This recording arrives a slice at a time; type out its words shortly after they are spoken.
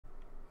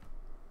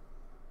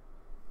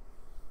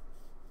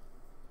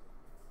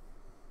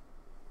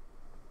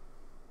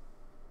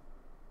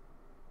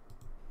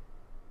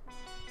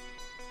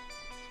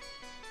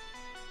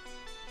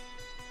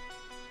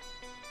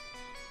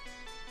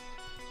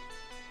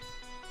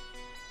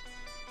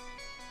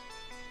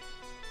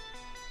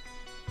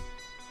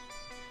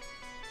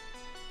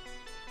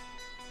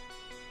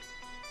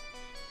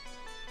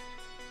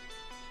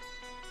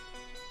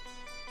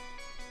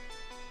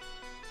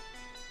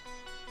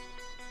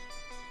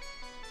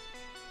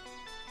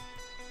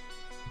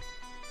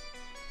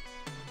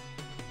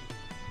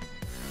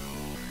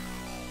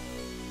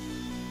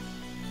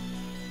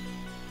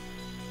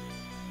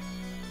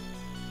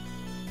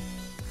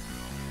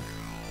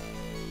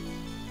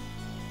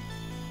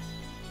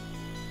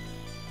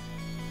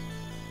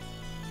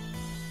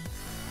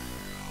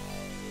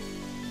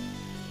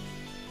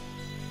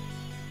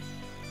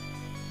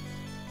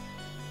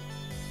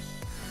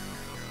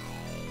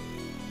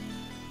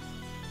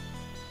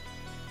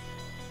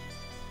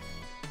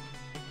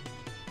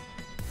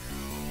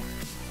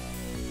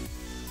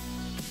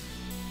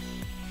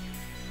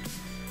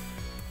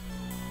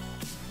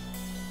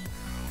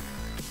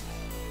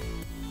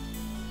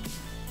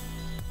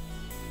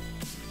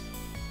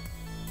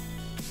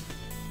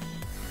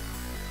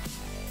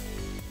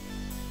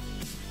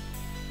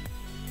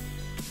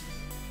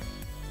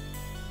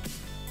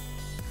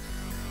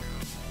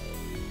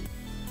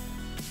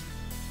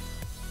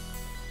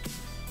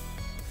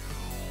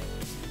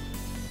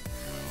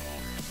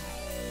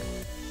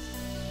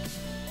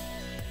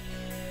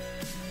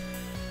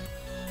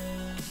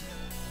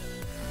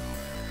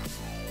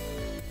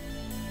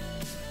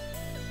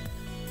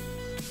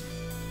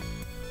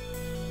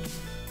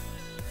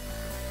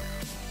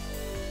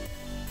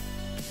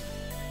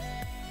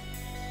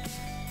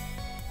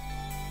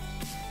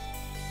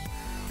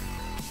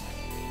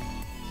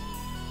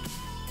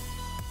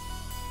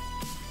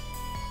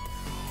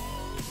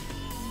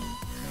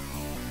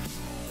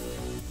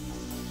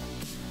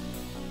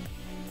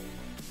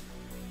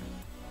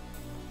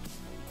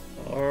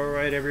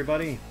Alright,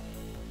 everybody.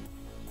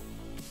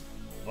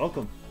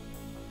 Welcome.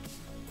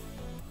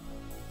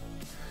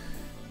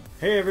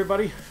 Hey,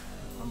 everybody.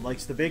 I'm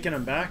LikesTheBacon.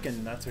 I'm back,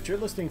 and that's what you're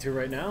listening to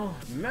right now.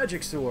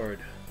 Magic Sword.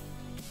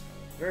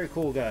 Very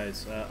cool,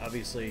 guys.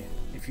 Obviously,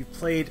 if you've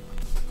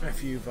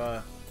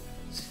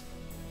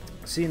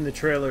seen the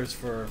trailers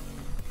for...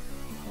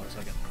 Hold on a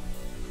second.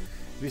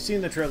 If you've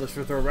seen the trailers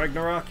for Thor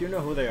Ragnarok, you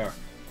know who they are.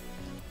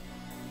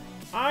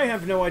 I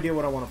have no idea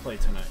what I want to play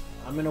tonight.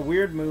 I'm in a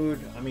weird mood.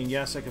 I mean,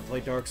 yes, I could play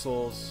Dark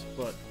Souls,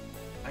 but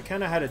I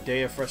kind of had a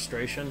day of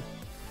frustration.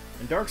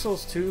 And Dark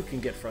Souls 2 can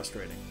get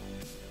frustrating.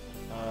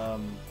 To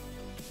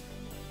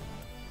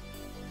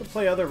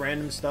play other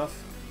random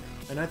stuff,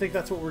 and I think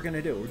that's what we're going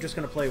to do. We're just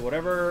going to play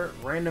whatever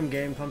random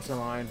game comes to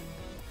mind.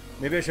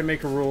 Maybe I should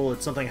make a rule.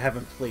 It's something I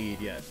haven't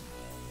played yet.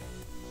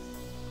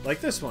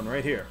 Like this one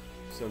right here.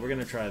 So we're going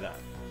to try that.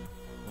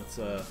 Let's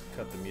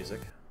cut the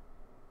music.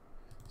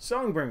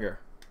 Songbringer.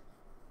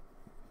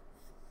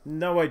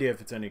 No idea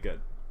if it's any good.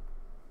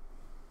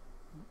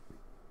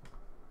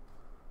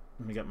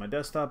 Let me get my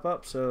desktop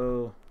up,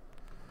 so...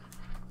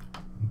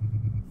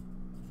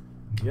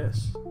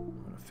 Yes. I'm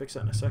going to fix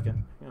that in a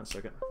second. Hang on a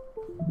second.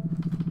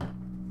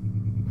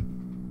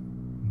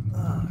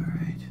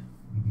 Alright.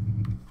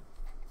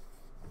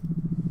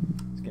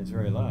 This game's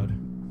very loud.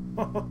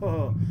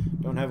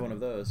 Don't have one of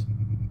those.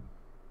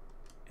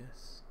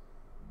 Yes.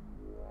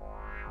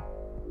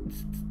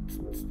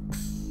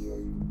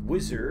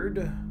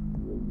 Wizard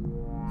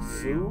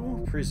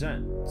Fu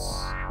presents.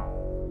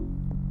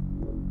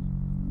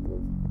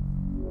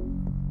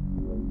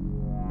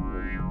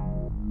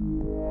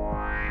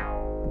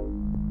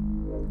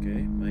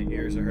 Okay, my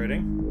ears are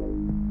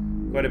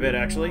hurting. Quite a bit,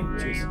 actually.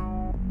 Jeez.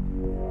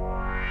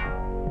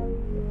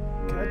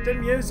 Cut the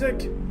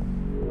music!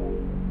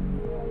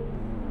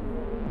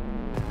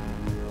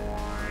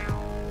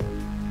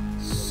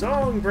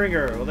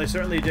 Songbringer! Well, they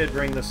certainly did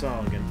bring the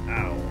song, and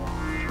ow.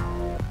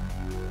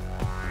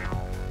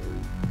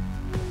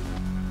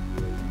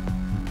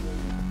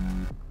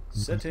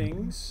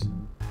 Settings.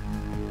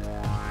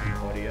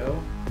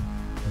 Audio.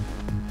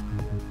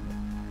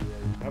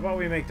 How about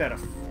we make that a...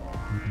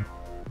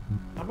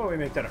 How about we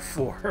make that a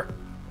 4?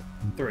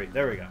 3.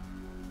 There we go.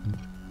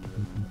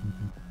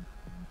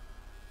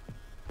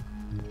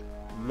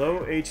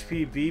 Low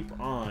HP beep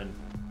on.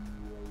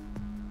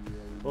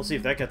 We'll see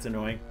if that gets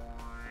annoying.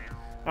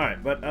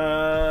 Alright, but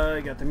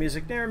I got the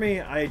music near me.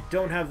 I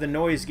don't have the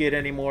noise gate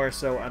anymore,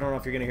 so I don't know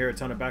if you're going to hear a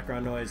ton of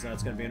background noise.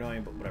 That's going to be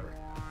annoying, but whatever.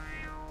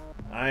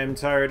 I am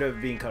tired of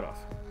being cut off.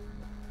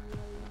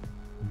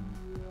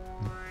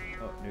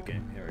 Oh, new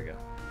game. Here we go.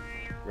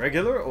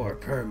 Regular or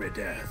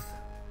permadeath?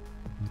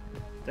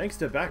 Thanks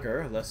to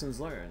backer, lessons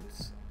learned.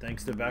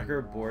 Thanks to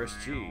backer, Boris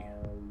G.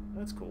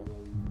 That's cool.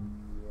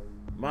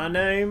 My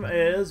name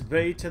is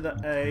B to the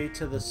A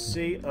to the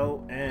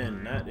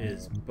C-O-N. That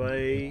is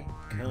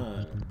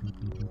bacon.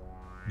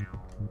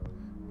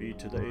 B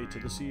to the A to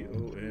the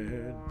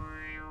C-O-N.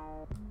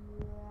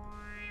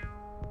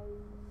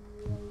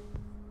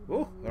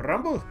 Oh,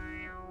 rumble!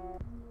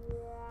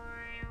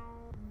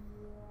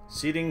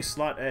 Seating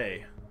slot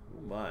A.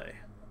 Oh my.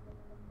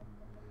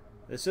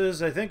 This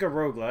is, I think, a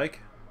roguelike.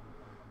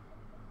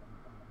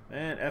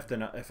 And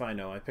if I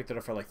know. I picked it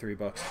up for like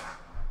 $3.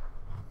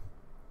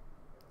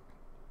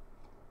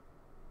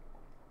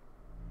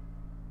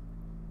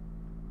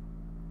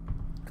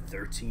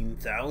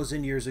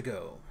 13,000 years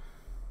ago.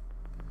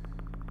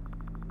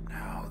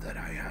 Now that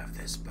I have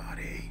this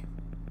body,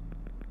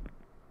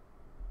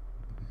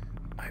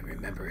 I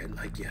remember it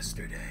like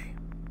yesterday.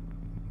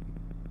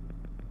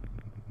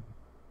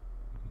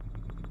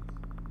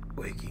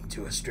 Waking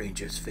to a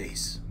stranger's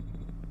face.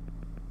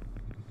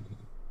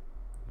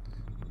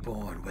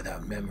 Born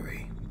without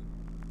memory.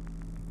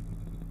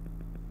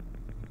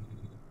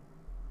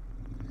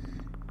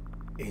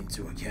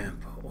 Into a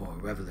camp or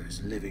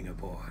revelers living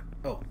aboard.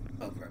 Oh,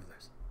 of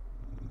revelers.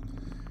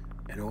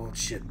 An old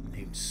ship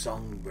named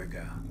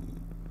Songbringer.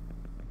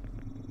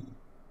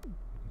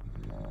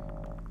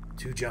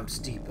 2 jumps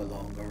deep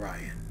along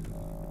Orion.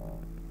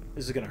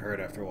 This is gonna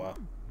hurt after a while.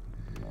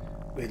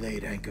 We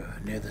laid anchor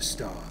near the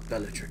star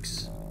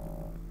Bellatrix.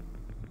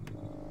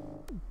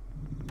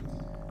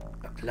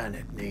 A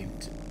planet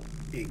named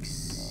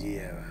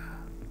Ixera.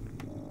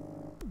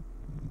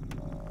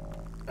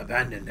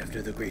 Abandoned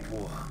after the Great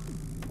War.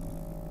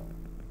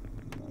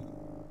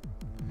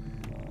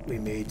 We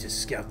made to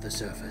scout the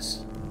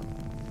surface.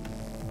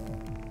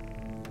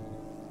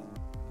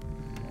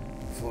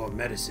 For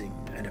medicine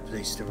and a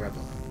place to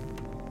revel.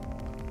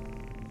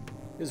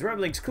 Because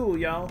reveling's cool,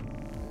 y'all.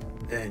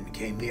 Then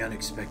came the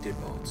unexpected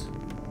bolt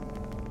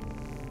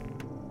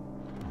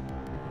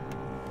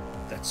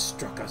that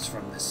struck us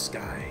from the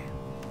sky.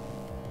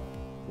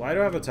 Why do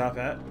I have a top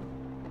hat?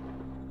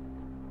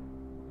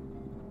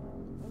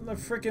 I'm the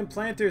frickin'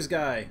 planters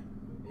guy.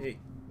 Hey.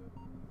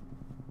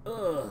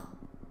 Ugh.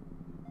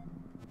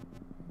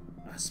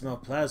 I smell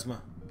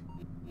plasma.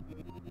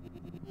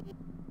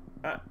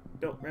 I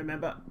don't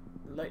remember.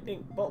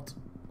 Lightning bolt.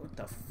 What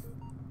the f...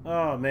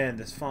 Oh man,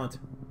 this font.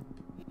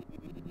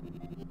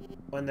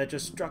 one that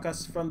just struck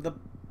us from the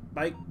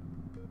bike.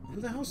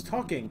 Who the hell's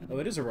talking? Oh,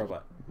 it is a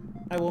robot.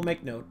 I will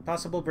make note.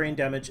 Possible brain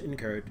damage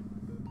incurred.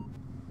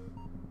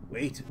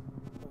 Wait,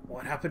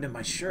 what happened to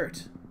my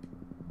shirt?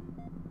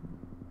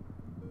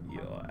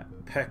 Your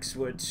pecs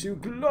were too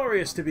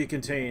glorious to be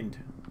contained.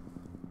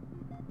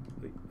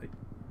 Wait.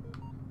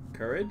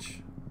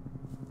 Courage?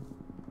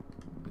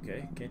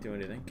 Okay, can't do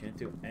anything. Can't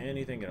do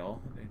anything at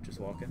all. Just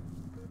walking.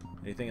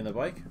 Anything in the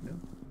bike? No.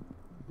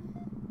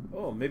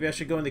 Oh, maybe I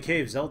should go in the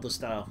cave, Zelda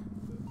style.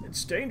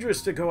 It's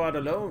dangerous to go out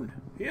alone.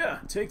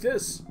 Here, take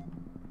this.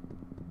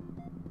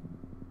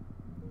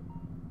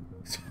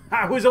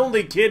 I was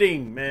only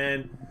kidding,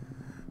 man.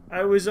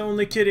 I was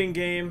only kidding,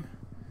 game.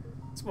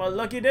 It's my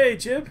lucky day,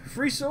 Jib.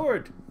 Free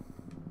sword.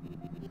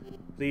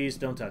 Please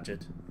don't touch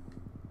it.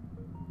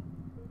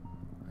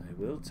 I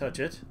will touch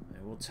it.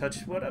 I will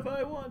touch whatever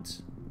I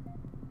want.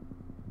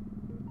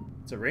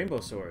 It's a rainbow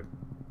sword.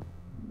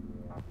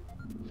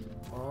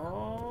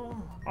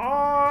 Oh,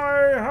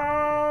 I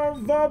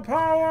have the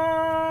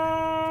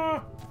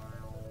power!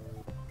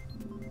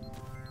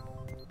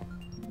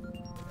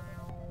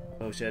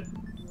 Oh shit.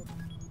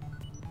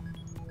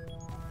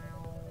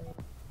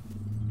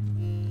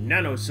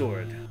 Nano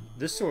sword.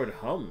 This sword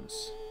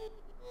hums.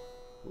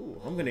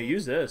 Ooh, I'm gonna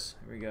use this.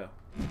 Here we go.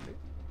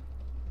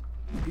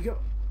 Here we go.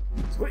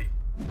 Sweet.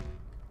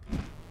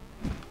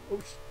 Oh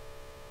sh.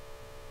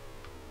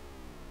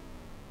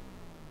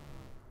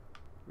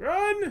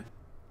 Run!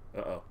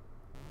 Uh-oh.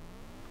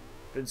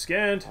 Been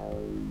scanned.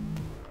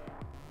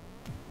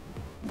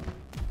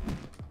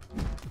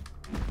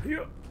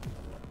 Here.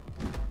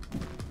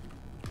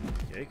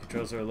 Okay,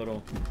 controls are a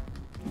little...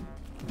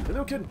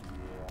 Hello, kid.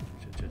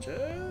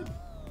 Shit.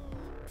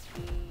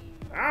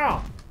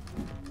 Ow!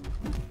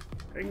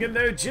 Hang in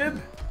there, Jib.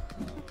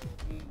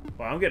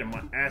 Wow, I'm getting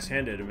my ass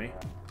handed to me.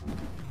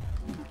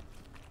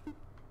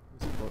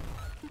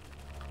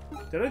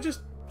 Did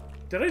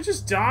I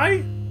just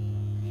die?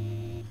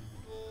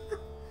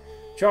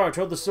 Charge.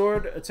 Hold the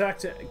sword. Attack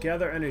to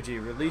gather energy.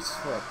 Release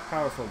for a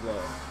powerful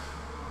blow.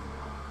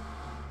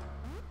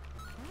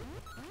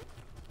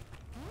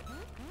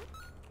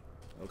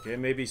 Okay,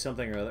 maybe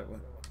something or other.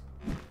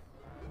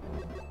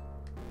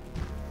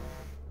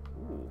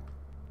 Ooh.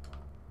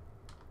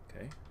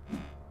 Okay.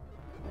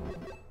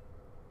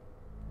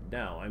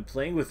 Now I'm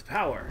playing with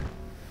power.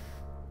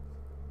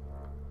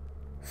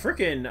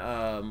 Frickin',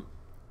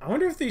 I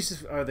wonder if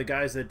these are the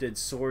guys that did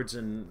swords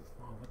and...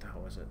 Oh, what the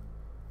hell was it?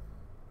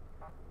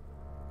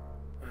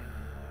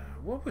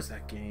 What was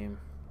that game?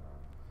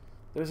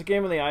 There was a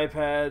game on the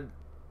iPad.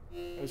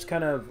 It was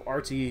kind of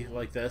arty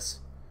like this.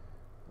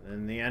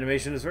 And the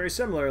animation is very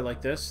similar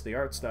like this. The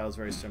art style is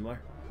very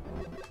similar.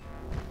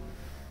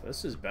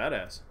 This is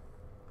badass.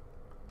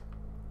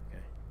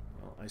 Okay.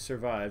 Well, I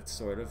survived,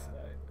 sort of.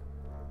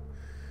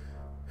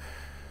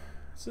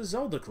 It's a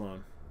Zelda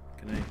clone.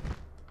 Can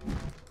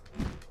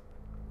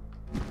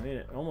I mean,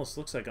 it almost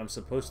looks like I'm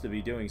supposed to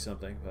be doing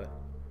something, but...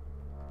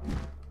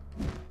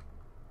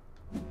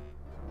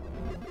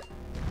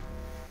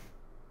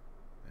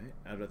 Okay,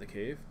 out of the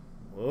cave.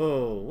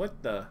 Whoa,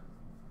 what the...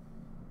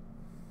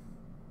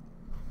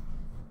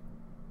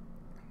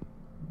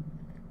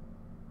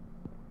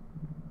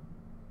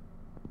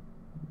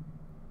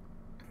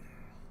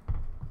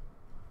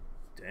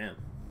 Damn.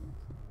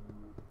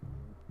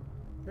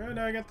 Right,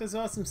 now I got this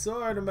awesome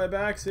sword on my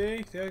back,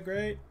 see? Yeah,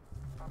 great.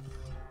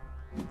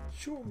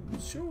 Shoom,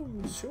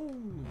 shoom,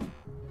 shoom.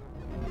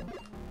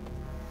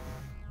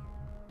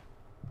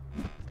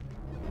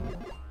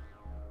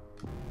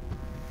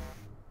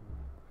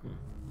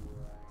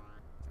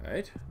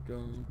 Alright.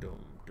 Dum dum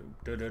dum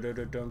dum dum dum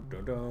dum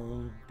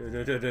dum dum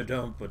dum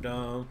dum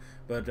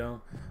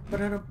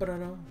dum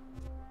dum.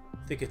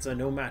 I think it's a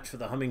no match for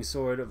the humming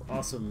sword of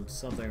awesome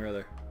something or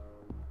other.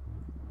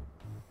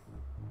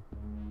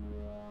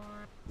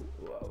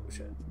 Whoa,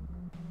 shit.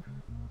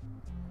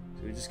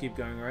 Should we just keep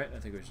going right? I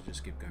think we should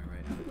just keep going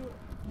right.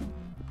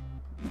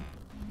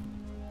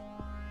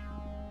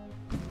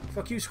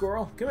 Fuck you,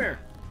 squirrel. Come here.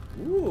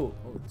 Ooh.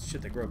 Oh,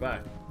 shit, they grow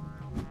back.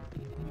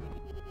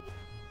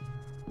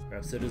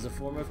 Perhaps it is a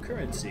form of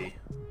currency.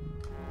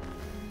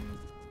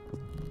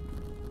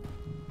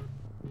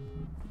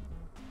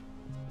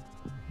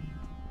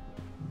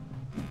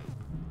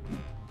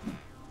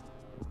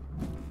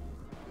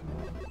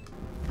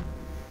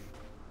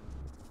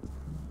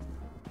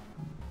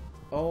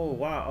 Oh,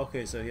 wow.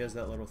 Okay, so he has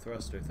that little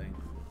thruster thing.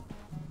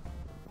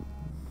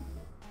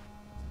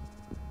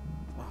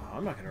 Oh,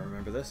 I'm not going to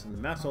remember this. And the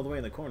map's all the way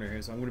in the corner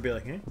here, so I'm going to be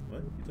like, hey,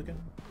 what? You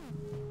looking?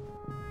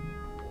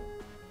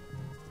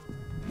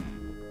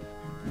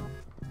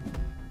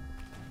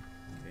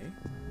 Okay.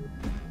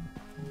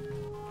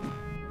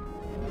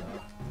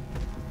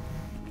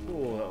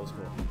 Oh, that was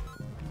cool.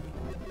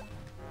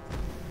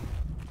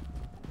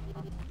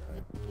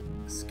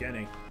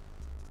 Scanning.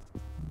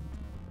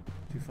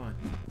 Too fine.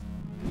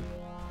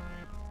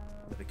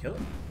 Did I kill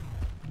it?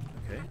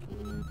 Okay.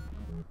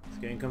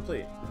 Scan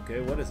complete.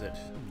 Okay, what is it?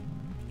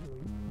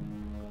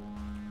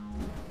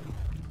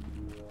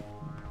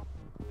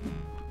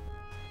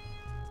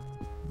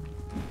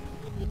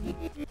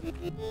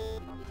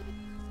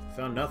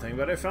 Found nothing,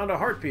 but I found a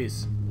heart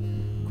piece.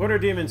 Quarter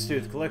demon's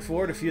tooth. Collect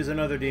 4 to fuse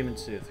another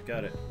demon's tooth.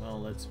 Got it.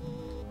 Well, let's...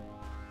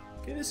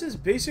 Okay, this is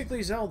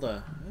basically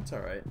Zelda. That's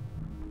alright.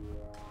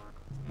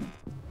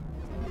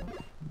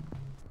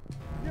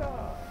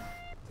 Yeah.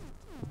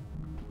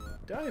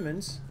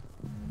 Diamonds?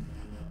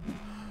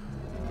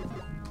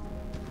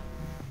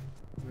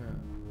 Yeah.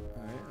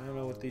 Alright, I don't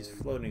know what these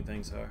floating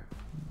things are.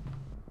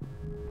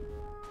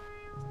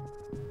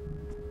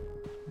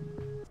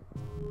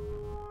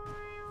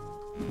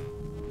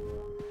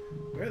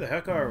 Where the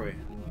heck are we?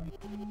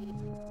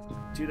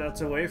 2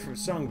 dots away from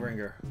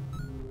Songbringer.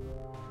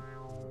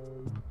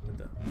 What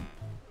the?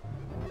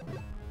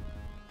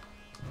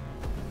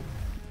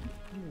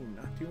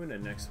 Not doing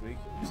it next week,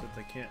 except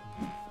I can't.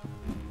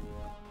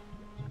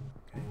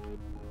 Okay.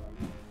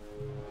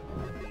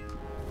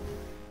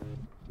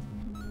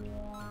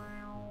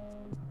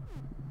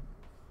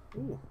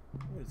 Ooh,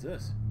 what is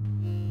this?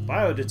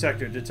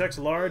 Biodetector detects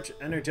large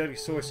energetic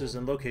sources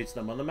and locates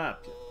them on the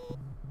map.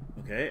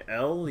 Okay,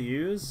 L,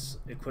 use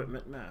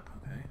equipment map.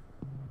 Okay.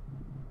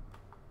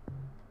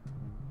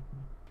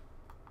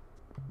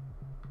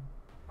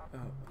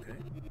 Oh, okay.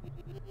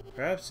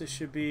 Perhaps it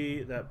should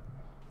be that...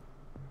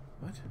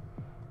 What?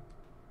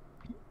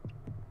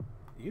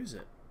 Use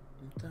it.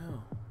 What the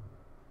hell?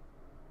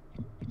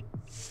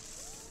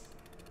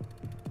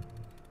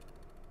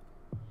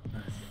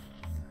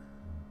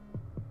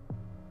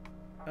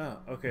 Oh,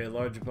 okay,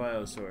 large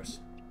biosource.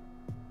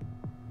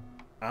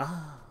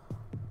 Ah.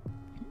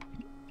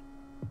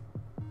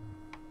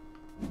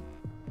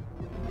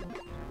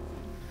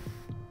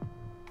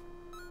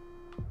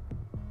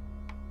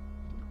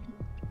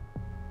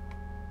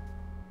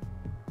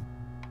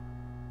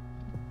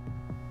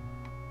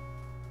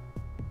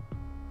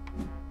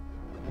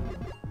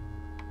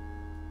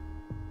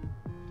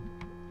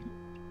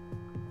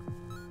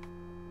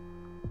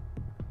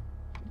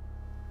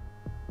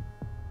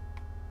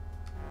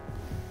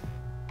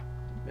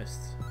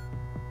 Missed.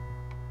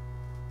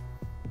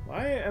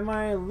 Why am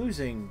I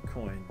losing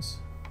coins?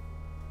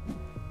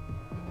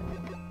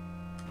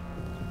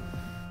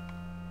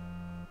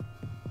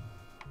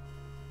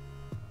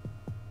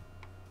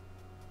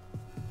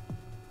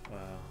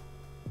 Wow.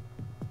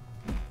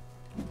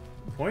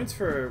 Points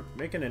for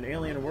making an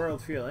alien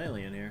world feel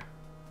alien here.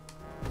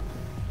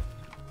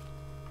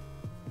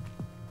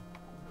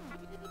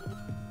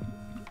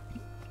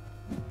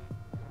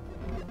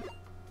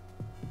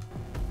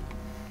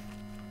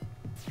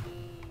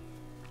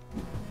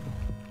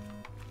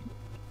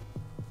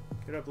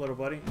 Get up, little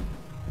buddy.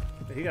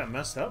 He got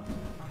messed up?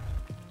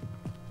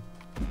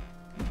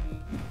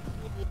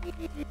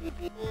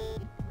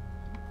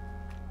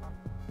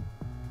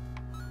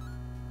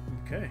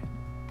 Okay.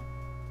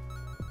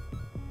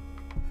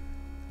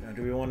 Now,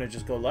 do we want to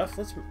just go left?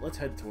 Let's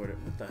head toward it.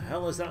 What the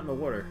hell is that in the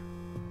water?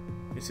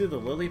 You see the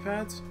lily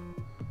pads?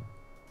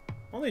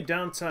 Only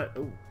downside...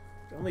 Oh.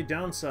 The only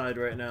downside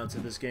right now to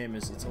this game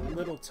is it's a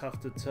little tough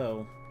to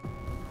tell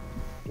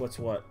what's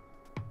what.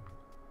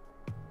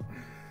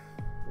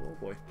 Oh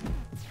boy.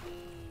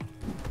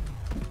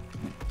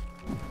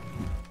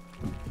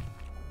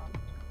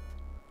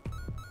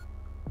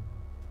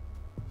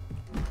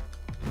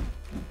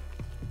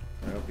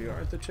 I hope you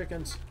aren't the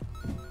chickens.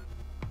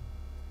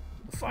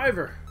 A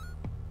 $5.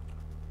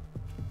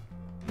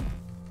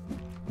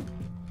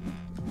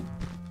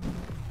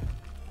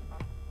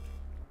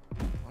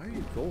 Why are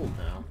you gold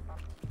now?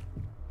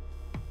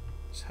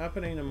 What's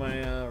happening to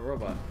my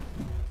robot?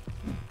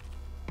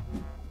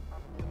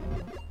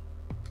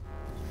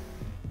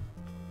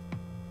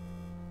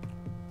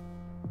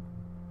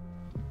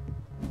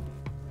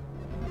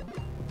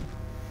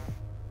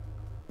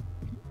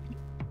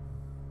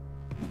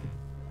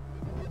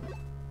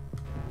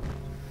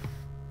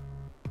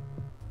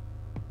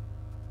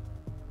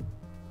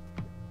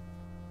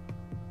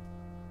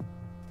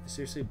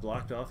 Seriously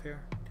blocked off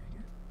here?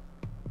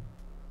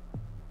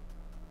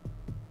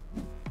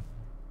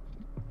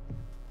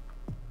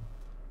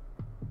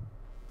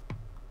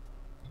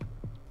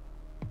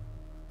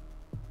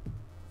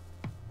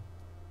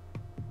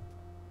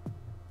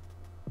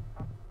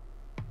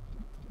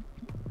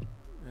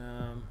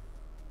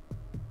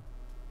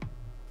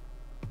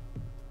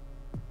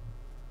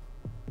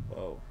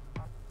 Whoa.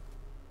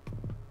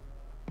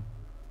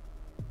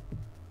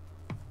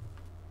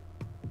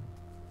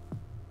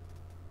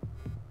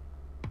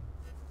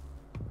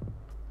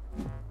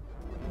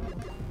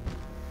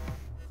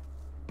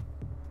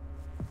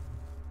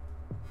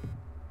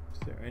 Is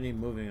there any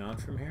moving on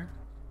from here?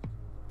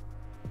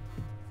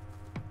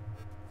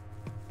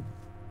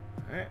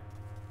 Alright.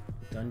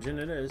 Dungeon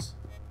it is.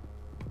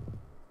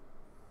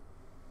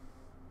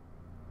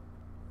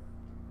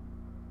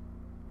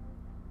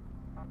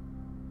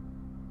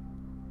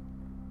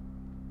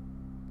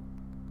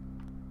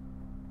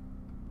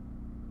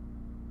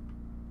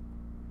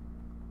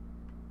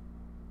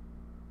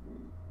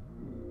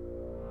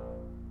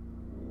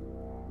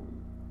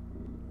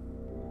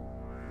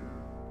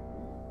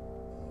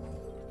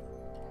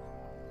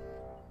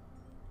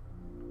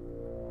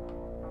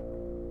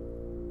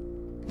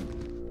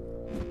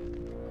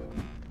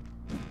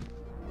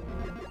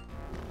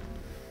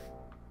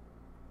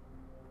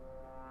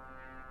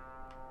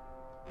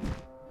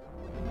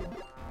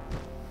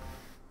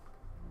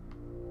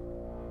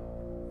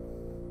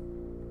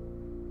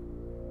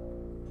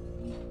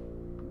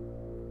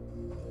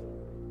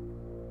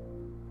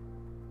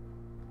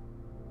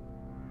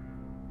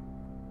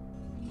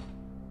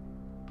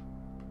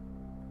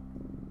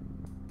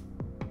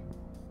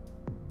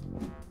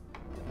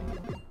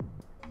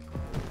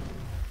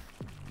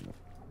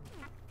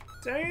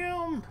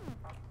 Damn!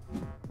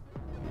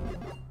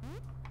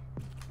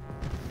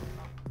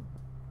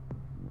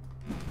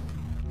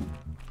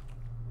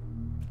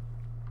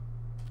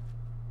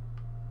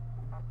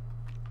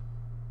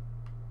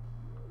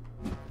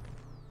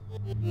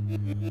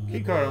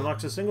 Keycard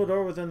unlocks a single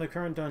door within the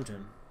current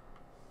dungeon.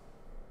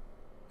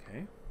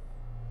 Okay.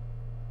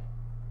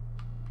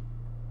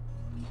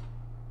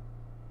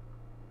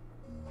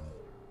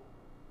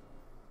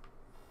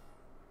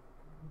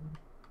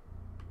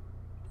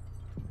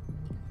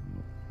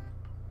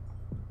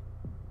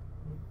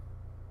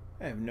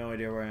 I have no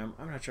idea where I am.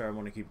 I'm not sure I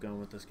want to keep going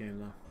with this game,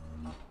 though.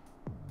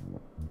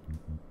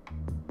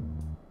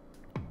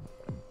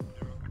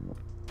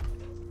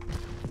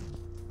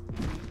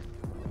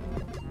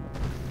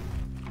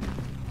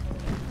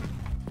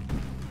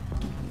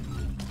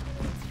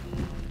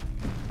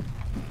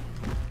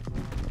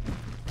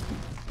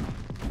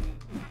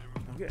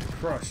 I'm getting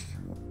crushed.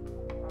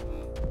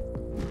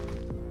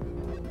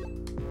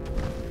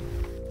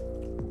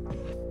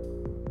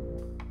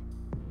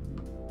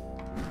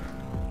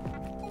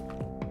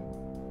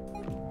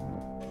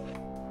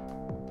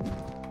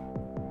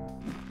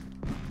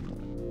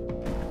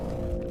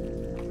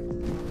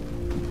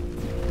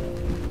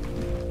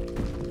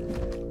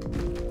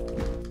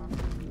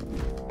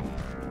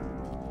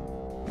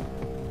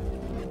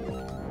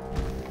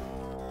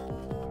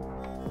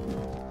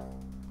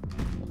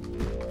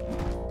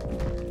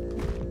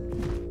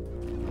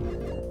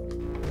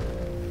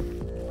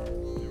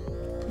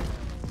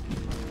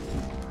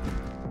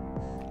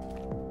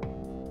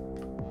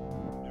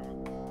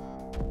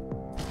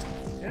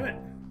 Damn it.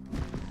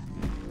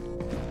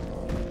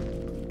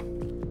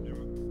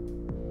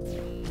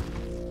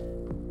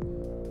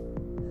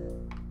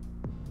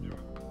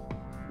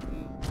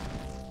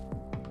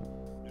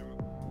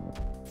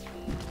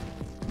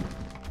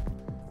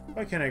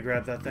 Why can't I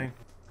grab that thing?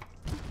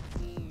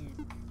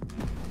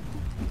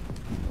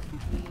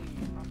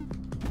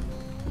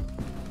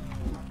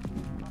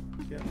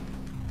 Yeah.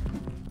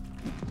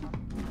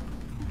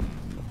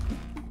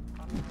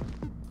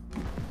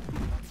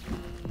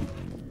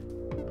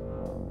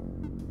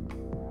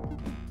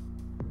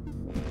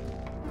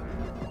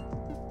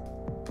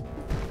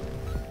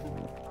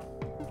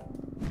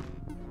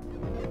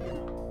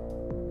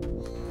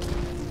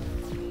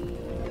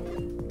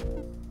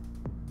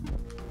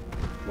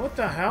 What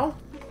the hell?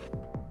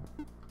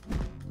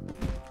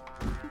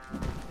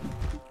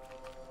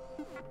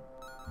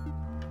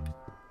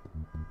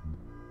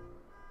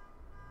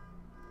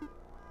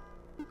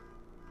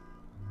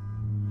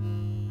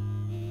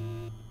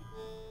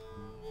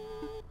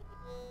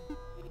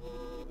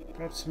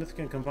 Perhaps Smith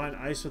can combine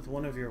ice with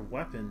one of your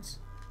weapons.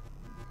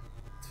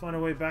 Let's find a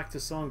way back to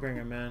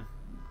Songbringer, man.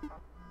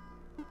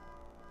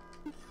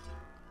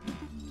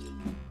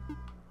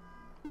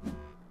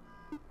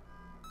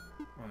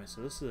 Alright,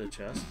 so this is a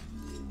chest.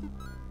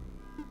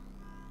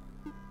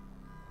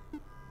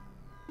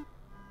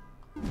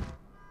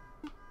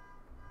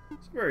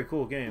 It's a very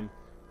cool game.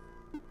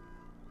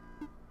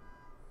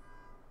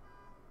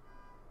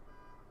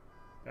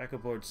 Back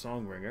aboard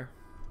Songbringer.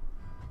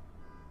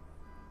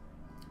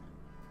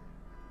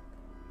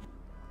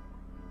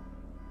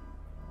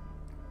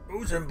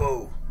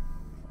 Uzumbo.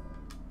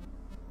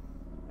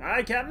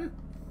 Aye, Captain?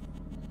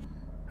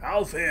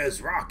 How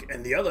fares Rock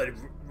and the other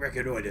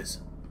reconnoiters?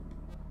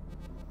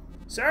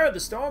 Sir, the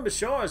storm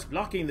ashore is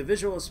blocking the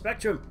visual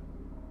spectrum.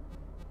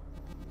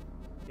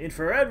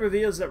 Infrared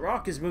reveals that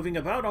Rock is moving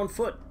about on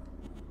foot.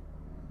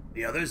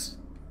 The others?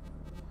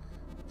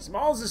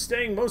 Smalls is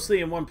staying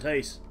mostly in one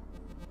place.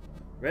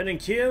 Ren and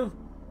Keel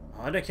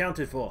are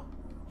unaccounted for.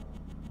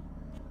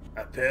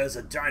 That pair's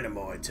a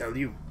dynamo, I tell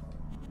you.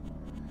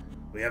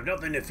 We have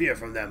nothing to fear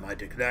from them, I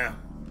declare.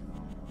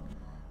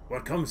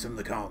 What comes from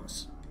the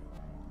comms?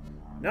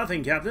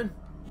 Nothing, Captain.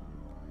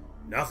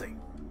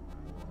 Nothing.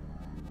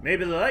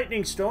 Maybe the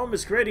lightning storm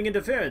is creating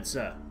interference,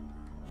 sir.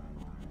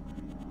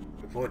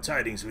 Report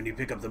tidings when you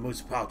pick up the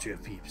most paltry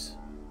of peeps.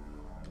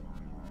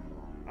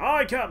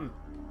 Aye, Captain.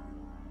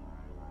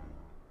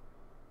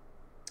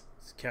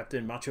 It's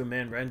Captain Macho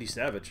Man Randy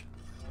Savage.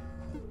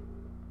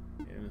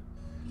 Yeah.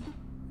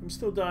 I'm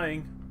still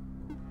dying.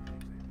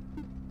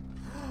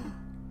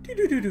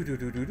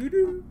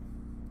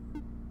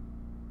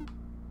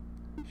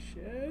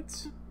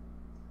 Shit.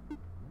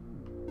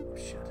 Oh,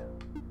 shit.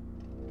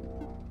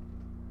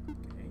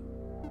 Okay.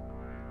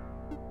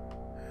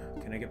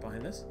 Can I get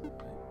behind this?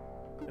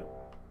 No.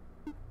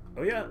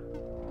 Oh, yeah.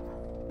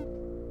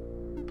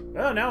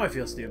 Well, now I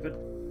feel stupid.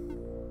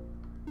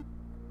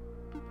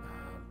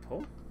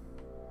 Pull.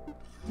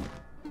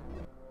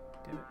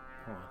 Damn it.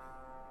 Hold on.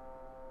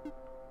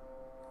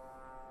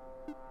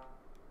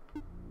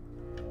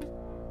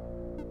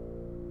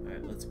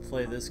 Alright, let's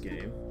play this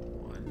game.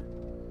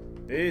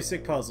 1.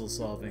 Basic puzzle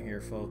solving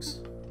here,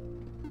 folks.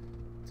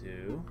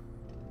 2.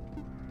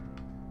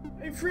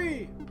 I'm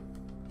free!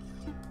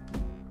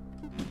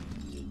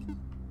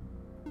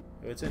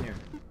 Oh, it's in here.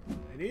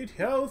 I need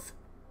health!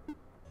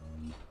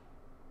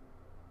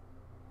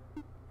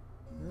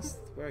 Is this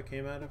where I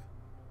came out of?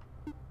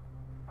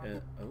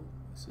 Oh,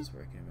 This is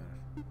where I came out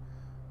of.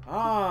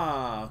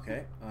 Ah,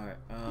 okay. Alright,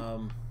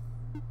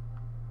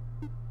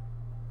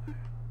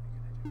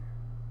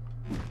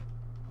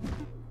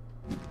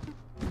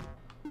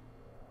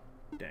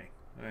 dang.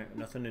 Alright,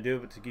 nothing to do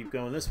but to keep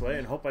going this way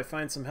and hope I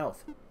find some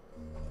health.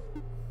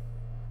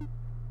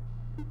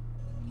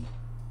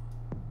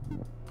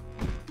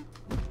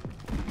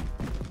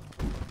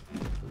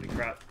 Holy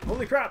crap.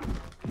 Holy crap!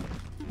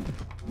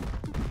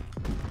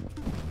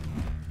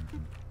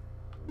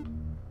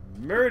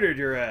 Murdered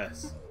your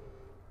ass!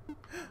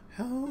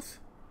 Health?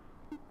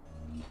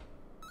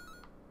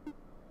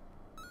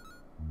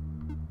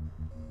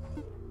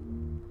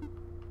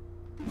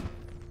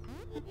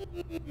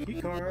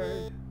 Key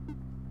card.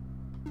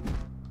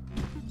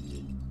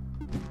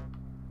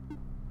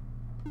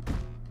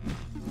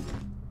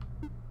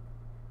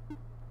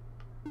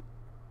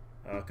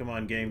 Oh, come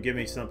on, game. Give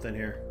me something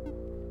here.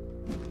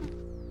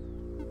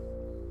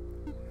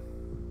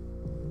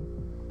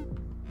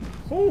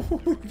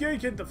 Oh, yeah,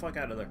 get the fuck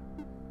out of there.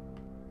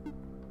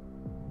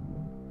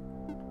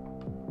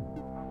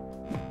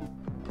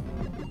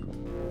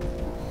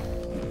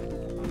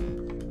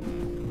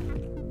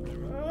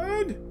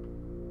 Run!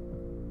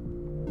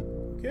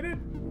 Get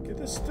it? Get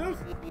this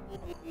stuff?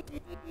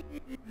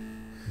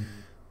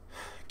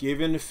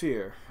 Gave in to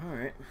fear.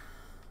 Alright.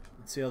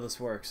 Let's see how this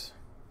works.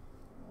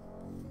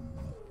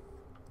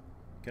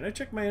 Can I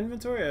check my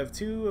inventory? I have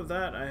 2 of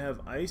that. I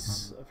have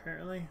ice,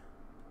 apparently.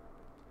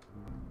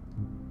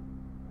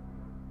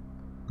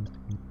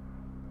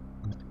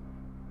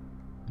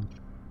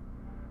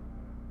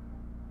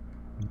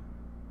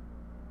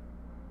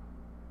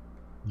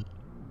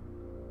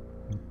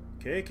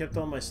 Okay, kept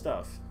all my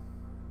stuff.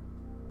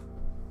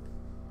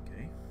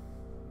 Okay,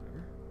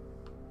 whatever.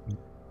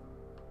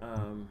 How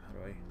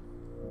do I...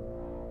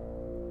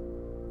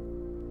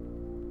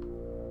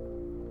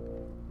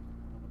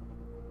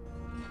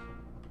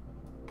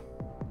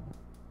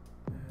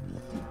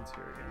 Let's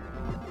hear again.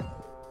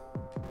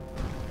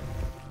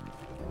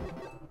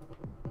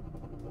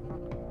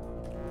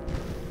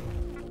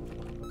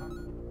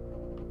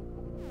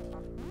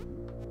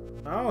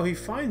 Oh, he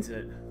finds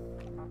it.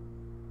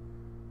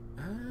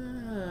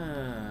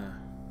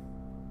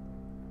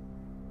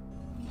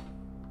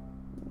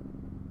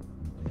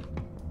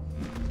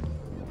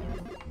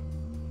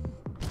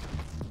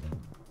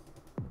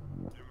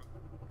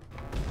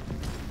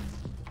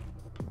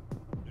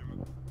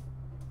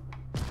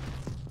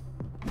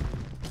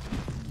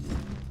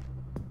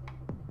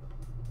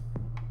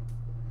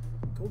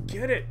 Go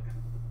get it!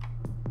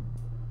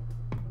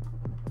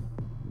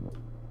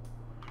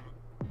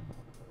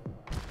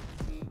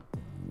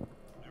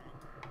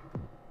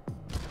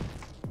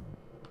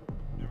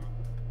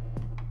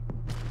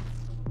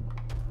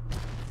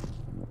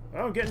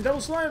 Oh, I'm getting double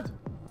slammed!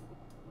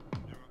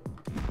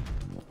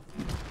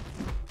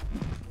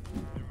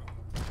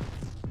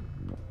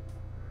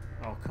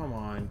 Oh, come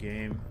on,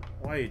 game.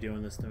 Why are you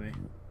doing this to me?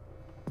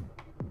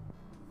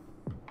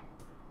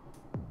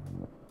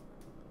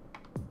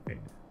 Wait.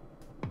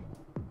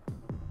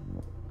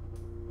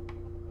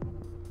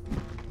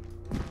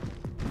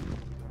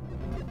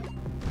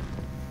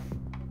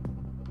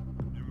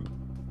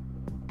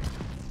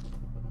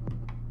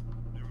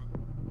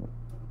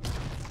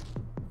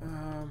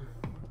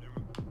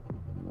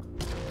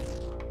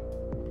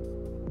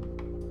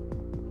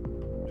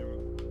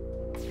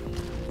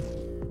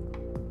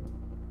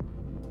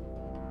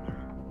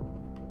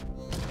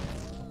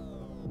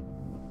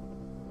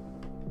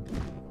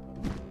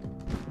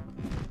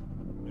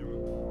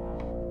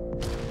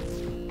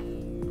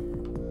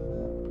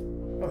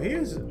 Oh, he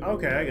is...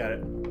 Okay, I got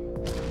it.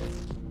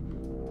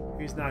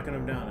 He's knocking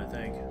him down, I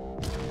think.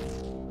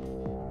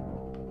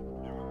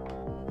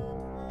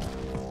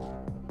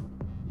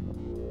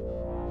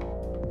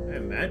 Am I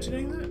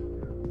imagining that?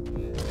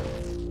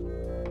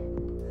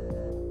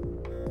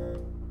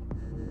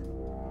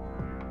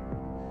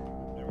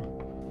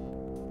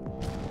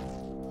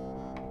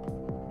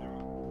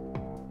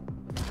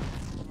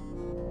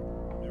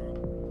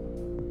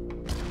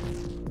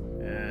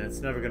 Yeah, it's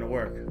never gonna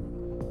work.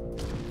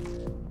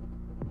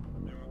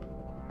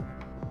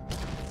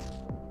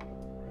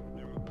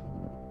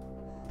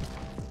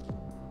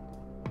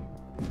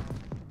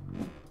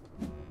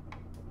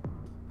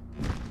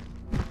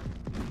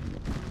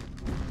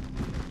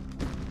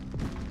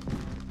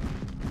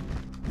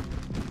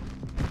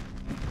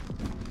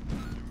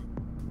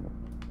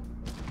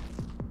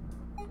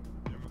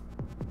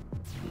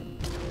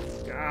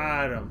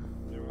 Got him.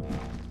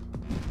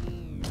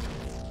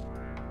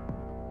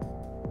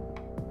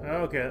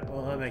 Okay,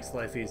 well that makes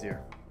life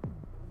easier.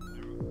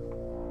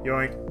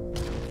 Yoink.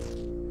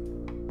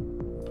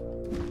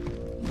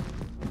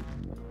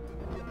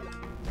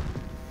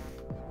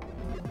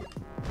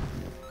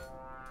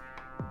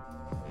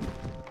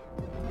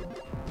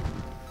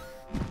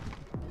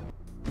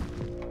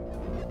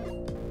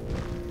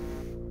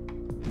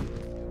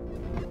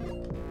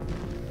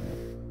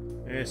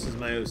 This is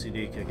my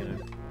OCD kicking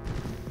in.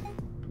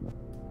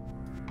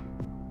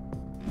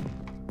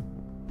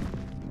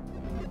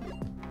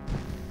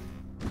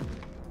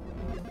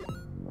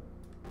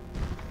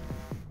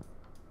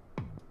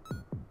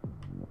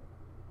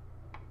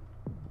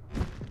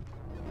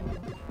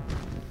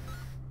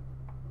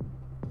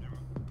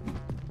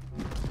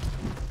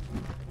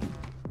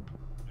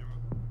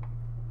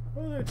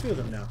 got two of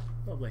them now.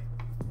 Lovely.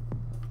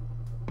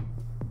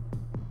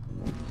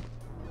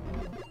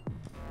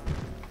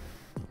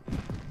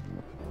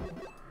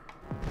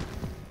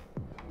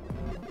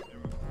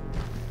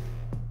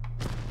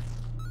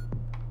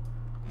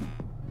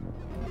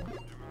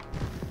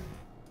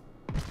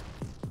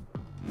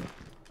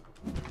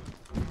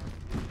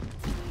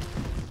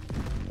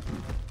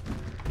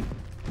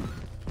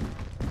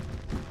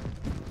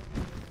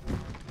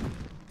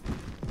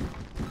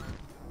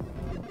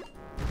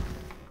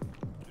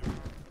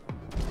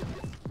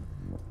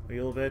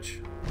 Wheel bitch.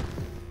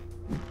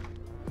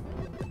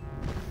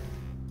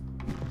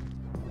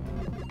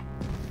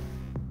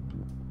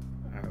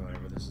 Alright,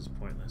 whatever. This is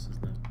pointless,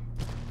 isn't it?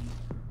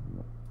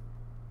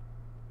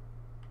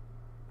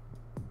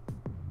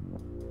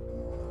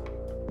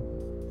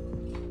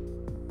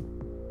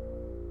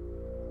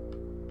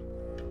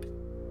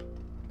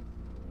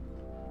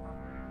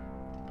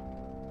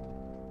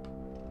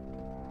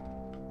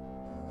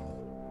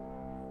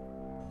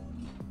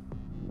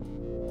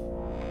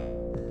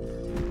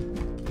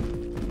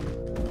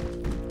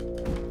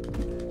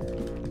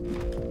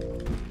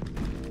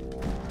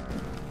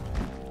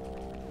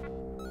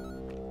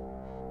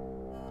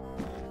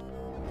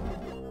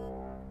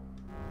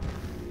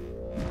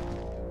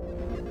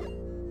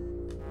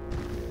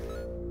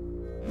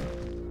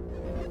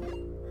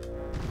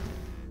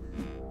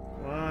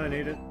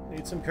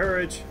 Need some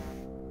courage.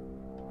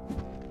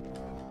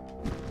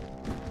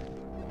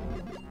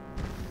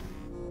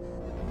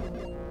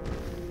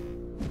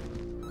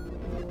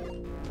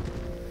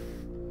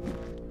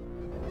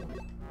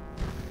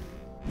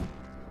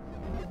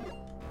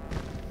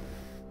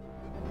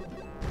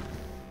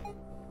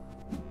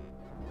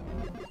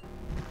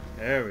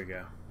 There we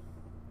go.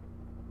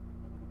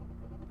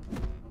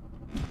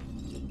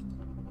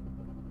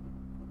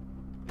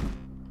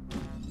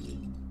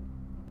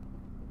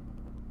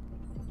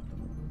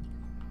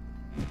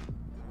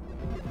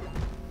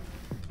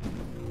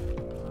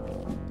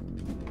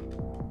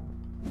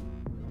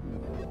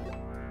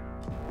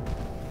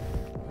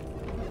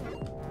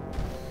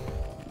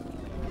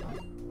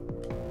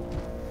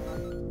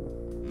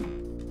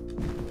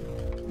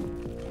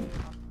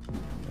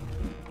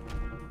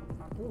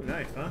 Ooh,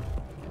 knife, huh?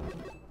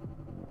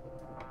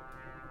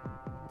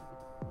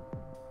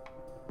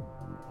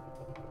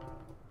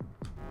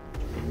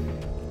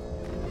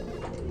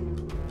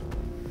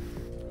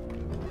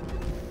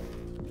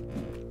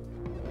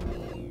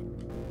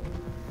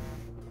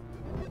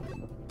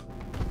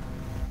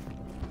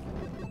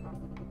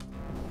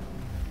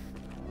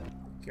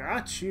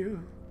 Got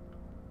you.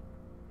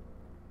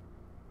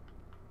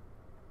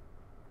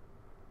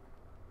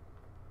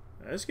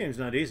 This game's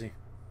not easy.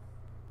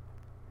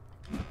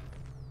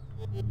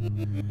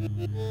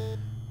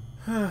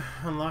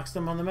 Unlocks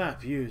them on the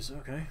map. Use.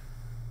 Okay.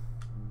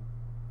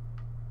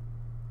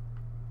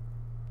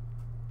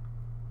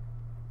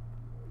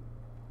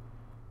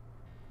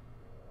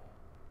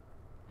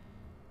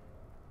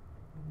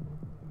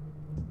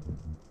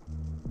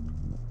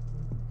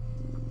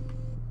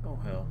 Oh,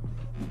 hell.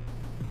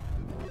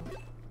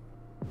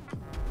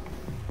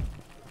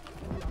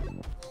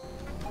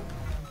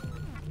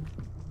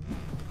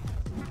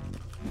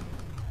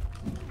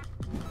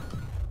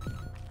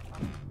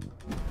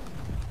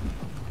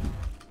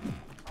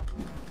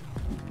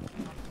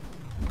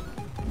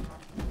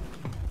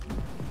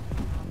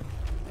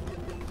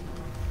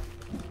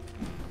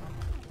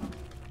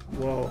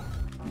 Whoa.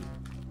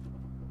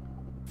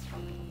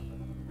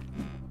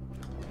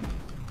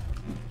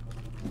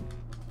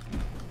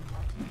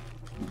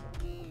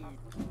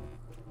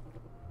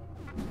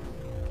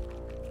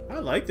 I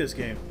like this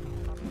game.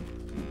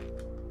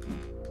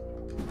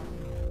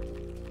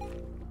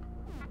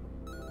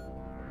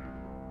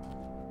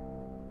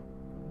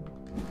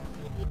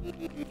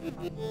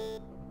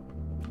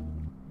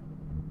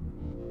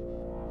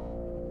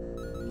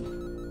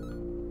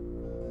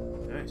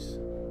 Nice.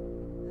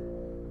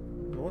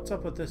 What's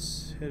up with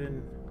this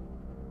hidden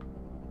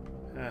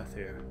path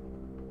here?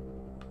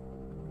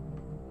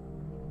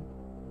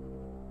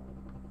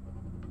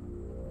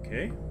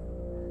 Okay.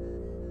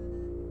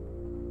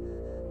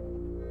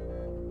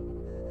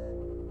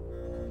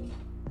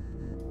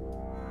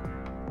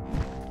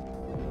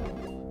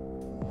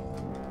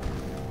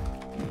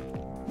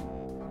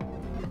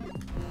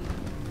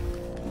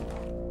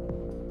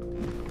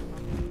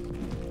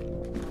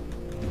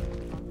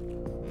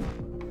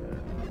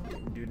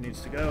 Dude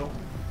needs to go.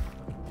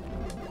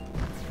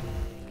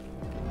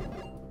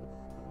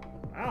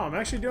 Ow, I'm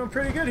actually doing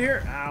pretty good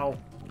here. Ow.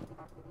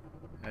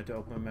 I had to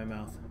open my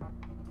mouth.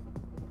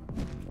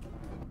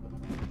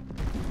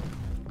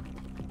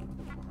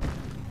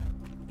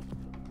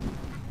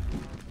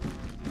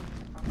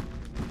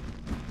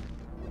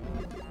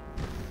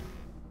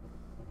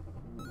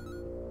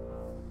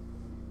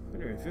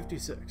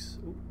 $156.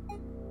 Ooh.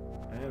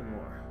 And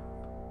more.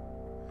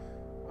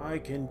 I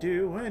can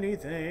do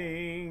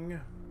anything.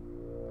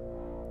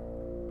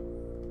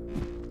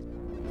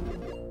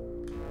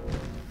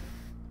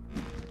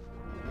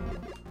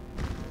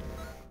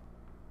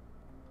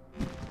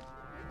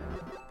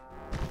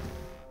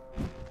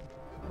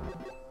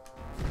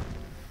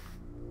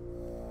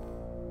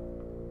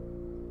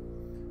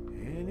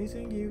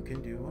 Anything you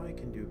can do, I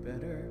can do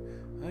better.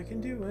 I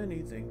can do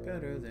anything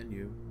better than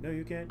you. No,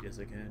 you can't. Yes,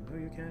 I can. No,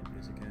 you can't.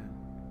 Yes, I can.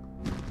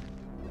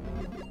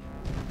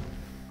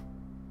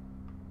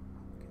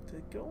 Get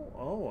the goal.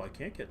 Oh, I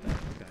can't get that.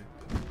 Okay.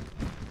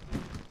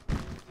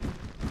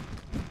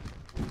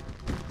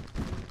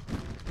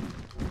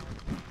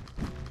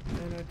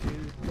 And I do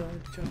the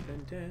jump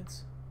and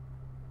dance.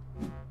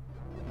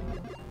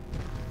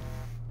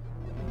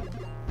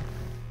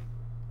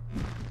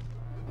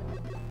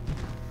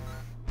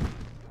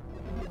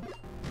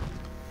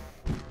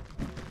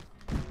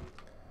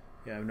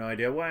 Yeah, I have no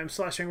idea why I'm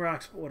slashing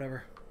rocks, but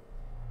whatever.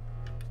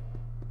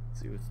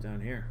 Let's see what's down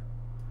here.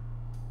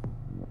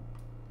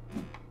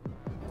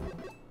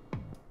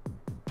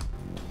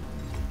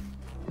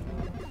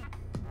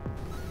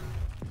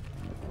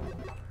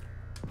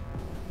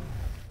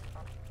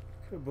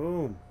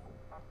 Kaboom.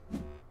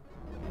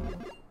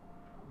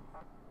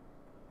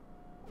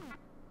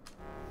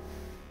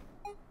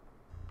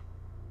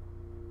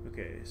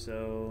 Okay,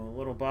 so a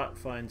little bot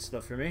finds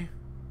stuff for me.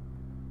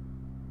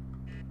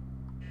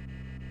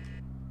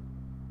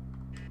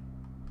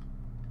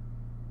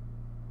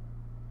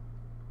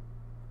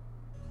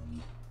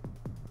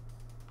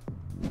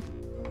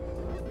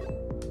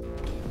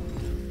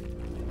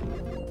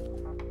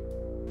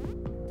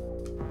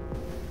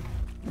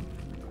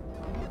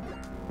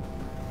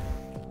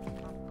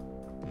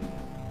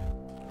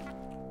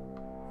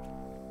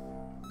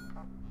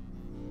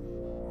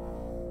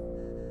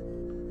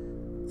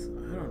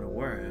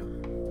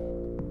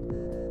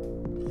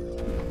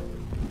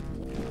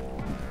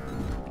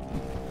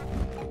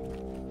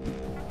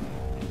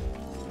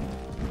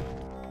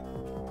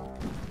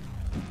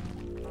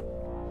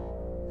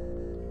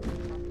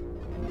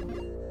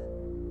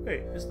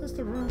 Wait, isn't this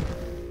the room?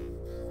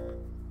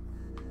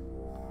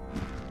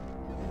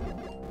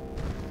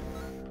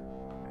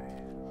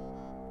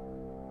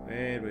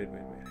 Wait.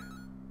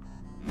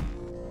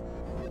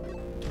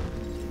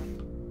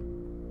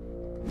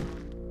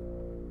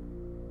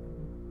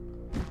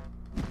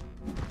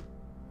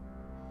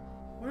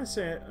 I want to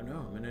say it. Oh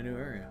no, I'm in a new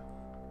area.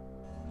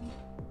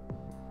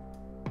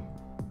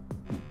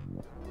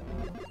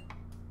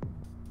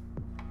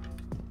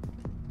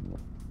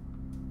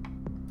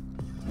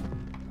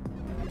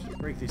 Just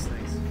break these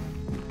things.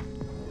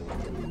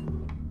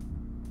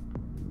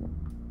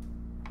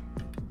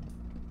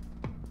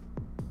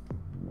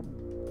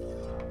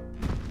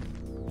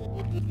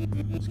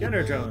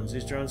 Scanner drones.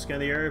 These drones scan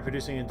the area,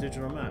 producing a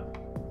digital map.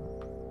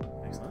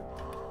 Excellent.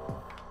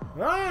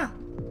 Ah!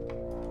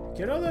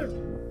 Get on there!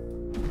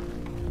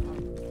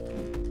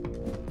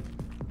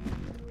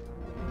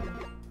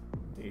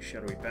 You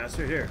shadowy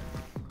bastard here.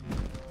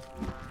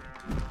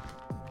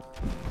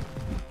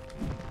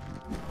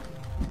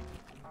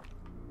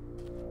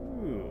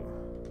 Ooh.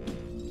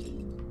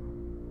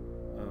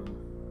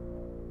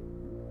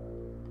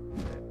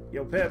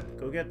 Yo, Pip,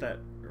 go get that.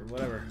 Or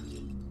whatever.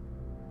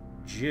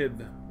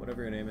 Jib,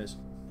 whatever your name is.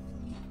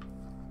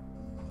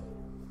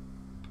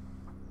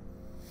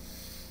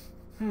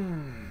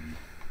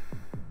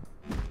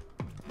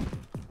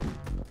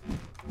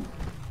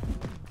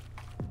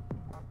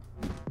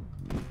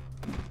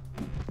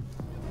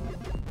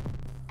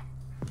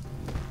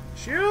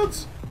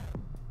 Shields!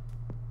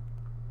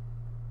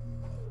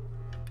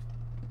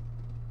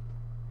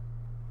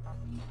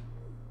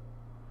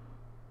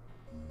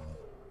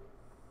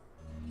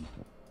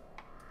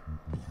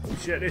 Oh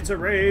shit, it's a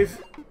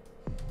rave!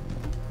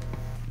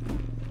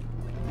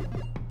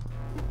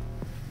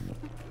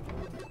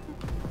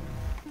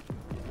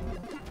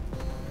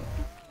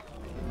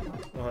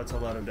 Oh, that's a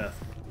lot of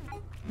death.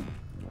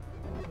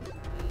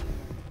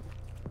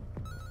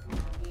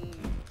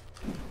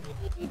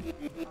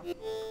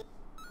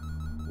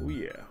 Oh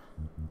yeah.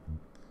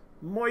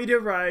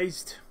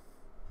 Moisturized.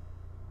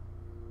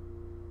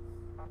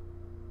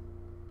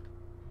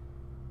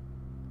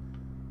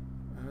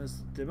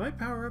 Did my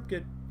power up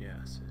get...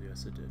 Yes,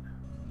 yes it did.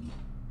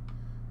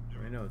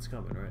 I know it's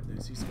coming, right?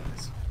 There's these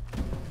guys.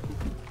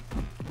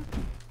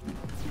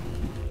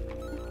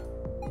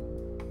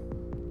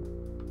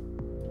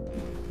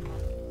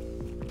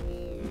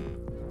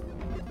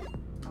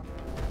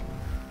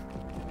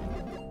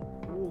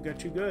 Ooh,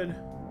 got you good.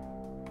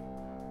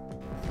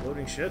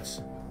 Floating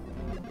shits.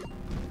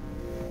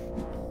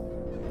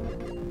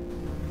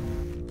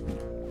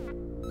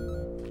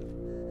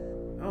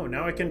 Oh,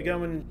 now I can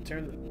go and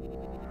turn the...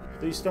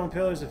 These stone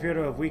pillars appear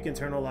to have weak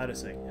internal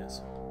latticing.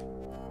 Yes.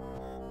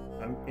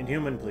 I'm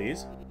inhuman,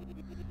 please.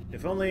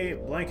 If only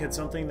Blank had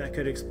something that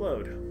could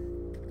explode.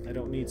 I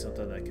don't need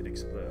something that could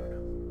explode.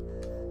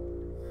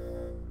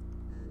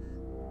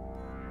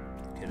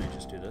 Can I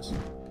just do this?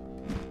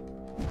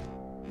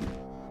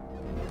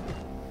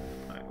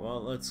 Alright,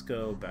 well, let's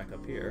go back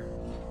up here.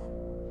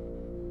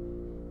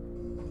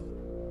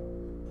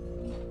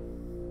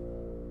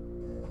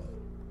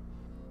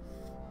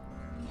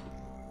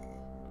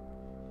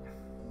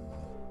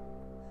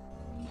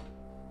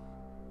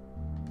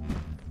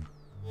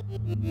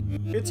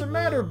 It's a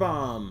matter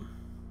bomb.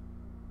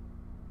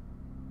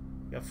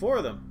 Got 4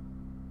 of them.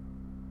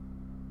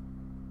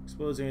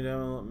 Exposing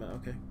down.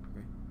 Okay,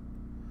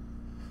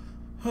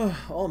 great.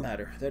 All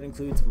matter. That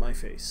includes my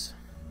face.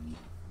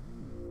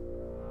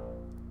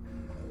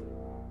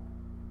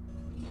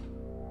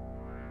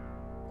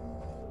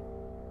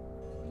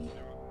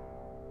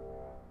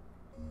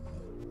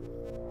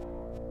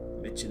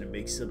 Mention to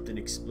make something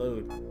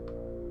explode.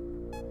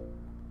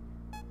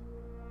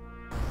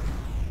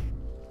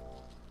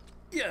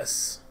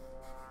 Yes!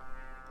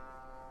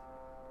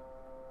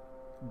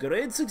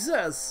 Great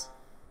success!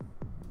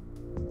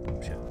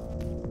 Shit.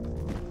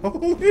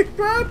 Holy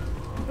crap!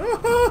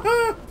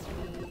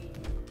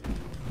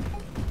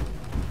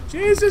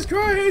 Jesus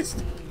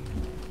Christ!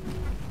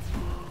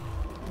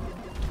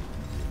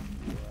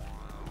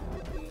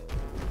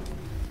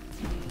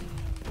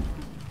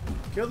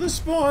 Kill the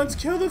spawns!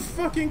 Kill the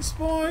fucking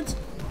spawns!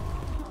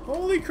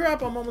 Holy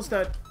crap, I'm almost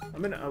dead.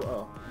 I'm in.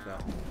 Oh,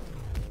 God.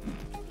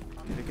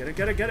 Get it, get it,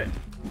 get it, get it!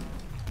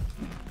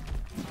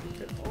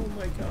 Oh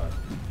my God.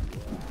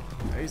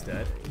 Oh, he's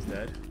dead. He's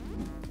dead.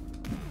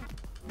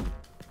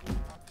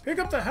 Pick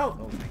up the health!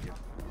 Oh, thank you.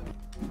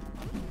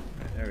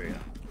 Alright, there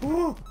we go.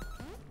 Ooh!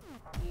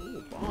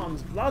 Ooh,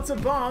 bombs! Lots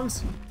of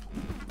bombs!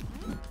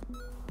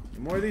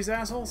 More of these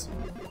assholes?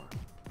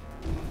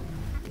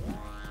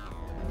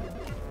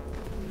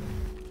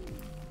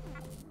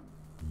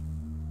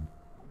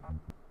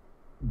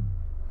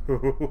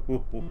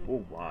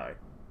 Oh my.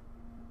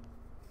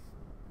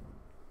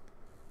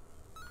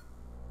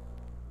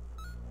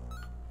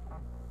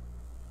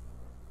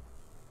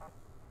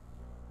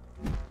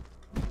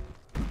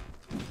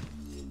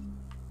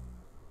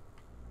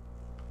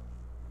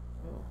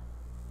 Oh.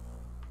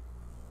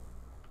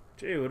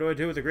 Gee, what do I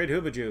do with the Great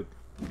Hoobajube?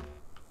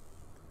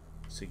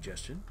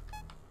 Suggestion.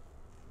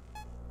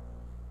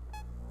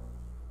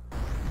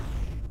 Okay,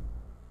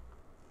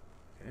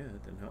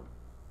 that didn't help.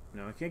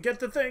 No, I can't get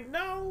the thing.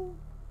 No!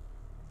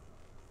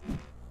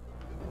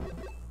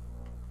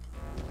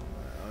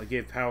 I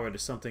gave power to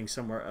something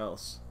somewhere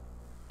else.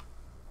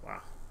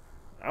 Wow.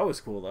 That was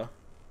cool, though.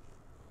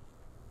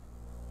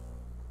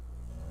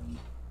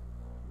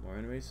 More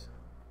enemies?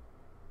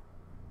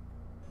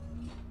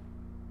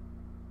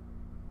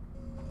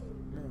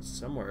 No,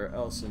 somewhere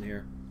else in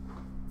here.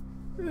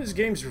 This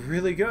game's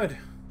really good.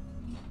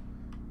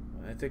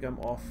 I think I'm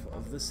off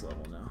of this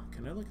level now.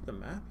 Can I look at the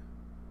map?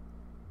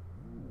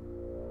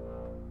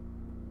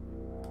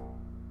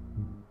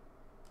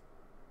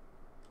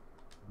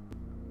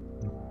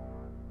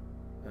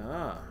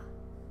 Ah.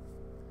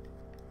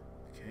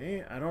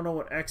 Okay, I don't know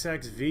what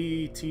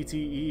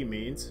XXVTTE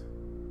means.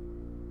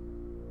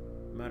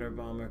 Matter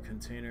bomber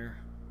container.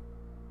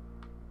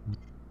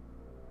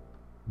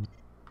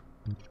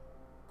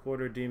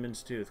 Quarter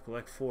demon's tooth.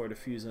 Collect 4 to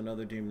fuse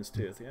another demon's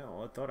tooth. Yeah,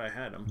 well, I thought I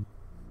had them.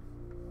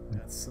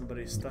 Got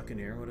somebody stuck in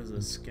here. What is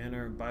a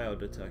scanner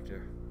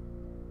biodetector?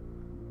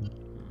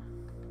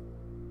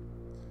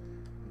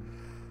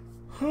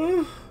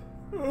 Oh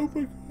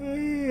my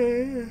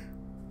God.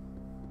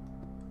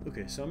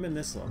 Okay, so I'm in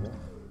this level.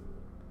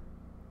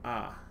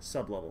 Ah,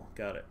 sub-level.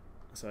 Got it.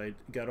 So I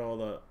got all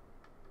the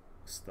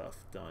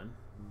stuff done.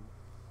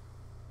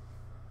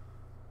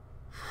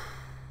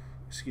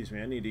 Excuse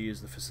me, I need to use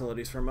the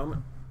facilities for a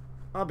moment.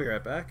 I'll be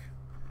right back.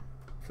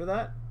 For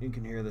that, you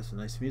can hear this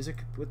nice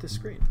music with the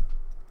screen.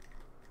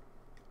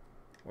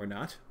 Or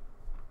not.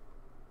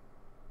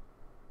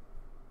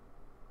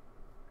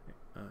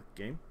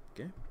 Game?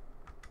 Game?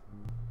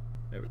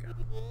 There we go.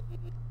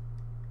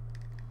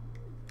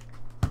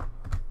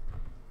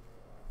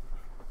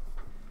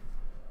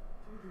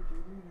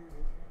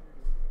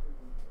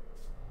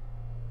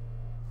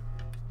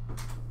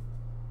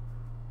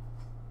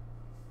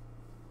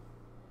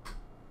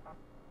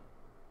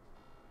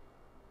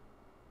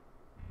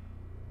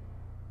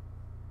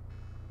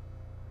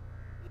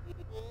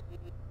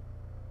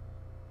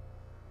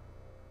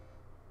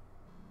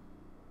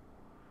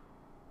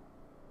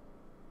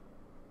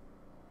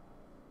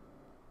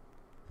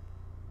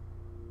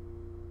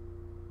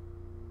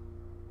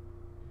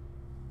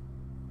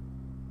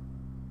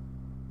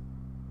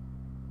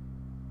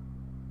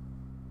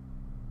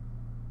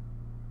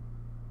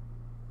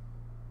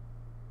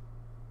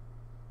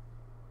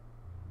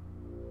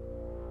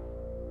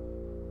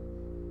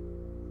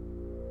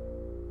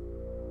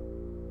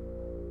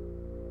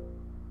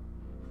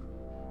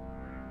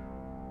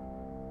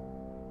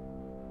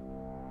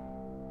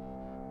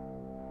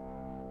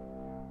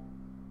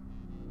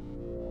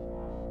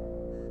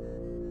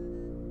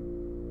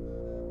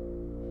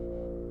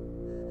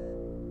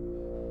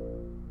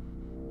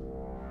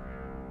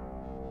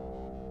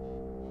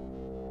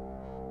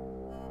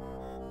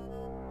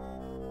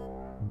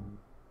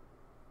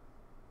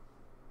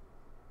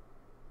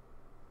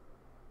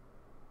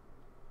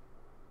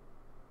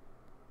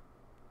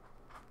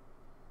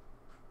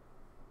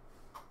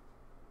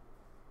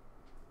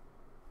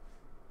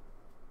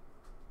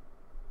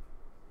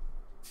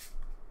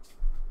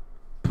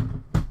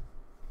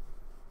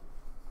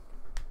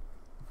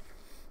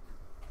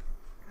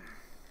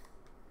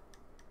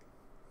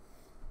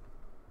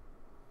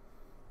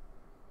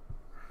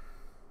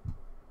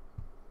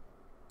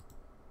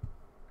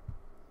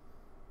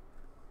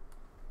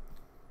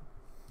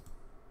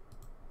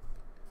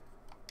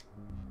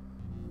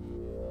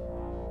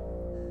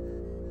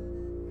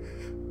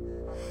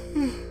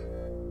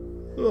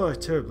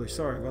 Terribly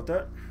sorry about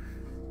that.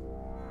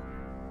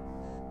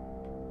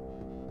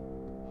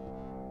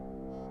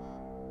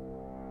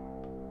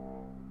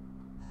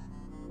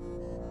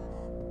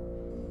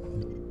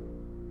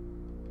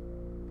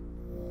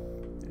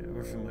 Yeah,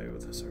 we're familiar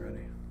with this already.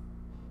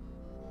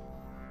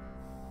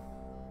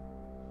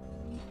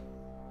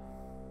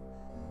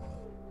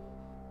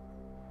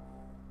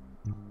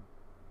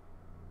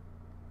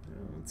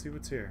 Let's see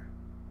what's here.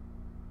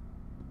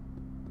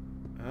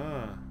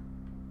 Ah,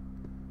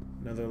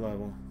 another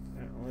level.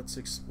 Right, well, let's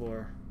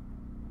explore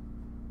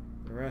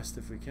the rest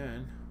if we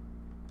can.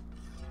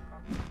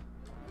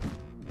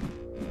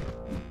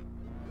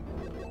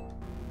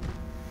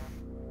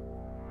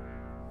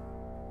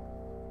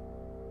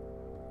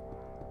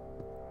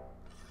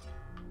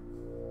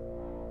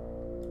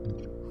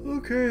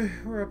 Okay,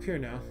 we're up here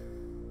now.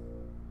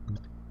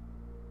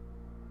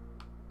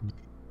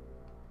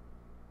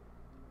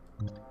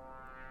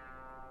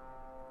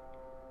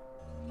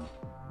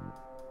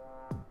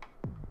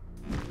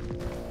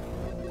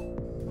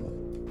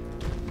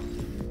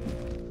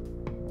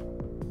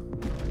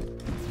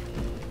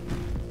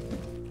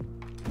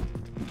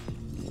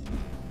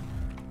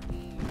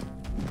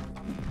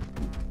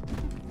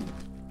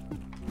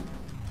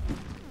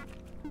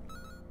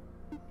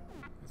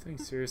 That thing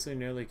seriously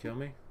nearly killed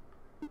me?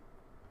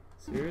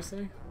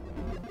 Seriously?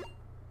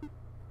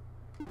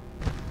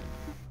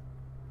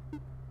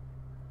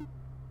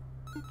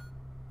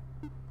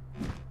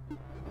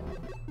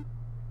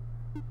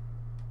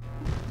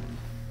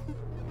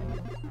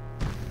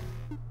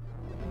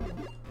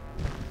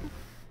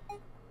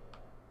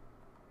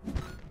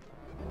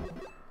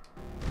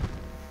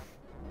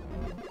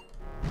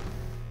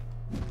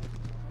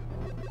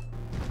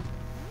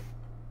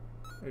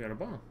 I got a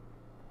bomb.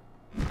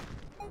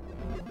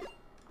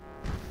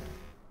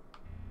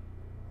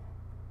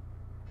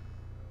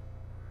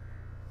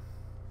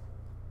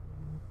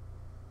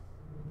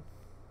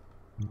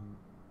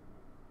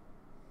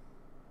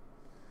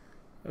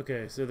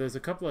 Okay, so there's a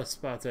couple of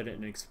spots I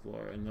didn't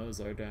explore, and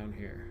those are down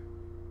here.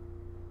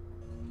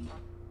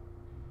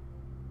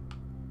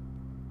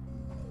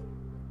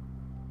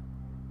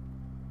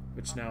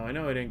 Which now I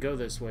know I didn't go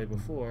this way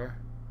before.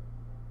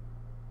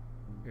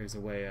 Here's a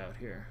way out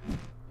here.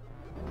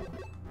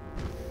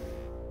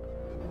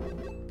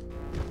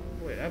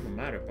 Wait, I have a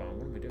matter bomb.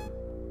 What am I doing?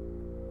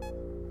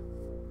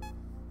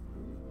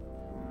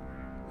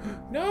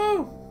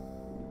 No!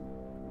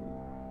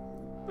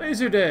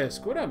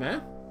 Laserdisc! What up,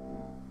 man?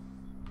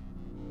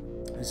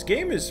 This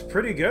game is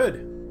pretty good.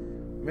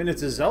 I mean,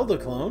 it's a Zelda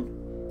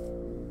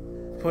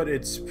clone, but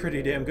it's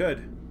pretty damn good.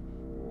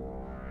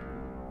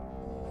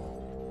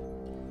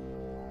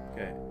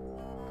 Okay.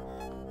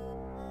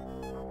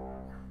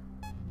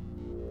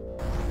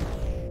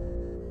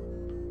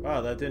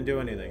 Wow, that didn't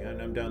do anything,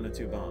 and I'm down to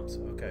 2 bombs.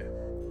 Okay.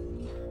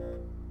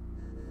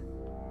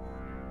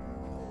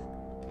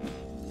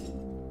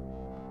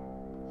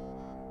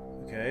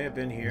 Okay, I've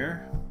been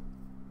here.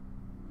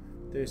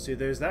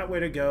 There's that way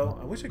to go.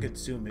 I wish I could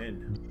zoom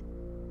in.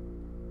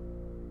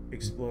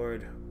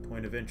 Explored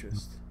point of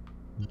interest.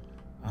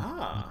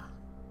 Ah!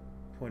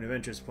 Point of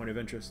interest, point of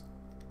interest.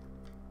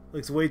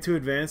 Looks way too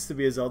advanced to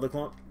be a Zelda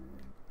clone.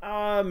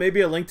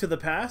 Maybe a Link to the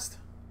Past?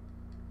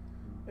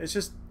 It's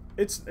just,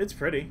 it's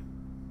pretty.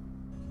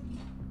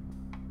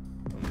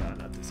 Oh god,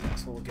 not this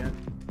asshole again.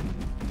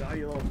 Die,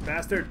 you little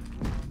bastard!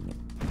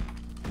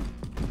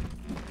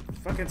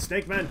 Fucking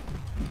snake man!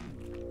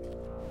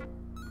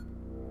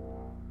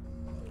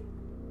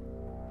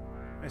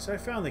 So I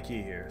found the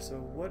key here. So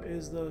what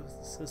is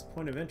this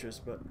point of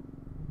interest? But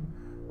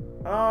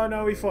oh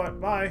no, we fought.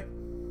 Bye.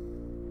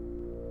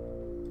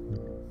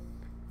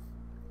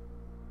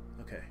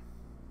 Okay.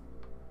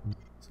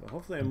 So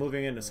hopefully I'm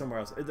moving into somewhere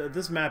else.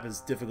 This map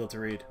is difficult to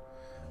read.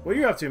 What are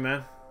you up to,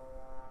 man?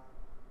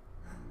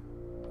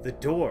 The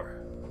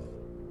door.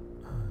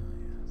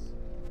 Yes.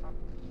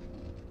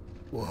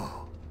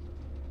 Whoa.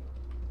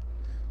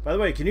 By the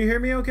way, can you hear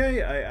me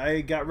okay?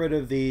 I got rid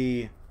of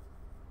the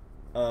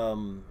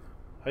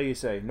how do you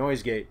say?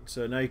 Noise gate.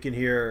 So now you can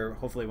hear,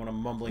 hopefully, when I'm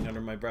mumbling under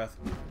my breath.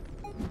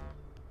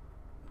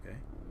 Okay.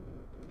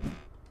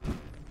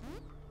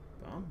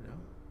 Bomb?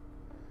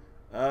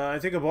 No. I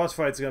think a boss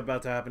fight's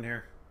about to happen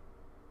here.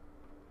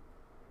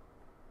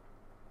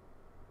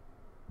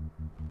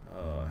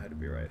 Oh, I had to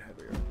be right. I had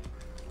to be right.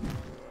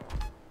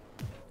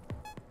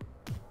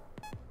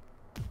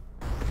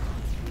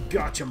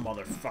 Gotcha,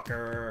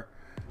 motherfucker!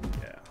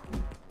 Yeah.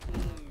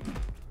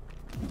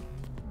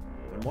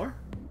 One more?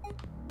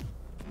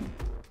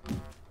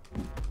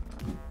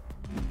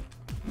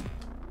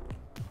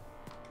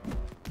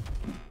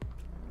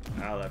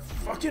 Ow, that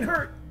fucking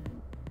hurt!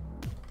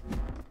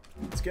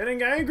 It's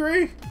getting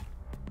angry!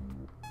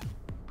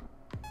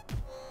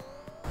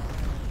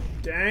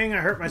 Dang, I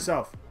hurt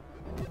myself.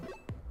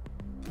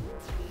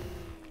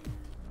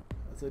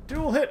 That's a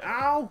dual hit,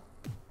 ow!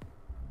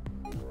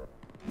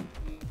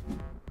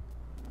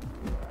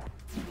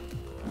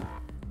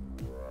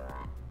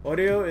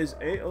 Audio is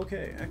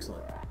A-okay,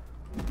 excellent.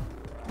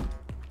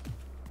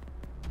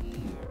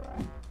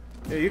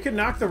 Yeah, you can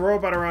knock the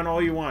robot around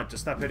all you want.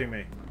 Just stop hitting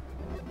me.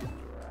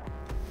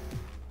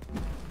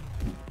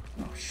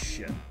 Oh,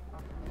 shit.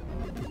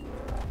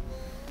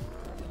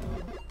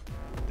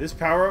 This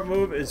power-up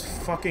move is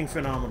fucking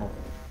phenomenal.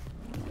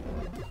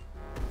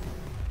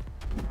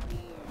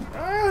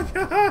 Oh,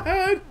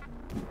 God!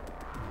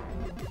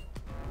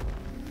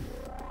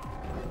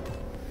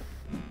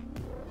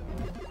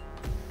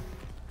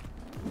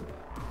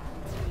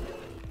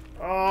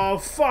 Oh,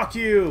 fuck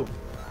you!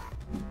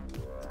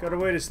 Got a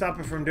way to stop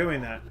it from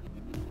doing that.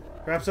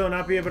 Perhaps I'll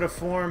not be able to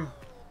form...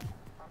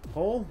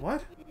 Whole?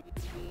 What?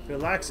 If it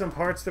lacks some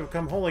parts to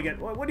become whole again.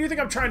 What do you think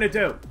I'm trying to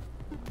do?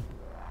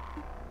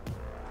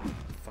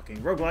 Fucking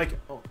roguelike.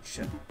 Oh,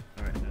 shit.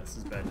 Alright, no, this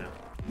is bad now.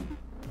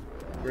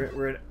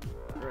 We're in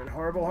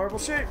horrible, horrible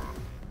shape.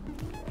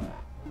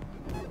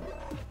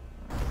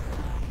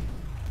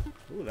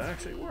 Ooh, that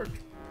actually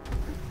worked.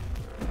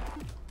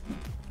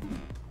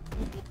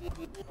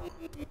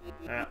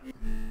 Ah,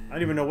 I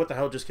don't even know what the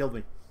hell just killed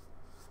me.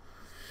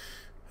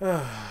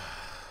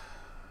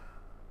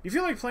 You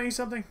feel like playing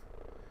something?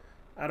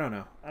 I don't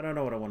know. I don't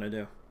know what I want to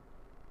do.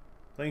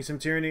 Playing some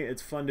Tyranny,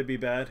 it's fun to be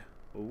bad.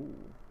 Ooh.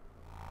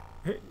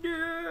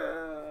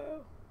 No!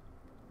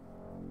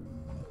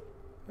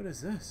 What is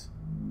this?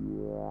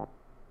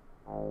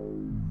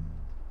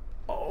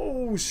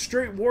 Oh,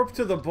 straight warp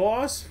to the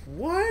boss?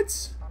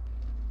 What?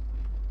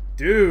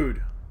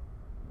 Dude.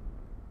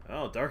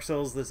 Oh, Dark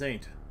Souls this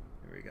ain't.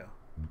 Here we go.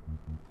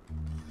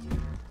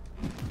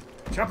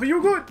 Chopper,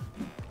 you good?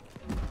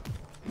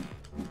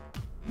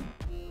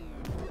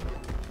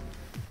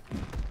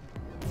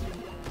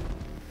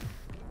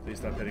 Please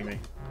stop hitting me.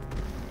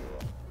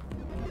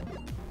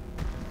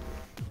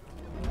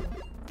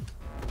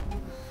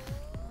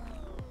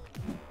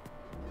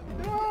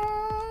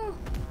 No!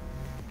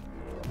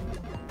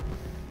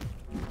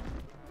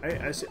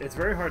 It's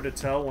very hard to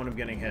tell when I'm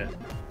getting hit.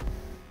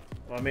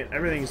 Well, I mean,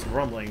 everything's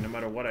rumbling no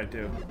matter what I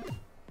do.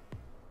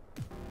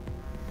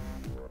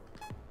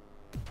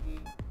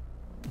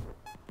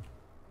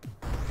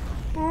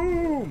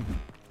 Boom!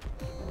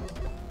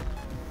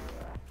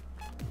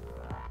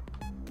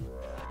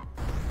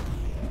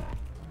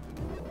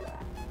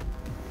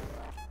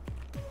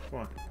 Come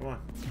on, come on.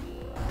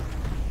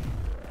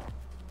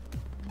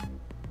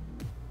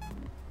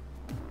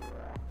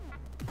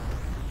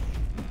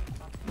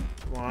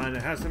 Come on,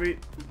 it has to be...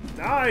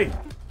 Die!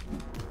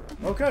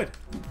 Oh, good.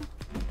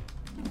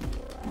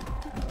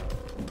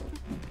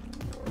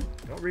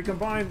 Don't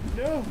recombine.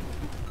 No!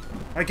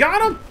 I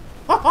got him!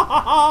 Ha ha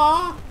ha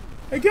ha!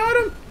 I got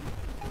him!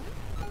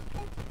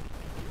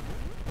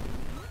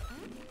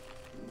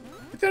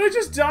 Did I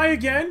just die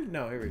again?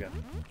 No, here we go.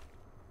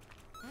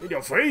 In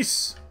your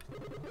face!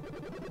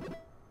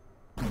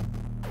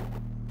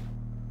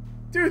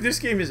 Dude, this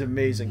game is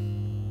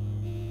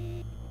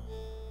amazing.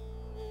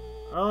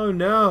 Oh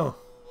no.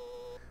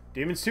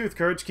 Demon's Tooth.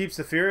 Courage keeps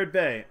the fear at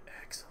bay.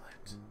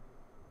 Excellent.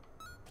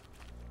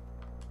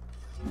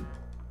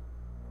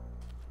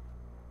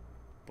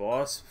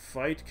 Boss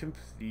fight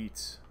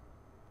complete.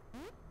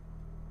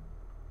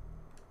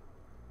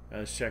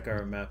 Let's check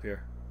our map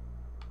here.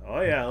 Oh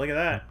yeah, look at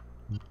that.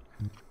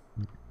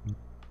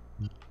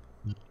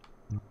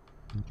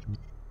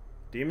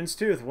 Demon's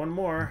Tooth, one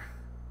more.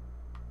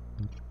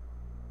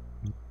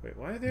 Wait,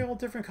 why are they all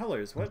different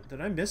colors? What? Did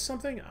I miss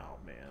something? Oh,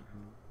 man.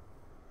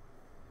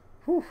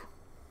 Whew.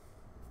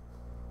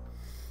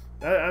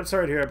 I'm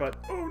sorry to hear about...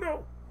 Oh,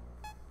 no!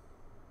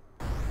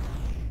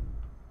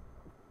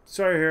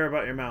 Sorry to hear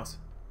about your mouse.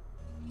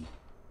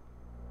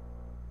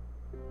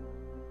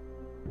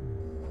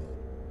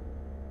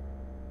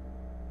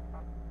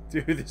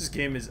 Dude, this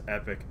game is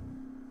epic.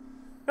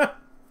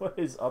 What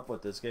is up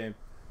with this game?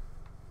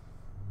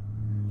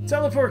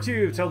 Teleport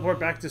cube! Teleport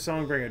back to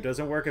Songbringer.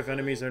 Doesn't work if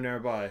enemies are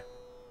nearby.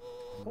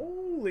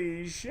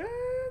 Holy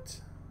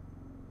shit!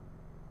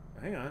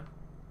 Hang on.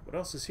 What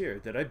else is here?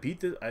 Did I beat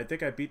this? I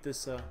think I beat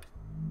this,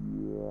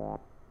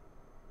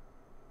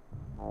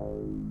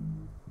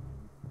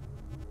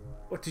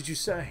 What did you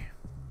say?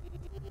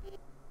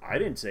 I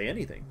didn't say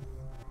anything.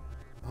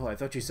 Oh, I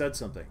thought you said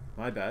something.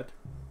 My bad.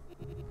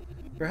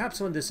 Perhaps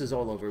when this is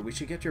all over, we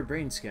should get your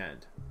brain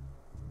scanned.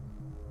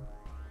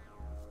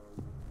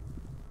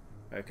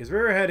 Alright, because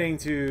we're heading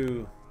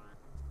to...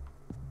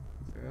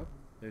 Is there up?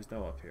 There's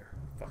no up here.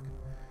 Fuck.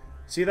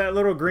 See that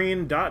little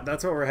green dot?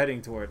 That's what we're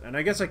heading toward. And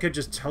I guess I could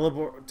just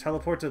teleport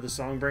to the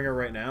Songbringer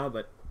right now,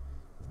 but...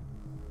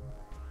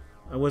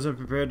 I wasn't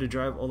prepared to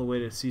drive all the way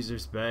to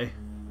Caesar's Bay.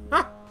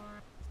 Ha!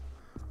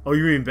 Oh,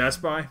 you mean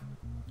Best Buy?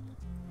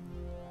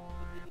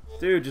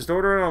 Dude, just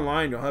order it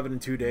online. You'll have it in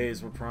 2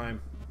 days. We're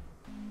Prime.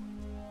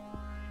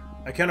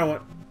 I kind of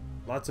want...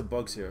 Lots of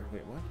bugs here.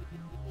 Wait, what?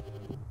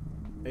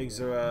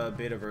 Eggs are a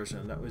beta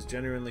version. That was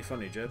genuinely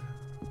funny, Jib.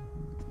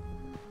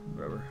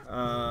 Whatever.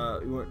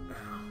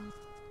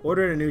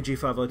 Ordered a new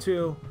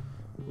G502.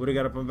 Would have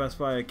got it from Best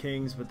Buy at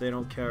King's, but they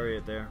don't carry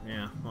it there.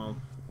 Yeah, well.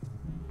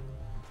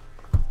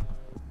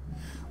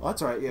 Well,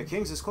 that's alright. Yeah,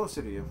 King's is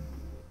closer to you.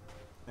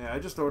 Yeah, I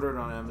just ordered it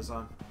on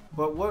Amazon.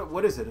 But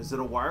what is it? Is it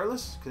a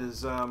wireless?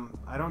 Because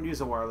I don't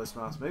use a wireless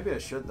mouse. Maybe I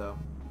should, though.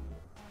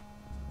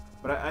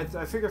 But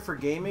I figure for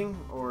gaming,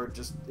 or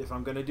just if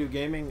I'm going to do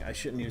gaming, I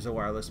shouldn't use a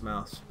wireless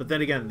mouse. But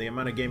then again, the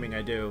amount of gaming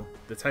I do,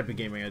 the type of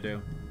gaming I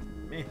do,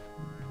 meh.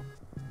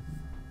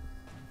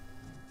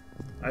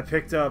 I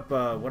picked up,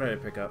 what did I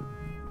pick up?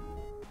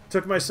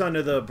 Took my son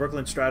to the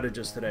Brooklyn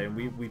Strategist today, and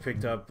we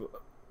picked up...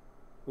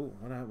 Ooh,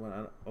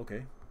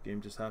 okay,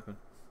 game just happened.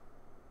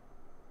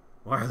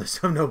 Wireless,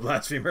 I'm no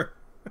blasphemer.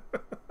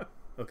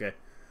 Okay.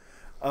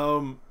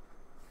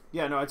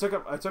 Yeah, no, I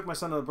took my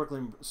son to the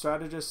Brooklyn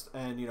Strategist,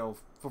 and you know,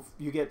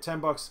 you get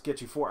 $10,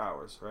 get you 4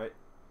 hours, right?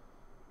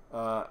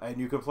 And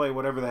you can play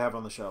whatever they have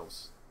on the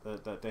shelves.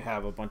 That they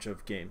have a bunch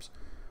of games,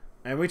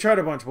 and we tried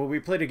a bunch. But we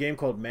played a game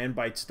called Man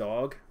Bites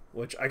Dog,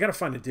 which I gotta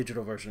find a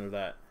digital version of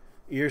that.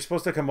 You're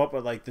supposed to come up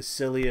with like the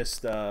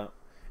silliest.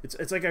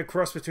 It's like a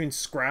cross between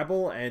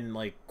Scrabble and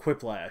like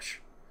Quiplash.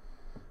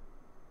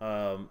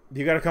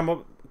 You gotta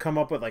come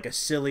up with like a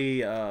silly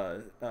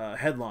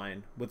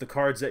headline with the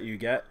cards that you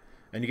get.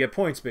 And you get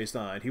points based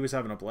on it. He was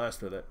having a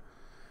blast with it.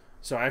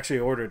 So I actually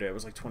ordered it. It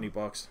was like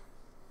 $20.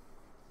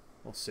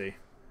 We'll see.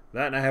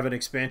 That, and I have an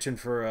expansion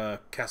for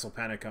Castle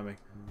Panic coming.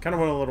 Kind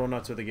of went a little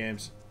nuts with the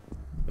games.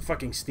 The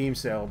fucking Steam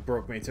sale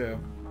broke me too.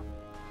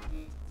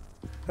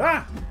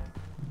 Ah!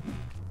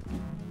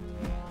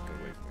 Get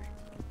away from me.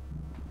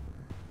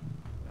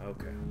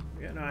 Okay.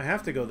 Yeah, no, I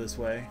have to go this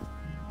way.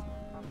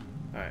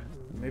 Alright.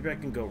 Maybe I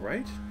can go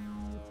right?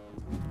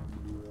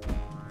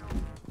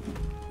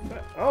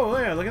 Oh,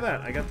 yeah, look at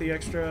that. I got the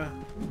extra...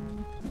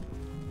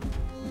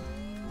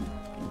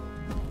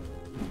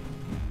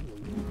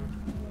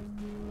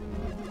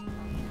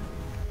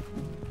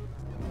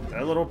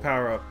 That little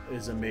power-up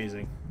is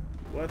amazing.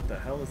 What the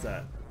hell is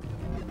that?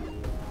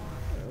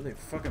 Are they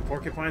fucking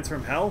porcupines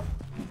from hell?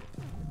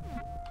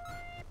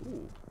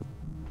 Ooh.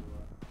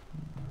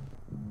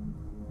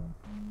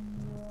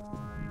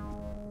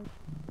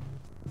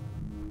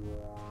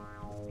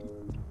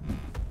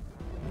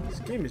 This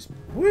game is...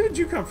 Where did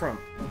you come from?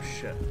 Oh,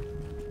 shit.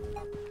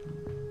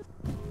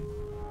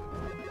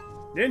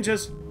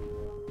 Ninjas!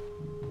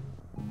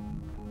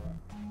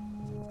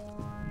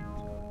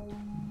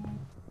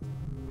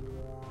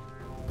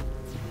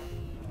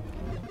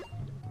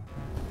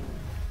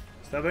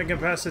 Stop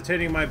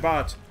incapacitating my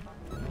bot,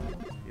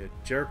 you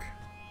jerk.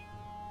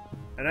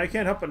 And I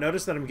can't help but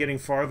notice that I'm getting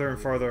farther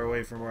and farther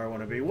away from where I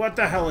want to be. What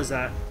the hell is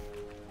that?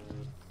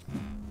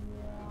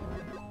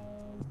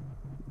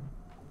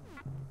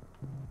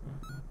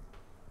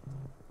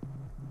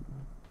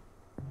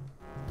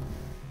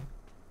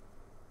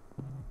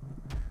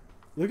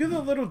 Look at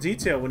the little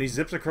detail when he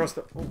zips across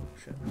the... Oh,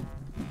 shit.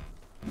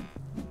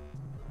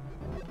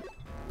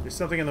 There's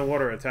something in the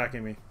water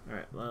attacking me.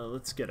 Alright,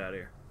 let's get out of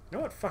here. You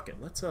know what? Fuck it.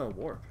 Let's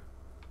warp.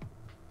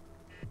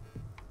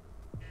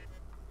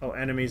 Oh,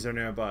 enemies are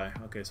nearby.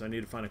 Okay, so I need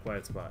to find a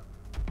quiet spot.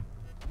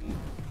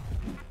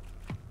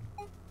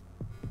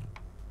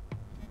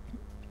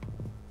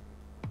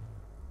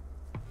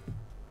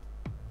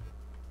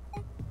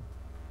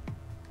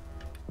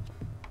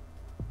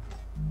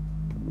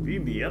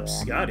 Beam me up,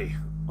 Scotty.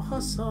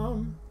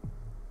 Awesome.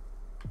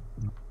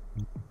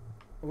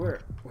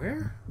 Where?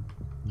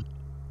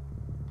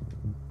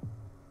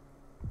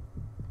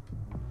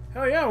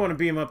 Hell yeah, I want to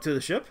beam up to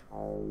the ship.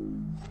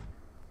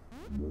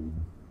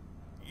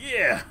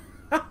 Yeah!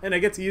 And I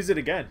get to use it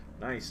again.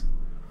 Nice.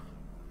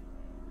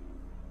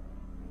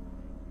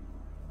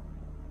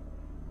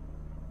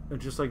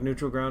 Just like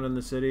neutral ground in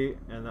the city,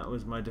 and that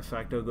was my de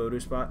facto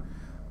go-to spot.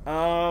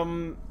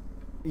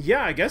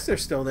 Yeah, I guess they're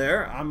still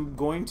there. I'm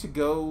going to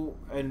go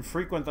and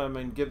frequent them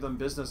and give them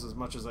business as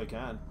much as I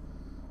can.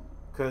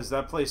 Because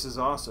that place is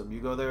awesome.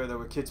 You go there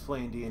were kids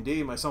playing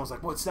D&D. My son was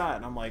like, what's that?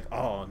 And I'm like,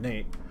 oh,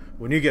 Nate,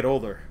 when you get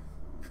older,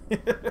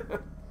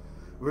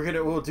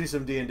 we'll do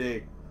some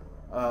D&D.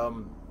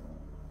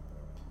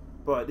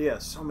 But yeah,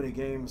 so many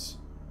games.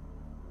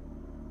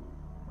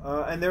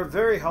 And they're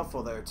very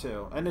helpful there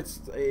too. And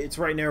it's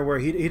right near where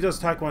he does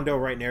Taekwondo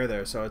right near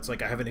there. So it's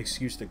like I have an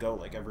excuse to go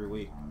like every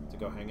week to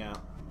go hang out.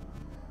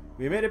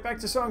 We made it back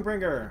to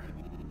Songbringer.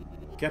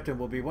 Captain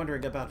will be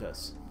wondering about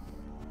us.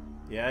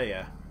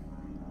 Yeah.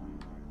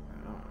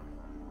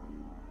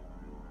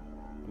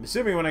 I'm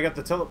assuming when I got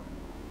the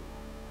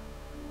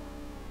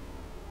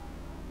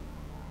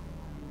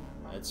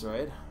That's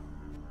right.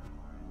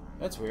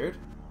 That's weird.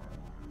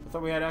 I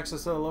thought we had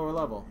access to the lower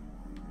level.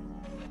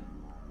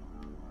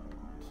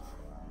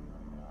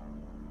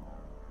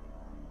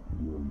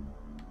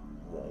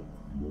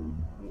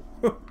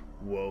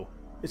 Whoa.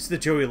 It's the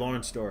Joey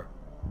Lawrence store.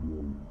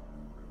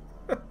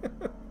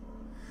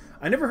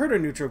 I never heard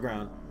of Neutral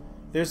Ground.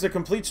 There's a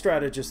Complete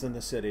Strategist in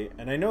the city,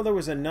 and I know there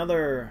was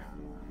another...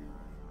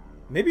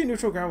 Maybe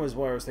Neutral Ground was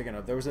what I was thinking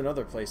of. There was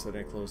another place that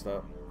I closed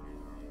up.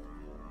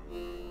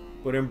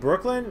 But in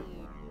Brooklyn...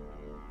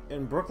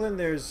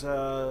 there's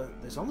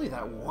only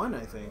that one,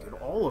 I think, in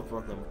all of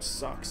Brooklyn, which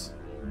sucks.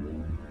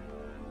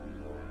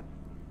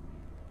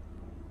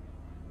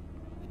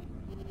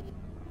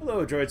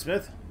 Hello, Droid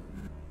Smith.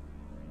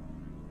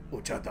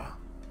 Ochata.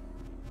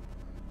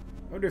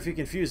 I wonder if you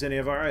can fuse any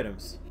of our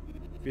items.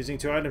 Fusing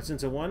 2 items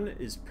into one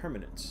is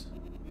permanent.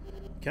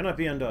 Cannot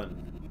be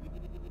undone.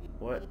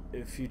 What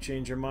if you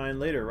change your mind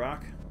later,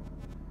 Rock?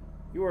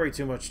 You worry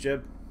too much,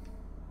 Jib.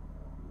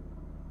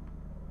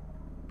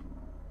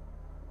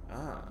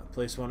 Ah,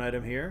 place 1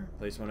 item here.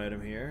 Place 1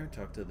 item here.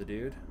 Talk to the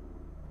dude.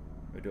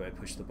 Or do I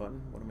push the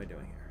button? What am I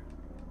doing here?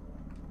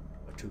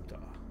 A tuta.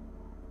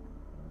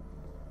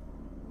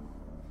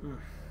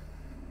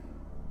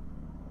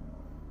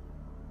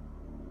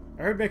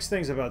 I heard mixed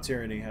things about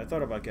Tyranny. I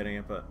thought about getting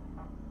it, but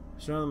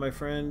so now that my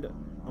friend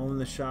owned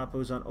the shop. It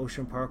was on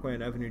Ocean Parkway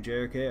and Avenue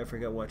JRK. I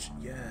forget what.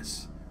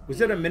 Yes. Was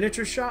it a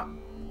miniature shop?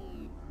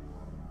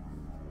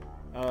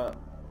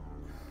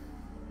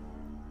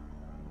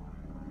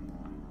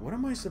 What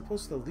am I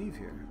supposed to leave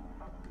here?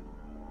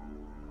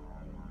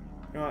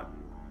 You know what?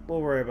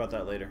 We'll worry about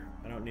that later.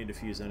 I don't need to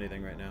fuse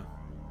anything right now.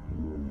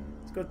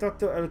 Let's go talk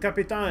to El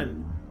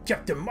Capitan.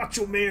 Captain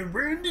Macho Man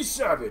Randy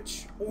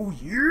Savage. Oh,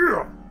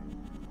 yeah.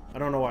 I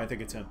don't know why I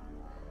think it's him.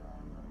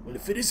 Well,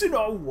 if it isn't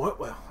our... What?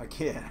 Well, I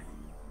can't.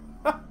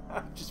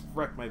 Just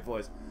wrecked my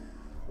voice.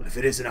 Well, if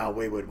it isn't our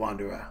wayward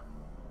wanderer.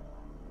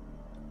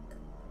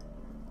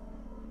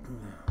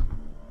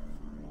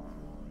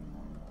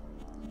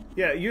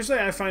 Yeah, usually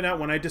I find out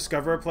when I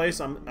discover a place,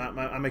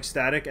 I'm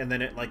ecstatic, and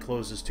then it like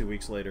closes 2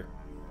 weeks later.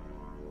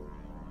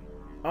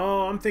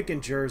 Oh, I'm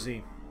thinking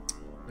Jersey.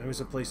 There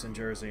was a place in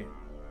Jersey.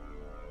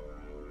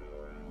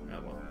 Oh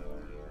well.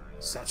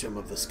 Sachem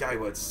of the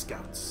Skyward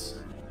Scouts,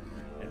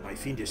 and my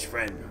fiendish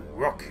friend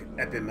Rock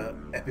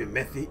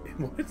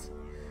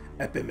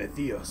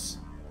Epimetheus.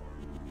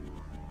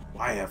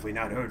 Why have we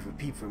not heard a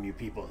peep from you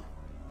people?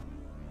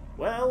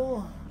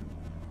 Well,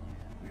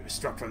 we were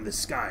struck from the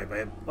sky by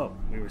a... Oh,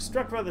 we were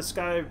struck by the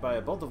sky by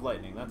a bolt of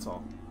lightning, that's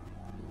all.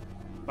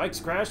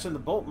 Bikes crashed and the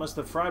bolt must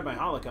have fried my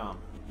holocom.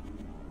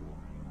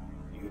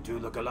 You do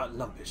look a lot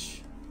lumpish.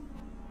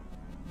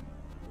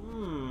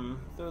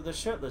 Though the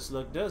shirtless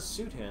look does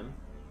suit him.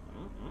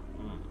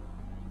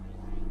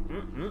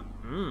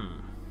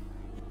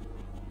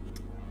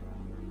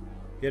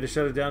 He had to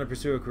shut it down to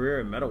pursue a career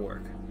in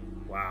metalwork.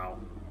 Wow.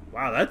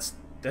 Wow,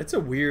 that's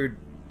a weird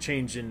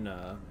change in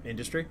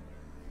industry.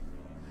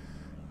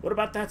 What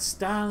about that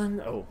styling...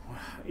 Oh,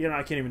 you know,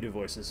 I can't even do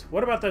voices.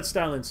 What about that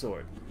styling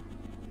sword?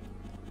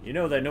 You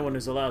know that no one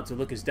is allowed to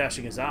look as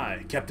dashing as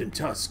I, Captain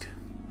Tusk.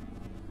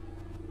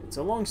 It's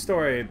a long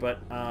story, but,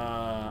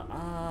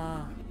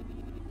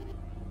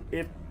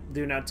 if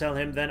do not tell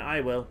him, then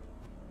I will.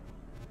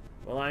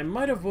 Well, I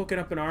might have woken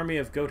up an army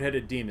of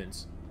goat-headed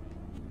demons.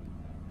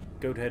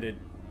 Goat-headed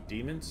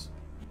demons?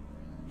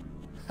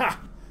 Ha!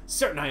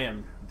 Certain I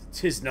am.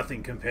 'Tis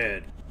nothing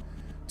compared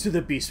to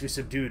the beast we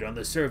subdued on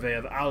the survey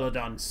of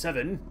Aladon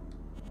 7.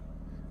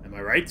 Am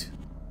I right?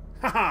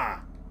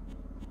 Ha-ha!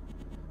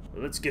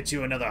 Well, let's get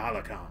you another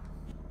holocom.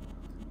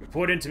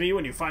 Report in to me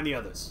when you find the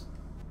others.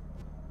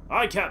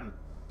 Aye, Captain.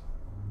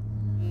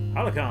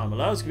 Holocom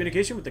allows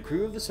communication with the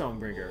crew of the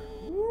Songbringer.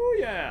 Ooh,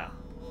 yeah.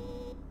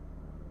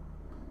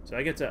 So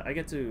I get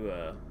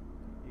to,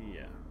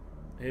 yeah.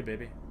 Hey,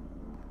 baby.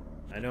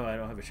 I know I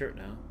don't have a shirt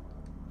now.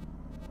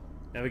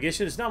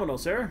 Navigation is nominal,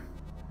 sir.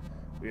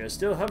 We are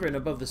still hovering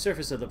above the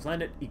surface of the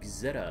planet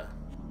Ixeta.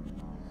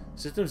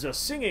 Systems are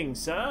singing,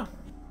 sir.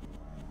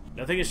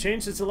 Nothing has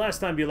changed since the last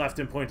time you laughed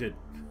and pointed.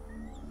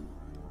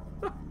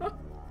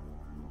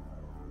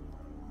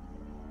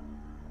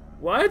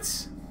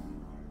 What?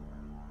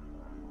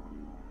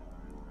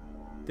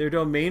 Their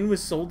domain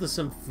was sold to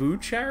some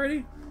food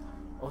charity?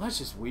 Oh, that's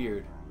just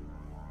weird.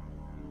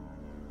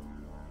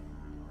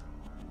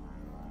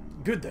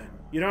 Good then.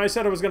 You know, I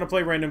said I was going to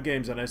play random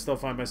games, and I still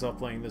find myself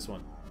playing this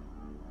one.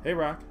 Hey,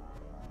 Rock.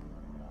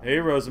 Hey,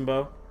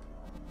 Rosenbow.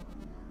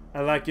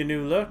 I like your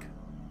new look.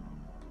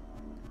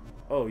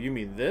 Oh, you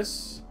mean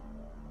this?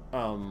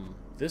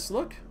 This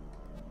look?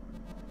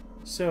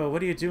 So,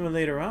 what are you doing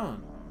later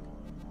on?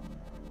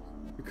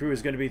 Your crew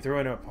is going to be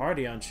throwing a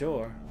party on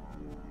shore.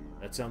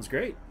 That sounds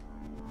great.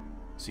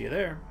 See you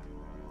there.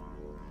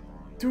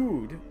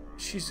 Dude,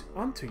 she's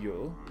onto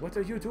you. What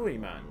are you doing,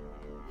 man?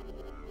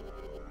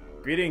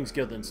 Greetings,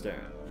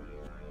 Guildenstern.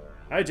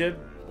 Hi, Jib.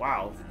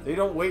 Wow, they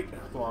don't wait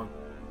long.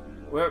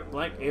 We're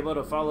blank able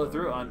to follow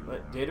through on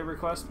data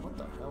request. What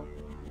the hell?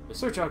 The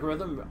search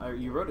algorithm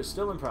you wrote is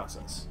still in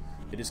process.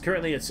 It is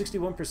currently at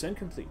 61%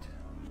 complete.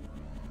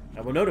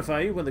 I will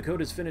notify you when the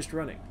code is finished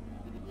running.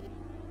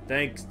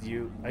 Thanks,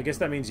 you. I guess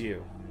that means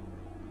you.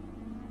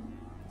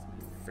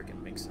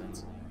 Freaking makes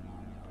sense.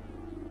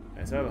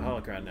 Alright, so I have a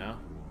holocron now.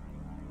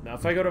 Now,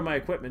 if I go to my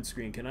equipment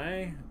screen, can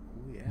I...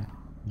 Oh, yeah.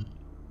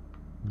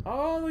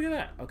 Oh, look at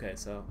that. Okay,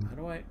 so how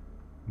do I...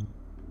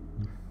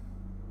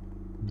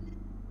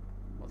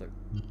 Mother...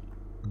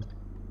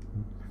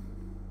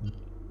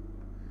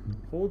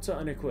 Hold to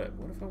unequip.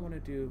 What if I want to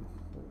do...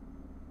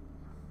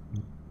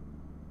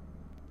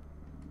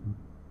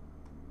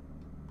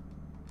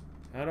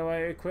 How do I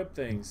equip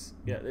things?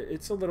 Yeah,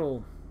 it's a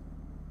little...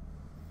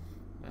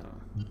 I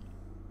don't know.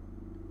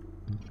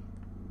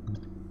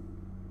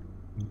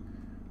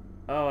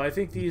 Oh, I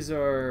think these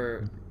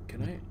are...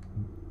 Can I...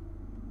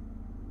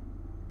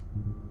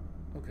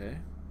 Okay.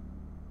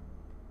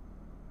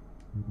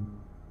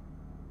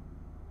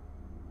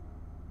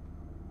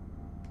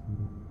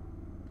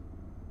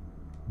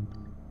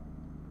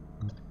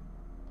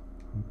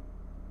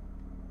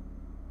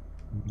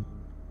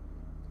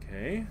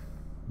 Okay.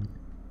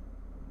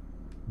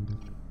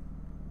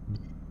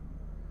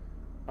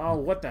 Oh,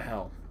 what the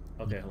hell?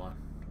 Okay, hold on.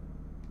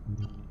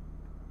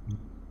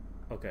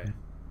 Okay.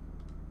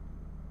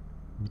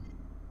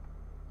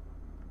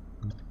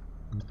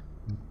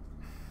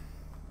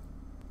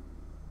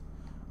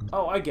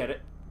 Oh, I get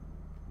it.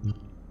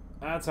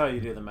 That's how you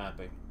do the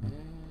mapping.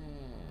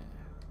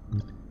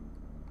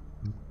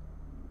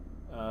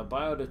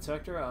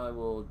 Biodetector, I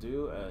will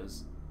do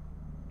as...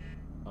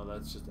 Oh,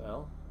 that's just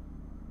L?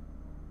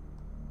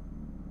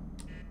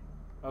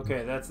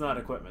 Okay, that's not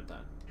equipment then.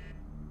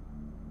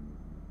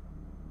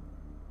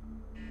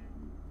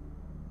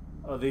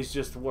 Oh, these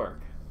just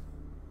work.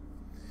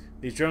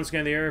 These drones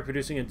scan the area,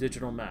 producing a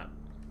digital map.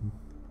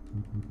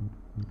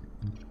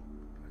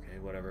 Okay,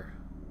 whatever.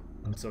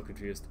 I'm so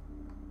confused.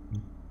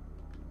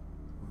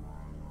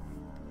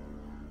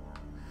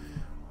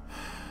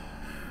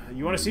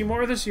 You want to see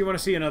more of this, or you want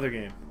to see another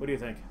game? What do you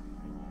think?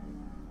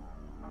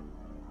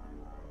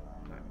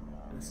 Right,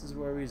 this is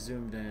where we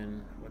zoomed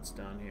in. What's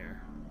down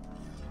here?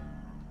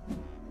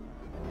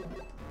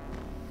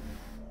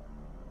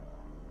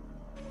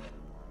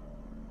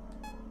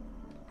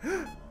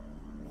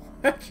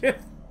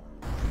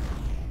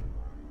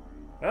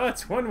 Well,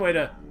 that's one way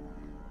to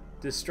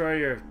destroy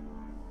your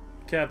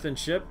captain's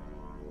ship.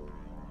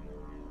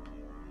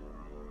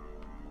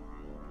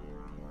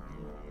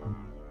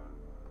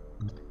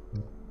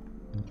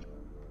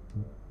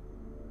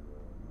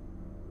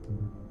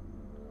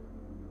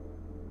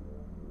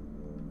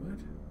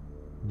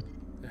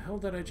 What the hell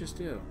did I just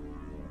do?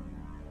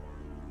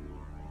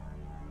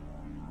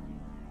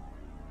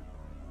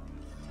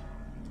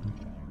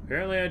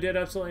 Apparently I did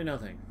absolutely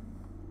nothing.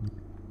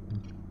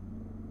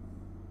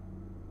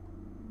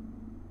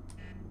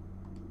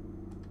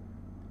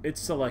 It's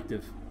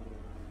selective.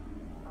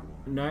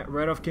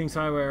 Right off King's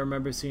Highway, I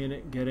remember seeing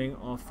it getting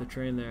off the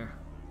train there.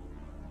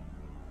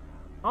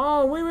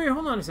 Oh, wait,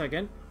 hold on a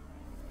second.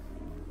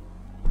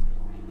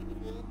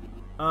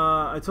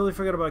 I totally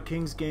forgot about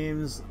King's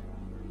Games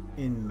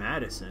in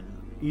Madison.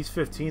 East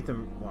 15th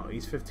and... Wow,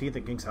 East 15th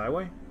and King's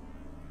Highway?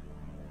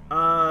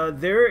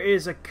 There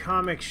is a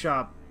comic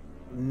shop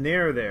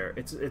near there.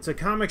 It's a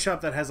comic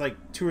shop that has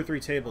like 2 or 3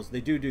 tables. They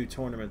do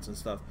tournaments and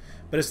stuff.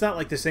 But it's not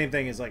like the same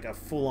thing as like a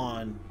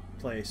full-on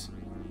place.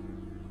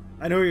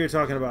 I know what you're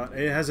talking about.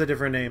 It has a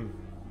different name.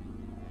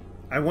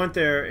 I went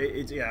there.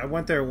 Yeah, I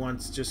went there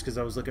once just because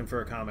I was looking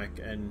for a comic,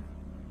 and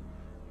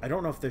I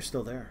don't know if they're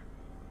still there.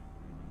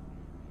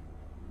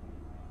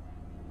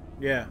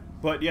 Yeah,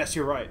 but yes,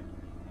 you're right.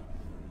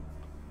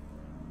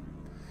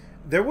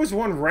 There was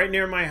one right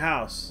near my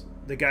house.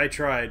 The guy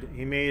tried.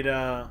 He made it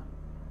a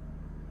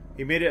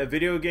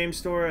video game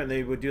store, and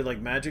they would do like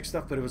magic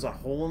stuff, but it was a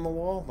hole in the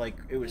wall. Like,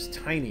 it was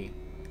tiny.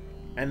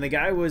 And the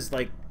guy was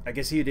like, I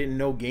guess he didn't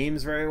know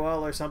games very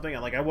well or something.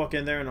 And like, I walk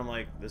in there and I'm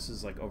like, this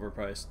is like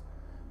overpriced.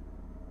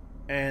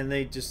 And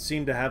they just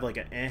seem to have like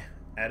an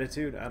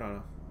attitude. I don't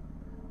know.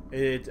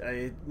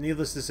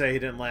 Needless to say, he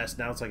didn't last.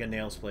 Now it's like a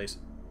nails place.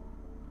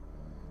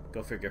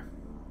 Go figure.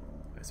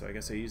 So I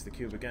guess I used the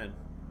cube again.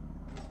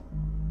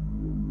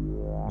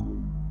 Oh.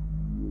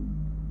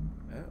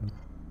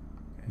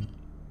 Okay.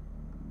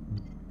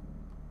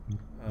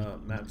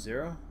 Map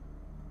 0?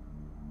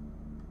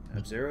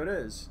 Map 0 it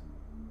is.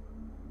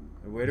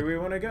 Where do we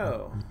want to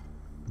go?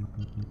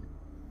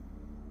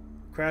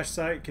 Crash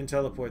site, can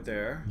teleport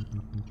there.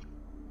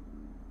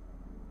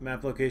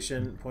 Map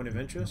location, point of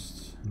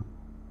interest.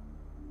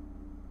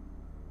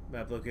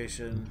 Map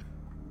location.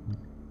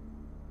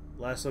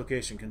 Last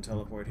location can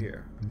teleport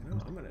here.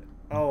 No, I'm gonna...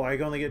 Oh, I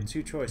only get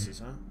 2 choices,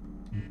 huh?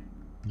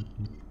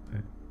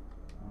 Right.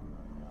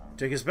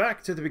 Take us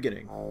back to the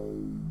beginning.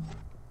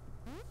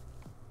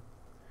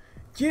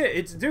 Yeah,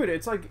 it's... Dude,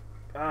 it's like...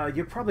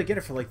 you probably get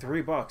it for like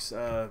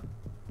 $3.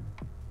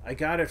 I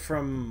got it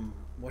from...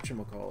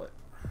 Whatchamacallit?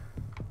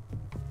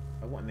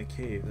 I went in the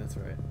cave, that's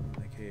right. In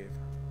the cave.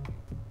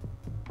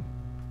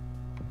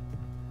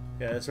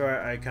 Yeah, that's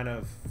where I kind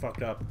of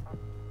fucked up.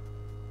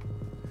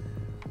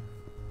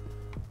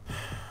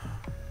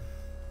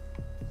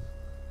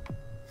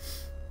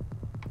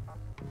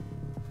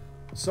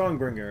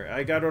 Songbringer.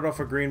 I got it off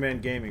of Green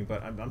Man Gaming,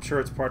 but I'm sure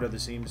it's part of the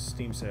Steam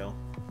sale.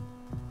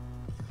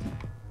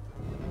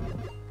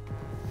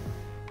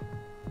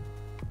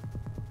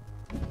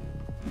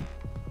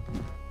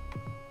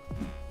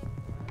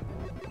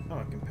 Oh,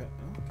 I can pet.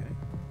 Oh, okay.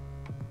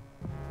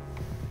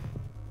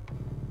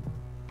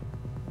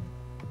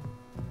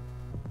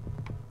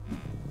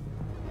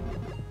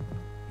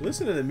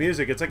 Listen to the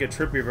music. It's like a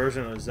trippy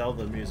version of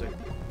Zelda music.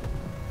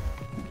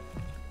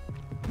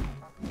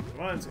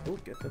 Come on. Oh,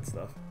 get that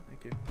stuff.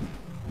 Thank you.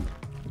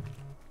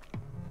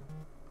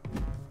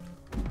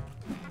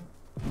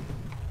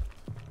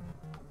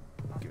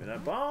 Give me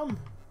that bomb.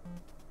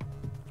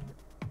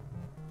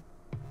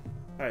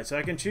 Alright, so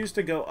I can choose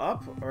to go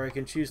up, or I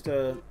can choose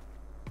to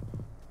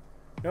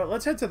No,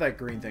 let's head to that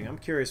green thing. I'm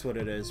curious what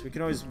it is. We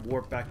can always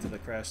warp back to the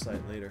crash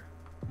site later.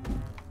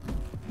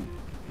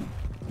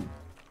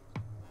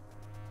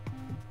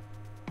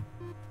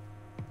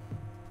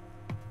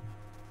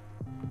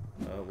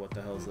 What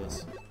the hell is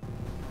this?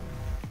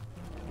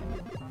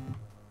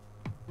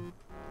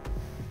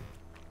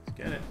 Let's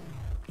get it.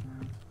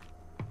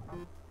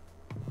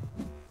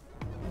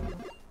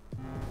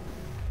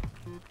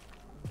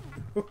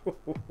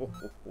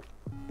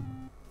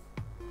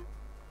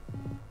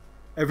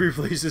 Every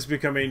place is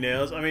becoming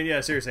nails. I mean,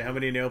 yeah, seriously, how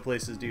many nail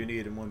places do you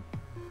need in one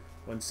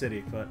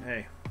city? But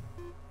hey.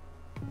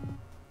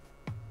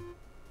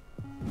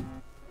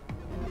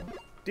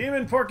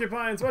 Demon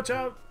porcupines, watch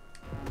out!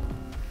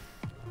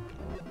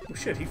 Oh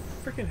shit, he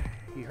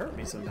hurt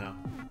me somehow.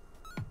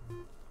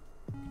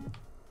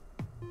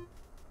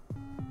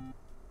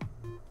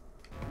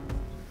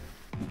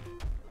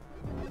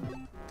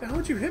 The hell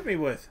did you hit me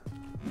with?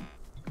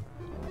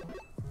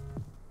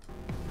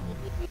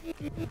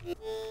 Yeah.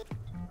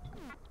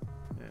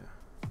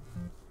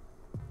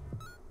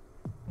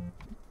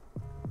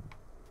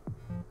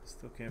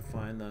 Still can't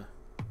find the...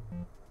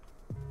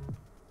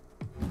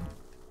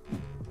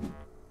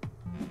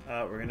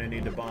 we're gonna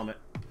need to bomb it.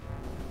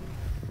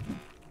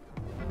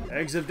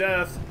 Eggs of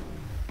death!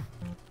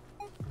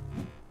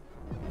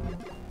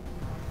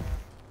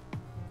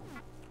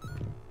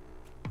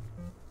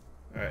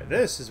 Alright,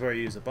 this is where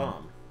you use a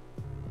bomb.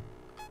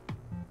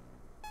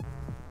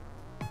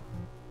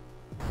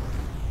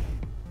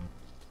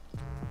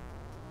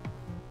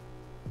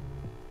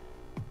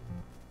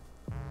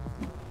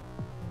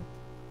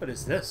 What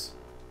is this?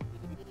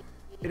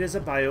 It is a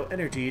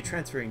bioenergy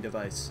transferring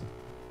device.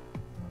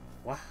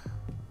 Wow.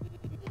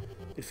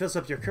 It fills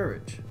up your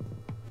courage.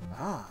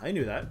 Ah, I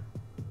knew that.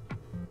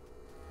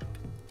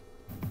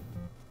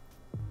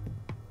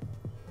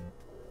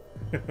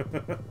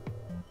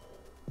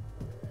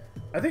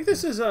 I think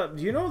this is do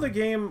you know the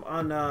game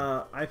on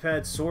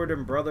iPad Sword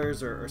and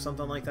Brothers or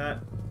something like that?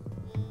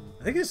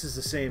 I think this is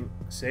the same.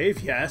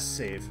 Save? Yes,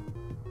 save.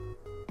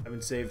 I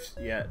haven't saved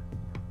yet.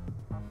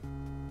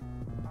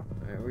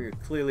 Alright, we're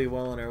clearly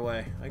well on our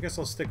way. I guess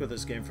I'll stick with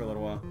this game for a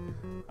little while.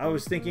 I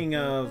was thinking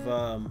of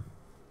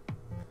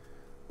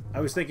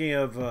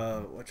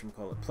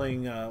whatchamacallit,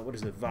 playing, what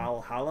is it,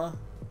 Valhalla?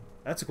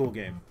 That's a cool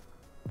game.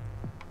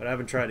 But I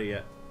haven't tried it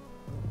yet.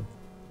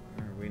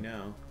 Where are we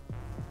now?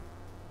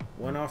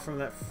 Went off from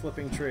that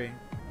flipping tree.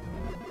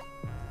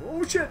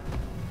 Oh shit!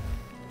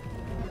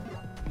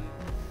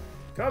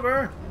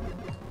 Cover!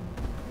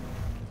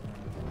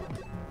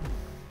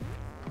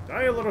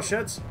 Die, you little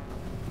shits!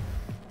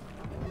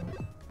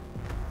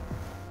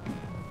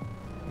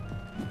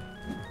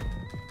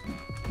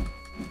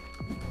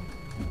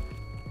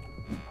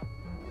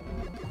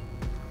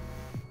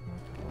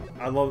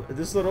 I love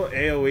this little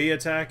AoE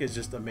attack is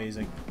just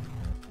amazing.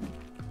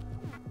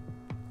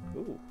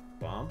 Ooh,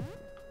 bomb.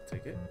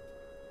 Take it.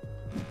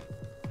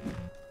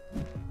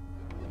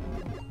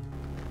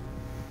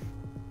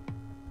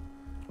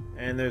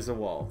 And there's a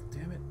wall.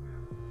 Damn it.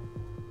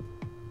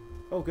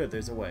 Oh good,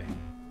 there's a way.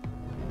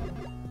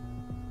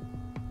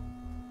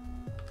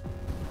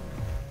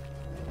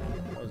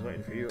 I was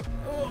waiting for you.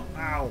 Oh,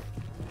 ow.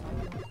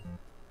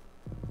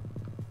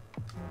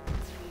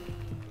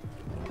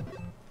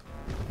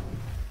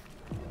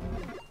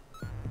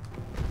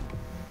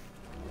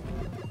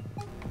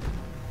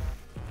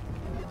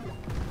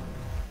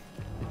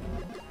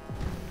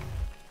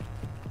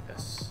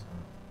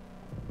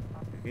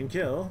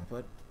 Kill,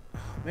 but oh,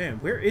 man,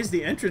 where is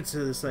the entrance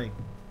to this thing?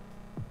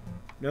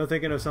 No,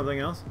 thinking of something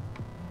else?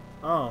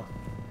 Oh.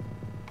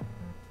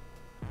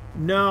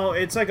 No,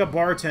 it's like a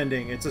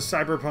bartending. It's a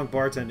cyberpunk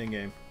bartending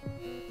game.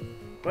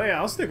 But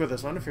yeah, I'll stick with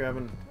this one if you're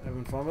having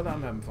fun with it.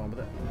 I'm having fun with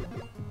it.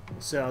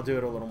 So I'll do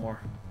it a little more.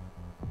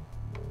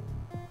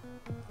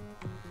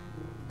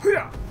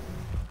 Hoo-yah!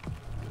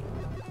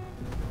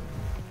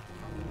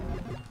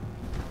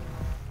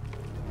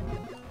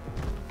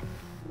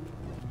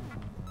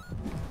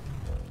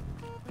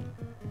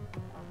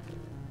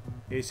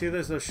 Yeah, you see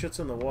there's those shits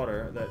in the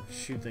water that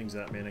shoot things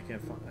at me and I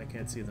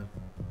can't see them.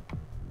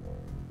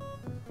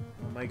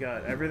 Oh my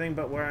god, everything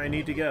but where I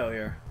need to go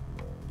here.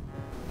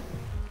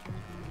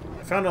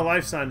 I found a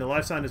life sign. The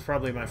life sign is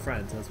probably my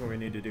friend, so that's what we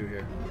need to do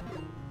here.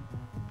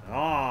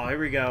 Oh, here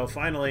we go,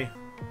 finally.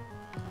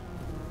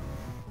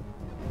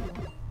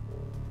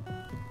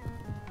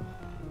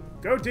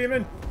 Go,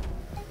 demon!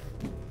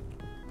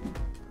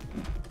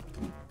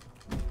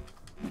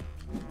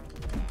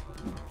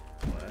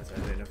 Well, that's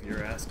enough of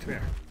your ass. Come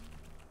here.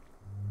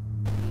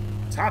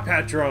 Top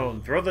hat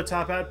drone. Throw the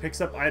top hat, picks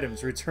up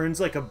items, returns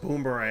like a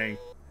boomerang.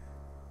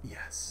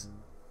 Yes.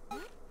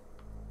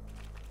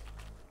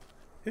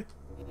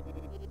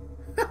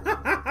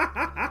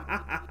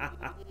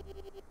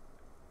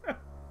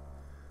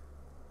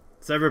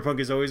 Cyberpunk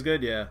is always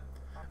good, yeah.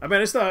 I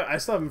mean, I still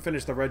haven't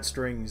finished the Red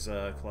Strings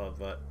Club,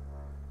 but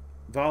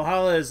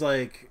Valhalla is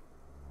like,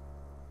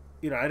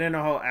 you know, I didn't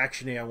know how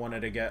actiony I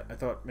wanted to get. I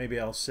thought maybe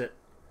I'll sit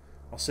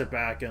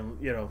back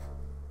and, you know,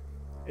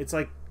 it's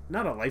like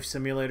not a life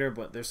simulator,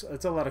 but it's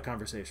a lot of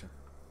conversation.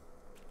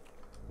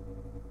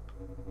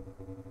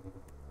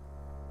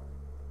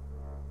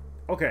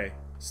 Okay.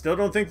 Still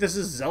don't think this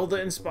is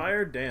Zelda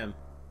inspired? Damn.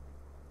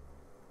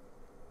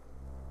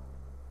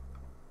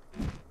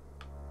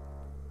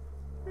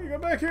 Hey, go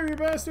back here, you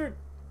bastard!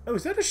 Oh,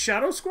 is that a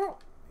shadow squirrel?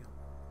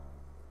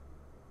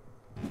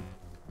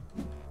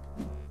 Oh,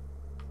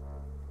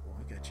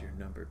 I got your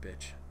number,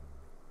 bitch.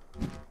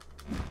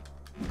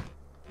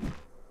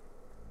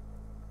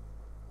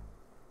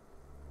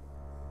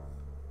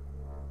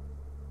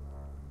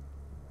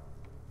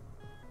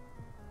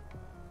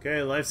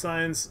 Okay, life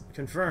signs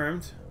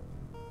confirmed.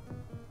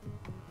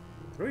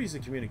 Do I use a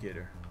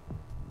communicator?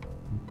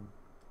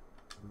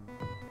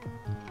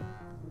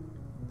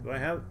 Do I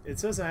have... It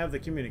says I have the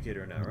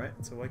communicator now, right?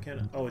 So why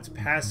can't... Oh, it's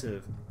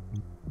passive.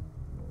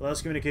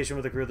 Allows communication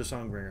with the crew of the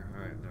Songbringer.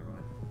 Alright, never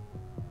mind.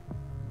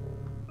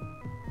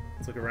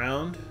 Let's look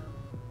around.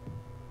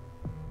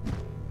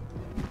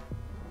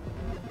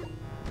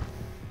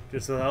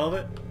 Just for the hell of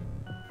it.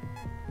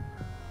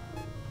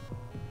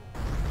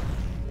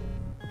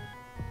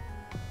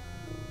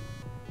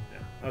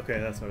 Yeah, okay,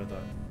 that's what I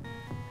thought.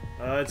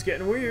 It's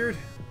getting weird.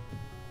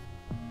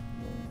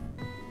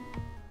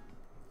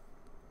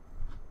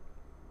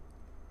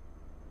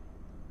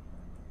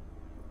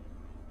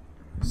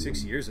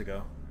 "6 years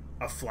ago.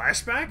 A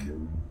flashback?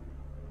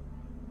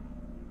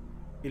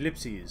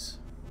 Ellipses.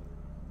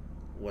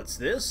 What's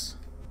this?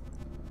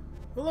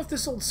 Who left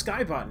this old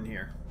skybot in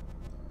here?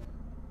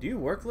 Do you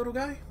work, little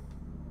guy?"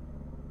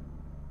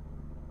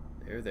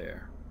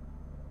 There.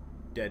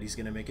 Daddy's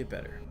gonna make it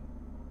better.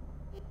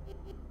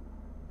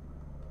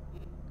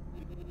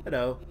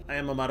 "Hello, I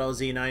am a Model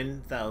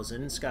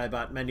Z9000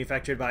 Skybot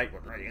manufactured by...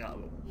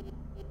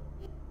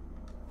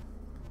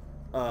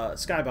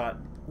 Skybot,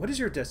 what is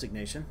your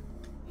designation?"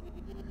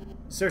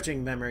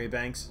 "Searching memory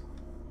banks."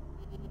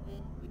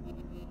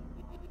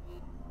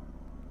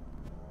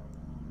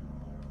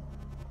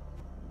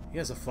 He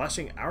has a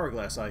flashing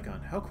hourglass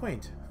icon. How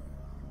quaint.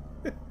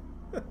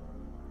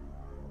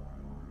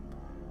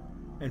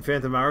 And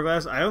Phantom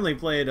Hourglass? I only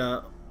played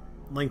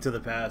Link to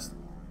the Past.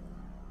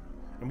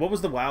 And what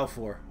was the WoW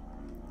for?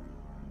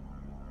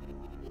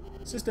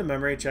 "System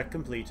memory check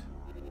complete.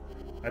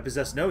 I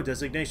possess no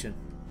designation."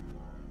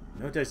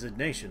 No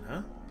designation,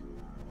 huh?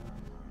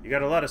 You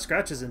got a lot of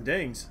scratches and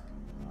dings.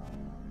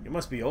 You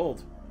must be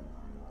old.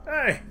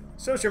 Hey,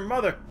 so's your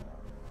mother.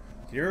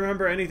 Do you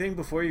remember anything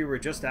before you were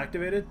just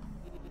activated?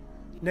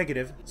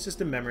 Negative.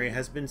 System memory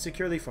has been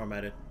securely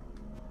formatted.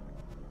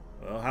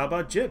 Well, how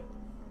about Jib?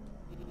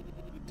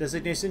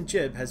 Designation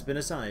Jib has been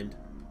assigned.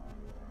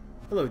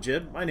 Hello,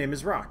 Jib. My name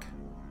is Rock.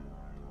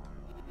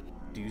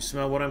 Do you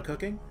smell what I'm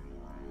cooking?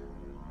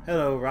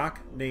 Hello,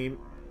 Rock. Name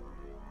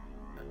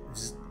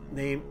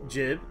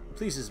Jib.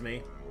 Pleases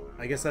me.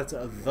 I guess that's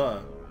a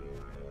the.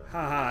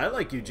 Haha, I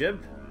like you,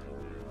 Jib.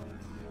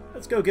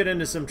 Let's go get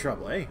into some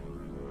trouble, eh?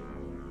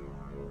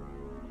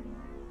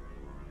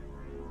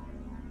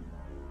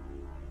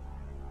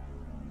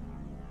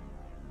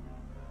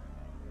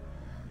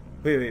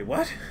 Wait,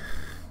 what?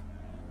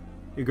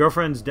 Your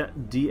girlfriend's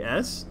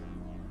DS?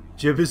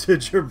 Jib is a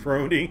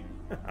jabroni?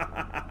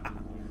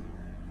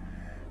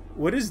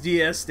 What does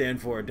DS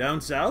stand for?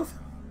 Down south?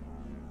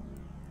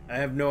 I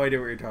have no idea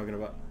what you're talking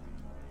about.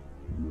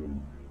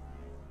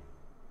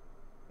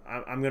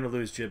 I'm gonna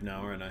lose Jib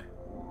now, aren't I?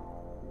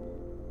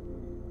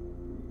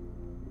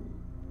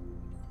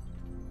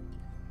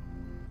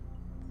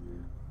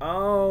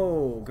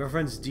 Oh,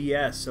 girlfriend's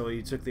DS, so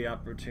he took the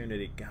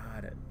opportunity.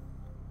 Got it.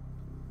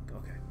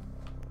 Okay.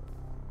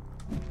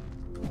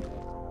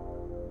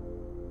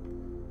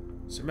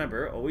 So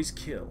remember, always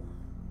kill.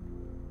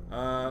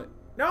 No,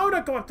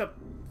 not go up the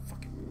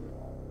fucking...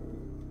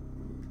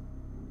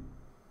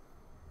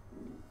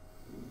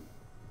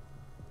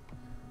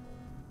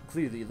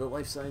 Clearly, the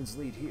life signs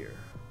lead here.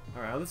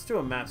 Alright, let's do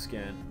a map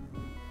scan.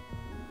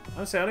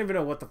 Honestly, I don't even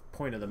know what the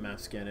point of the map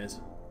scan is.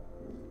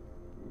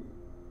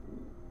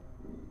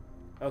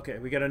 Okay,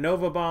 we got a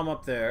Nova Bomb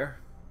up there.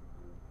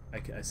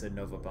 I said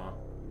Nova Bomb.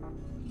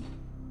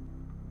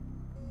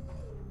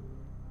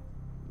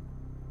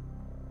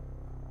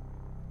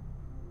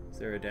 Is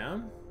there a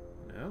down?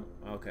 No?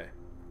 Okay.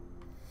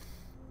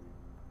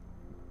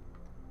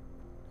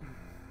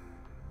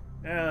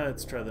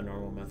 Let's try the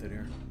normal method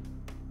here.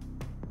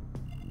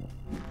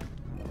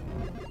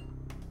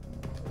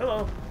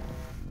 Hello!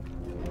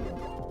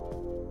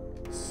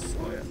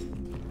 Soya.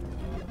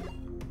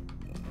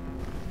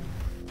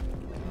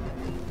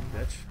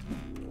 Bitch.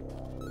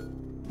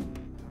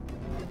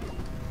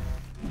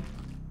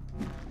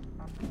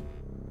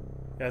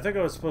 Yeah, I think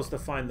I was supposed to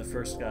find the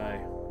first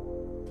guy.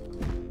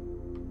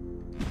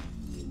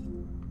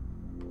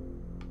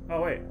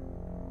 Oh, wait.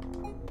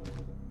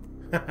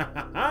 Ha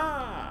ha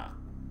ha!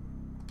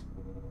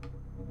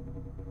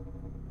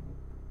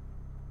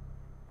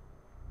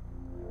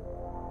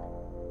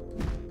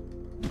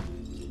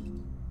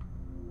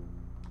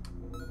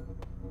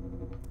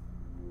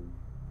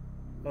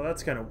 Well,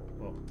 that's kind of...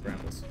 Well,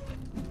 brambles.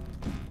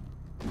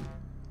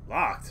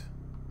 Locked?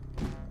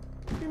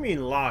 What do you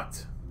mean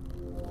locked?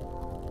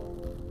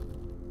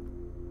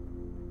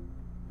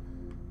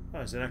 Oh,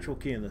 there's an actual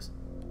key in this.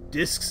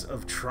 Discs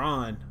of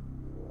Tron.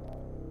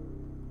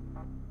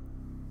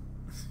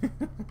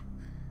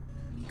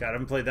 God, I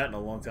haven't played that in a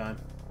long time.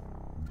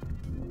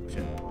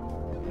 Shit.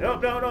 No,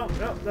 no, no,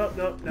 no, no,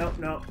 no, no,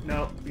 no,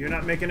 no. You're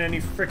not making any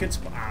frickin'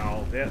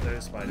 ow. Yeah,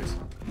 there's spiders.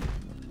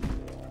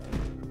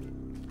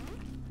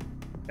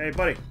 Hey,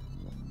 buddy.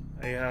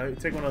 Hey,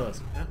 take one of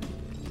those. Huh?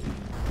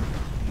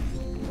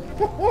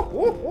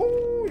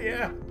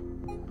 Yeah.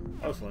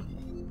 That was fun.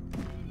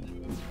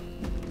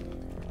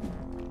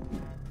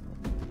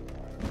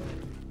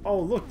 Oh,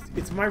 look.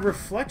 It's my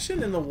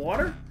reflection in the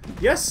water?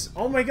 Yes.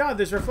 Oh my god,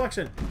 there's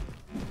reflection.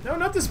 No,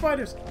 not the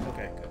spiders.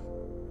 Okay, good.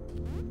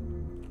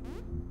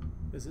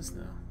 What is this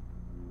now?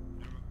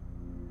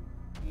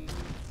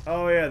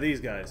 Oh yeah, these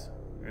guys.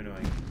 They're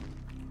annoying.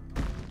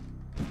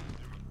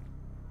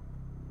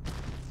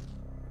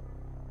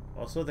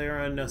 Also, they are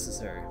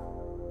unnecessary.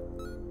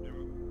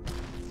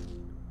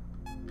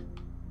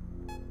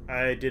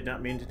 I did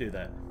not mean to do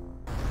that.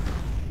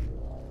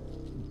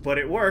 But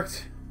it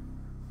worked.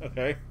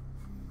 Okay.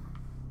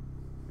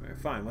 Alright,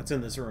 fine. What's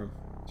in this room?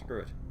 Screw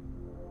it.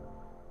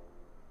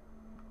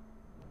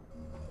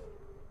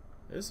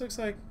 This looks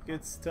like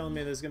it's telling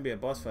me there's gonna be a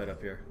boss fight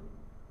up here.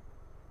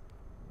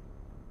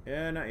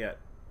 Yeah, not yet.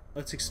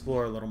 Let's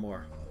explore a little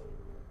more.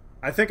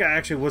 I think I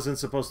actually wasn't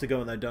supposed to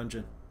go in that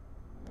dungeon.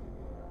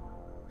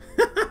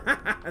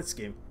 That's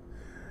game.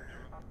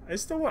 I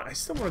still want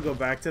to go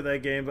back to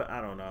that game, but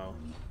I don't know.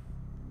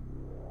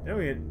 You know,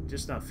 we're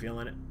just not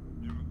feeling it.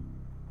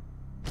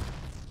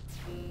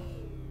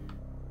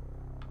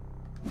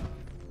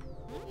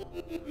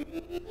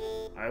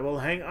 I will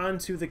hang on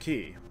to the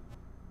key.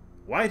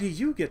 Why do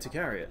you get to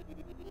carry it?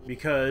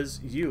 Because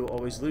you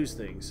always lose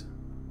things.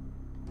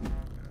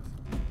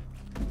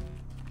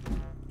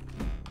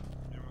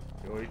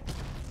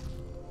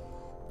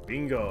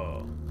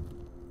 Bingo.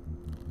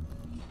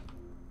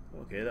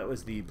 Okay, that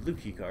was the blue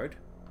key card.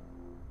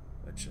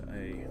 Which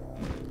I...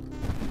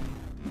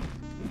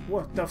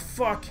 What the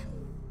fuck?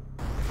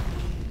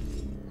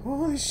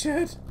 Holy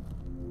shit!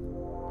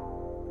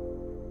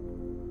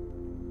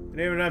 I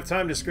didn't even have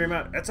time to scream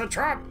out, "It's a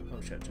trap!"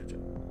 Oh shit, shit, shit.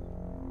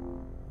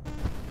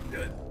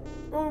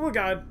 Oh my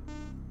god.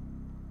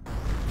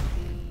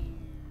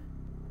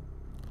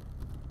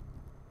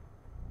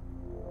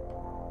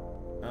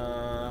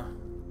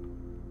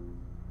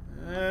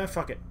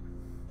 Fuck it.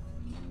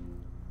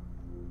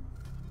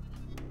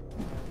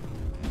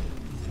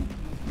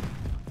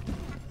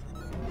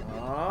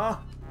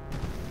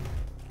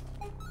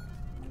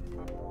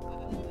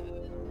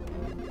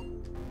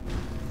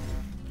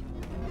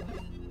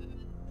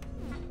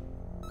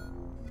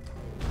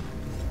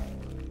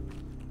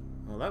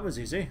 Well, that was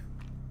easy.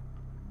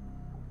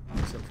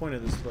 What's the point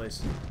of this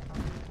place?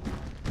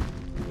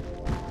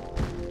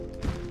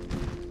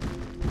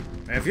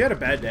 And if you had a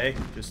bad day,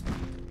 just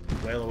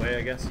wail away,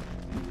 I guess.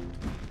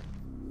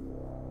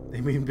 They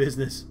mean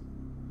business.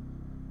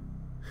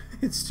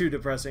 It's too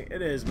depressing.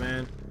 It is,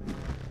 man.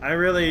 I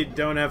really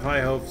don't have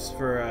high hopes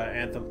for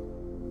Anthem.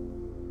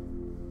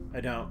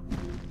 I don't.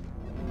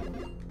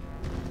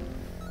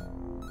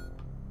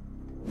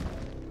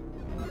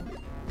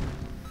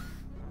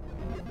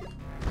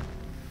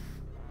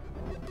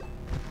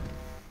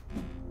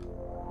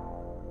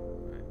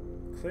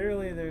 Right.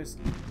 Clearly there's...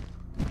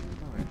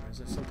 Alright, is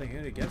there something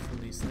here to get from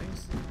these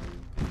things?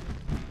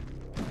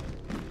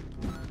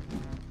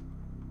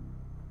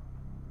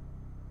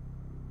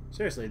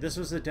 Seriously, this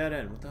was a dead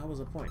end. What the hell was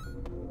the point?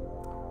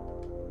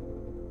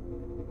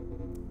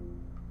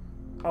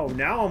 Oh,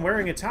 now I'm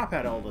wearing a top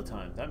hat all the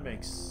time. That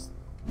makes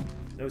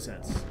no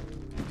sense.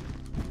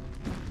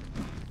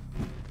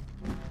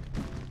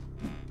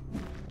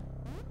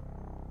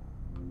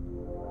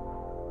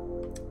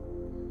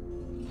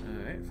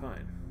 Alright,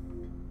 fine.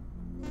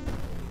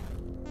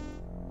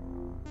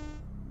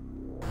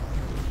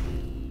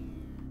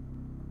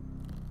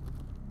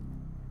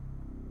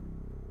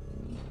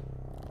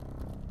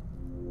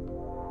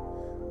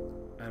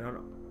 I don't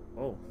know.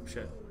 Oh,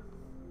 shit.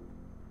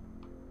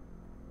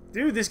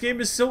 Dude, this game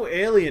is so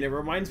alien. It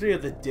reminds me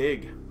of The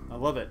Dig. I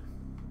love it.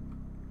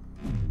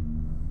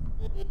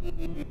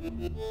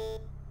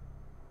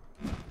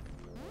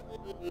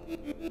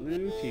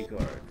 Blue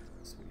keycard.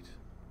 Sweet.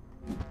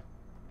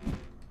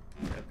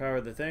 I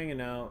powered the thing, and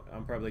now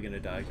I'm probably gonna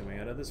die coming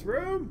out of this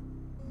room.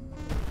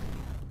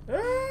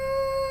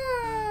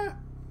 Ah!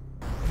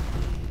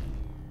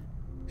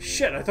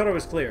 Shit, I thought I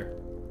was clear.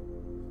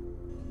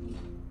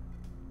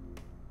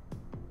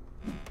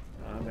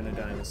 I'm gonna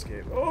die in this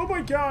cave. Oh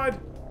my god!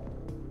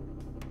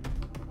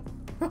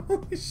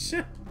 Holy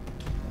shit!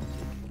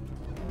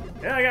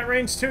 Yeah, I got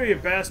range too, you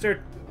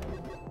bastard!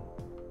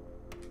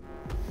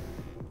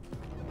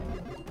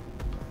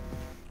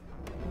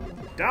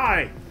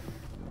 Die!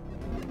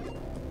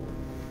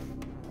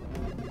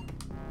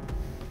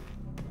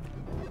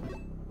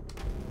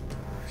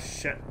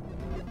 Shit.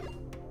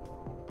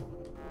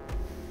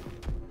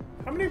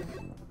 How many...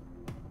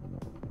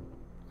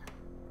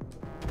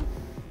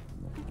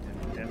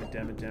 Damn it,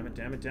 damn it, damn it,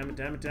 damn it, damn it,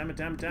 damn it, damn it,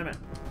 damn it, damn it.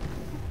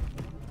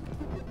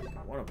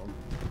 One of them.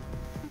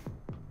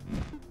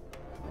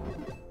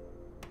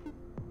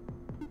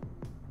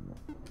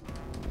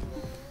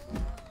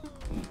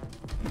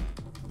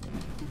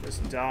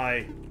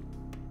 Die.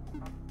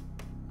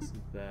 This is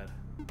bad.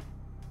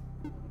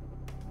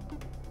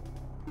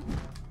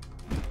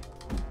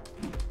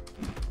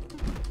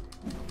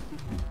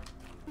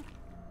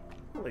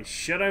 Holy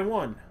shit, I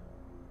won.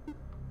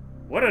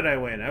 What did I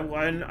win?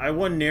 I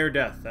won near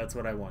death. That's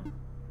what I won.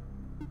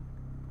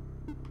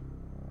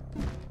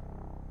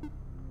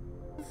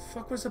 The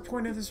fuck was the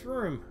point of this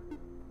room?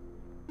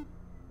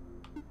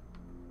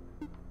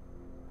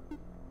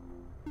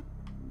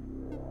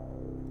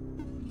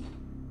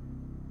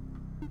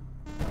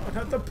 Oh,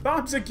 not the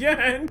bombs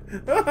again!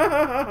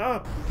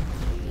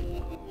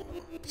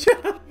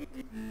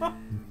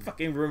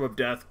 Fucking room of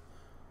death.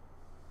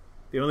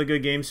 The only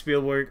good game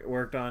Spiel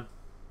worked on.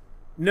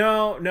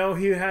 No,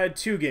 he had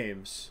 2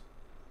 games.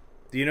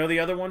 Do you know the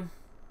other one?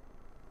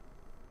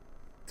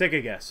 Take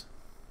a guess.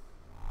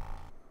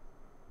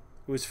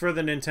 It was for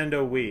the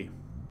Nintendo Wii.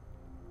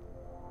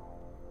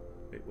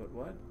 Wait,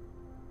 what?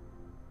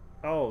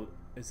 Oh,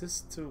 is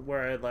this to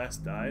where I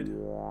last died?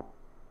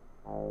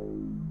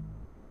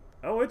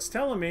 Oh, it's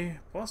telling me.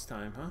 Boss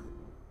time, huh?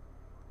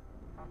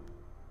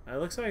 It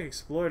looks like I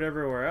explored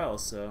everywhere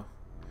else, so...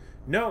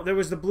 No, there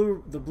was the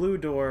blue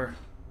door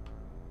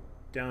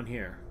down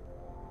here.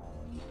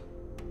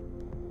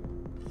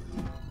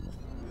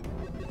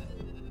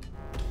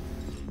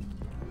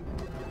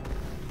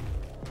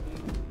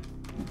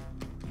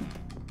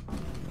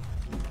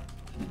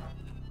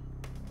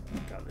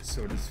 God, this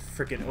sword is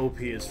freaking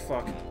OP as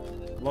fuck.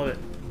 Love it.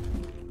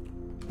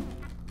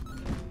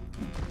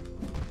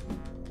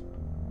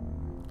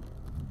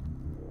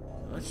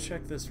 Let's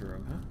check this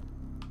room, huh?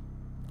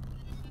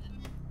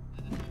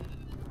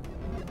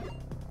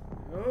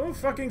 Oh,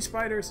 fucking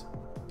spiders!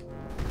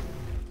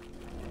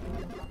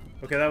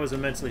 Okay, that was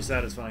immensely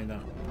satisfying,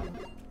 though.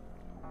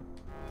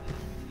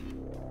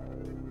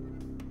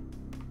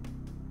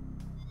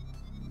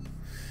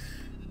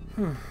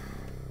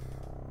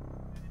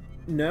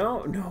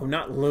 No,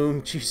 not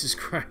Loom. Jesus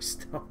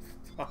Christ. Oh,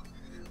 fuck.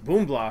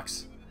 Boom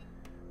Blocks.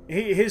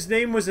 His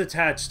name was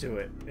attached to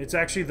it. It's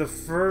actually the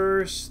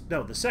first...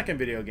 No, the second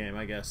video game,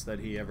 I guess, that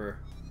he ever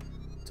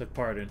took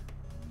part in.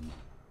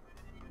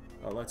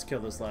 Oh, let's kill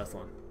this last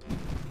one.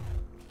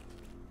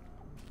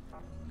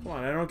 Come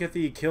on, I don't get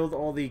the killed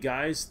all the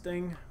guys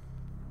thing.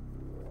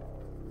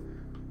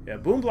 Yeah,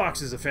 Boom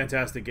Blocks is a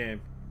fantastic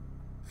game.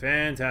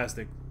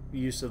 Fantastic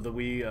use of the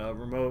Wii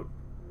remote.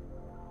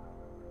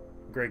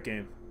 Great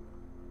game.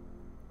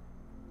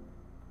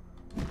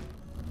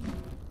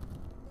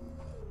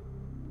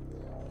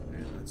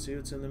 And let's see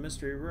what's in the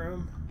mystery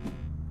room.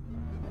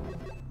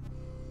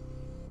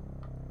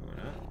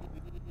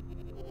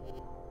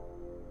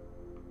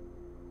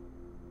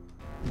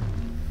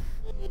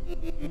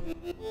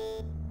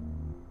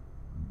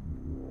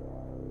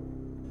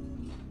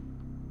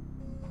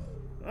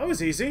 That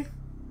was easy.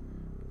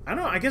 I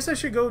don't know, I guess I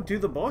should go do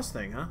the boss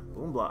thing, huh?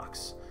 Boom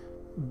Blocks.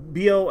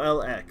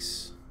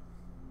 BOLX.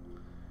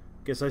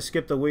 Guess I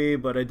skipped the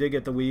Wii, but I did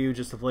get the Wii U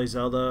just to play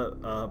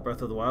Zelda,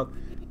 Breath of the Wild.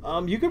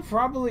 You could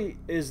probably...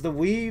 Is the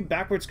Wii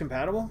backwards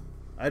compatible?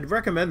 I'd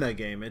recommend that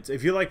game. It's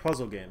if you like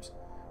puzzle games.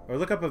 Or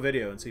look up a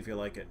video and see if you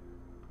like it.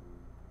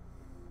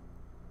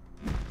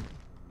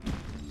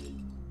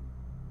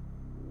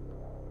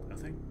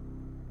 Nothing?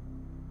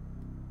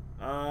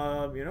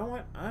 You know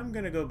what? I'm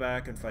gonna go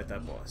back and fight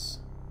that boss.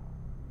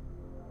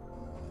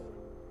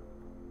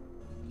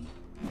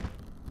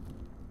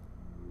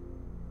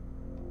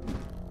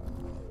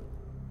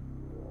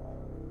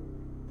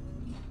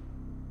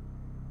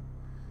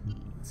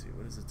 Let's see,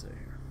 what does it say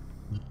here?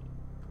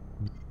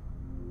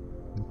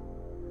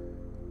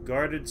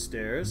 Guarded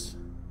stairs.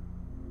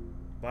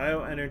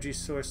 Bioenergy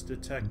source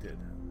detected.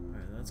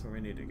 Alright, that's where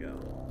we need to go.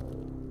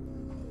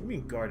 What do you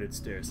mean guarded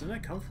stairs? Didn't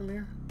that come from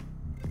here?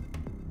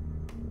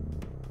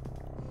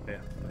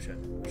 Yeah. Oh shit.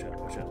 Oh shit.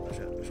 Oh shit. Oh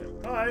shit. Oh shit.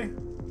 Hi!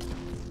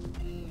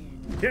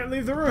 Can't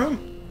leave the room!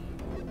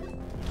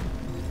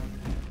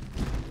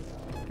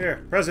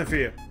 Here, present for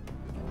you.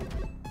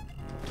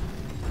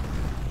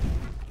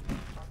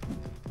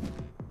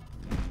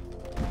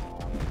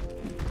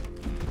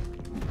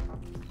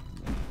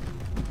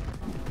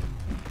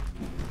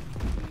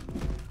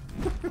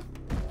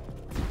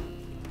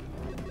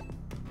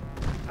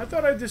 I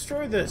thought I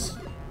destroyed this.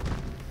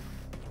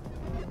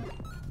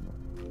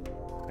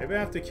 Maybe I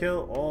have to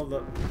kill all the...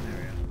 There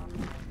we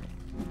go.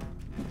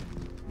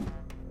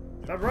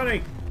 Stop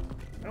running!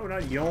 No,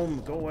 not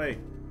Yom. Go away.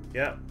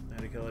 Yep, I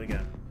had to kill it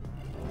again.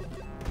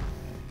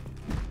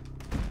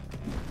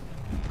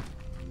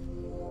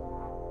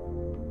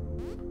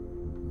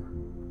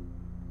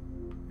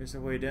 There's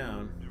a way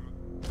down.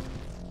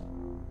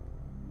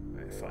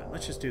 Alright, fine.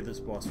 Let's just do this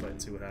boss fight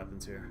and see what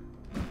happens here.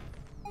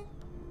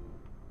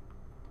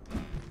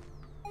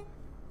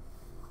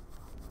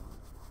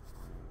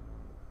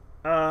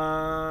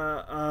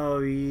 Oh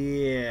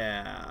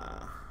yeah.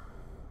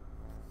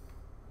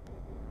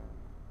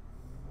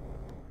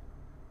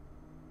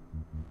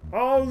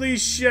 Holy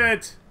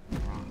shit!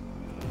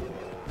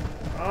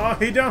 Oh,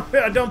 I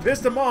don't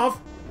piss him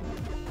off.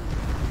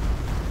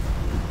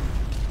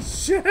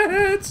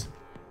 Shit!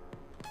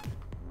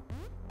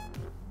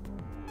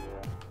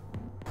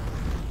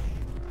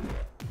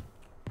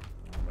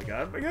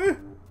 god, my god.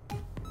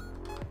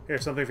 Here,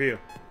 something for you.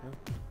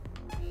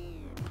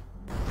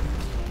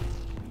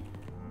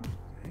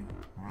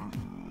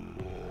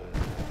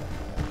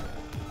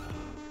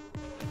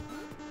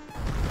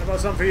 How about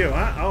something for you,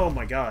 huh? Oh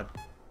my god.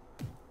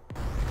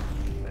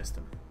 Missed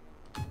him.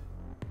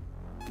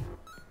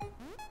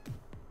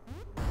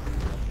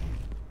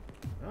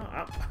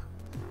 Oh,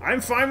 I'm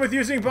fine with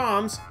using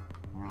bombs.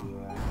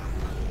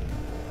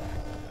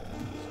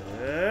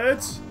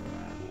 Shit.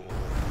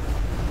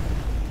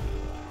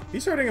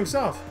 He's hurting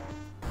himself.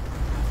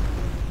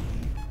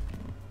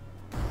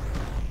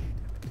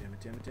 Damn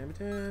it, damn it, damn it,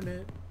 damn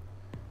it.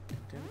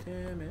 Damn it,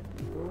 damn it.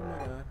 Oh my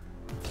god.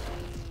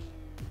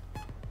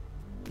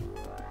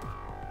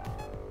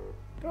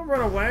 Don't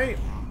run away!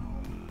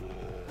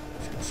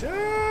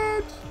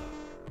 Shit!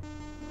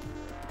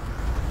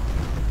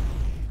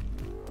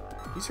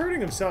 He's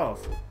hurting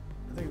himself.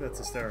 I think that's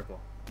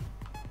hysterical.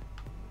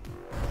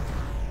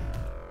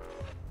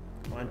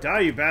 Come on,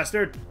 die, you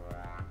bastard!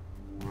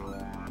 Oh my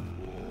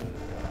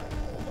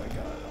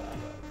god.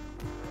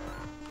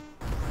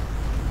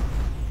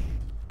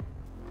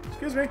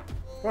 Excuse me.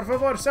 Por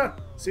favor, sir.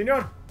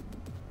 Senor.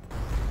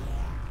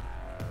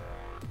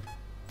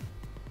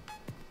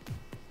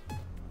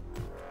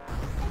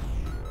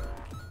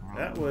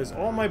 That was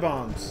all my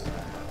bombs.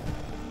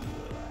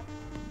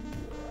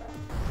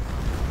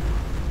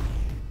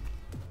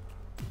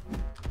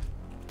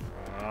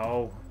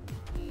 Ow.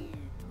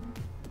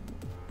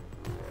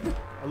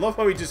 I love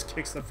how he just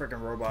kicks the frickin'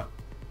 robot.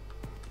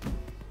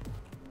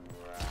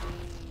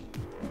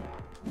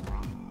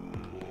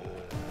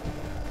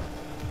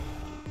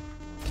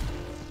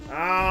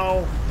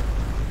 Ow.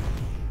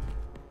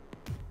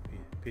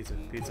 Pizza,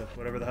 pizza,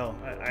 whatever the hell.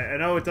 I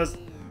know it does.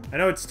 I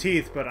know it's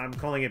teeth, but I'm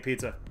calling it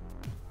pizza.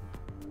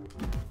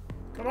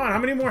 Come on, how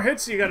many more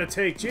hits do you gotta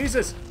take?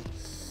 Jesus!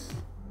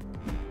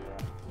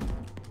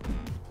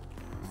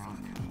 Fuck.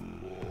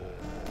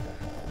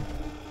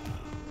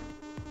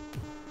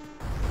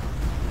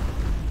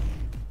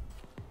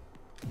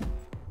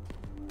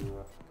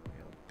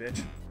 You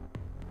bitch.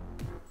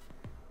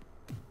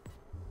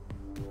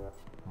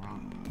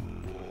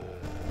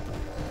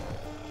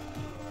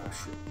 Oh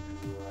shit.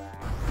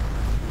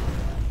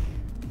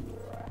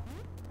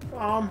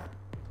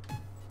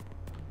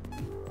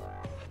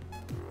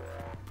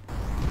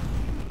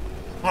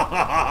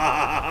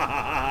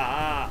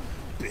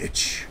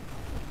 Bitch.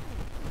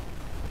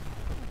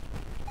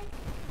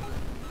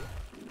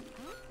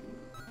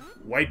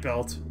 White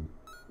belt.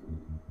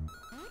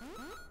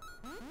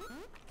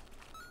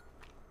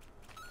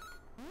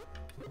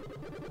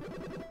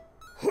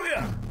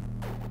 Hooyah!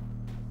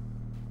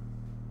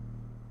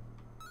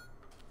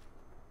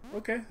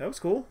 Okay, that was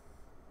cool.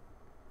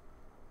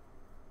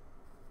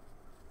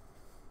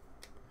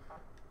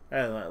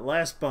 That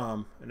last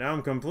bomb, and now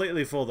I'm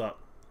completely filled up.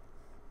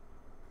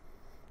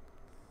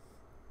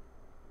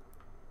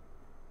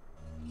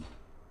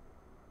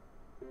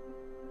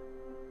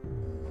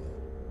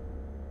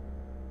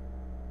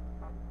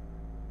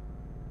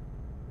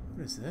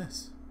 What is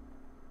this?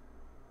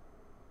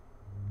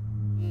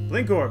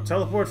 Blink orb,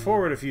 teleport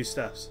forward a few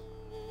steps.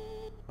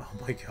 Oh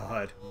my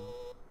god.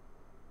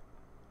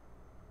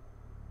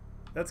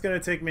 That's gonna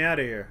take me out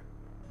of here.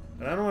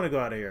 But I don't want to go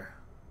out of here.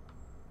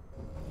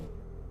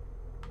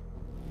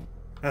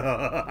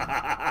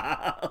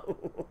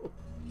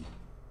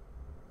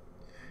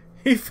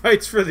 He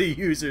fights for the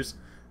users.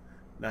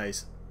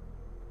 Nice.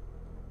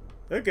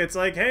 Look, it's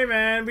like, hey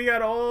man, we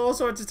got all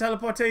sorts of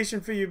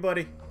teleportation for you,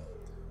 buddy.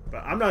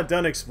 But I'm not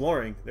done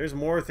exploring. There's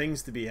more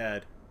things to be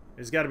had.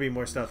 There's got to be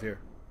more stuff here.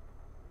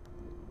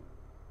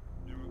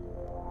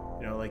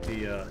 You know, like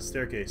the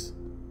staircase.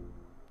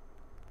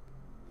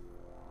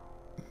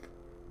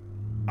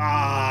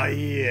 Ah,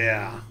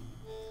 yeah.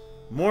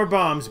 More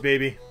bombs,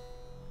 baby.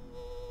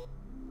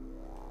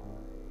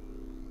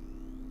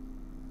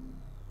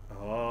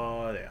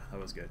 Oh, yeah. That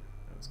was good.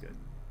 That was good.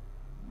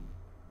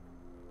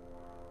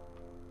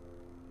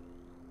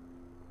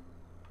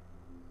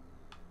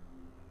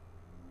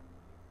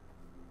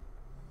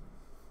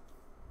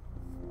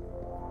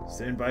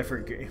 Stand by for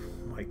game.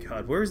 Oh my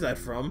god, where is that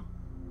from?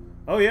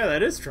 Oh yeah,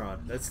 that is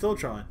Tron. That's still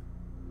Tron.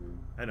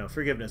 I know.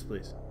 Forgiveness,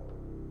 please.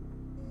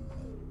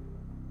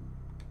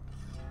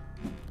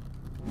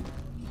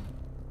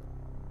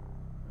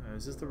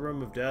 Is this the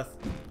room of death?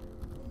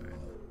 Right.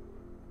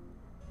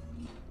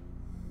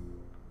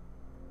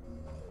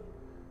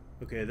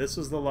 Okay, this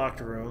was the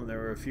locked room. There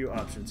were a few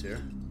options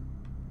here.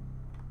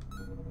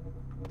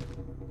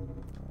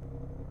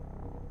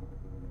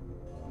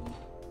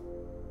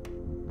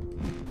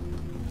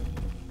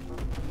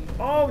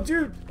 Oh,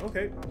 dude!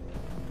 Okay.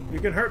 You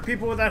can hurt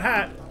people with that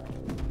hat.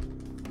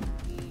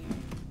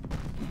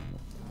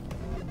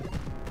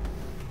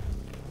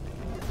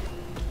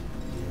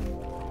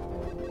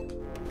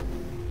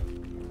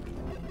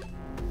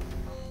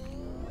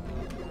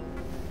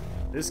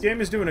 This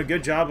game is doing a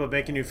good job of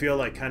making you feel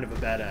like kind of a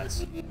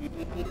badass.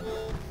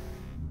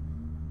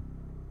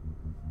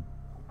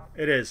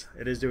 It is.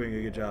 It is doing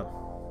a good job.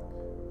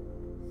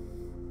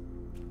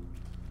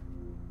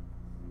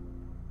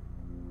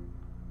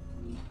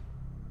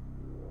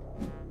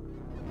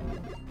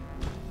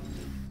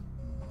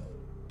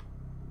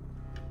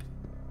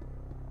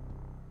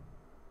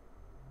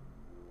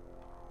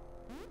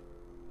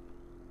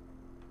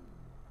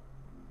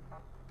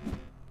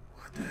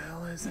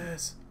 is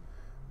this?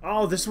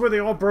 Oh, this is where they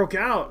all broke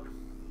out.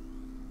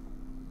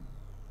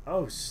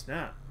 Oh,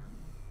 snap.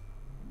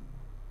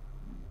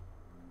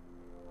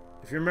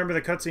 If you remember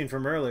the cutscene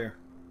from earlier.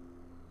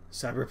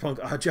 Cyberpunk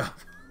Oddjob.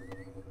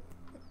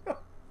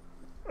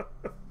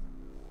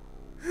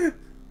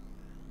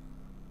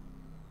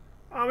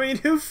 I mean,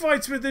 who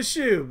fights with a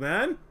shoe,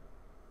 man?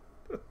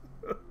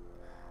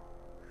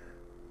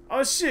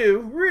 A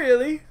shoe?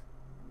 Really?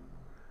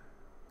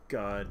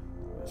 God,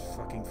 that's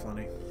fucking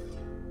funny.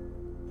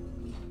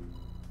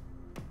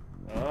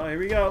 Oh, here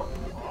we go.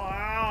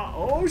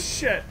 Oh,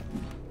 shit.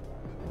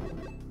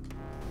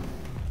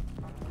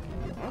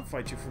 I'll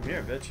fight you from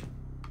here, bitch.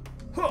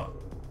 Huh.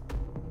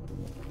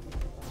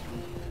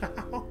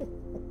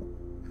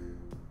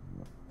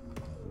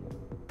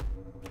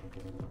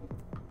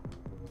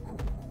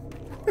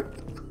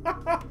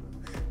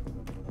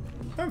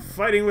 I'm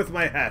fighting with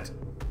my hat.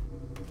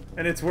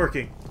 And it's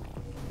working.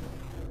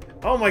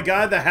 Oh my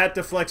god, the hat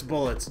deflects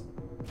bullets.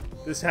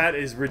 This hat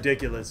is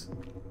ridiculous.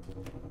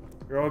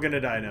 You're all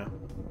gonna die now.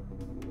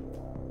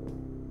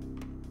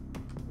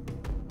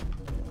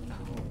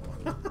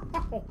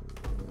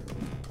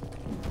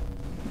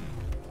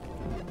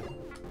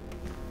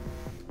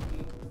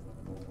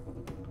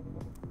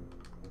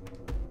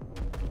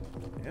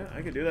 Yeah,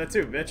 I could do that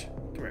too, bitch.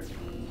 Come here.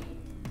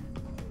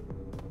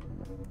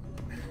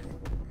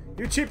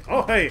 You cheap.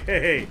 Oh, hey, hey,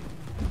 hey.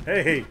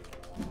 Hey, hey.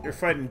 You're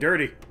fighting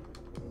dirty.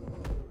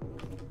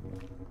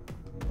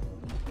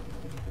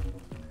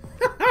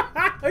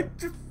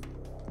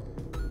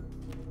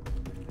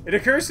 It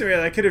occurs to me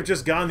that I could have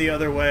just gone the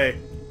other way.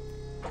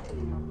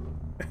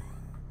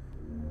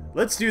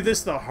 Let's do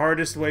this the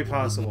hardest way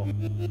possible.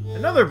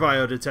 Another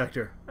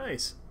biodetector.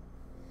 Nice.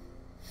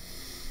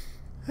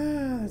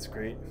 That's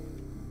great.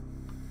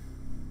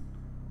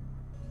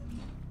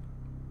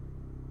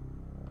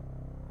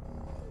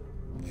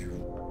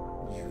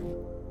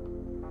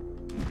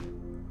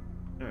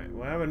 Alright,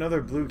 well I have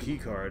another blue key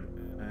card,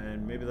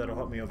 and maybe that'll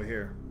help me over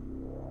here.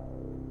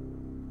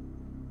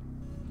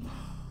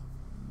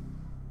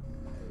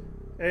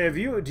 Hey,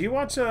 do you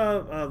watch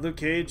Luke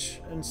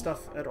Cage and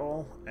stuff at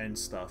all? And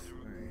stuff.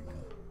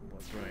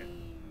 Right.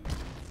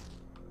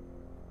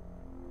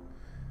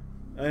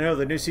 I know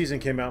the new season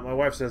came out. My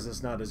wife says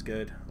it's not as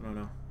good. I don't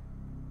know.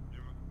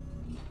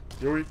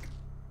 You're weak.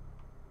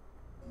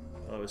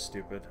 Oh, that was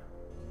stupid.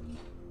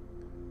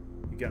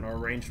 You got in a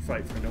ranged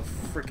fight for no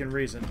freaking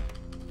reason.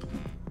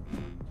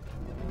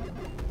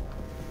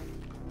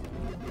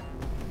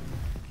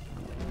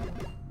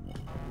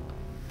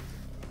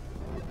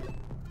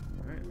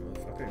 Alright,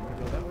 motherfucker, you wanna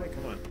go that way?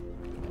 Come on.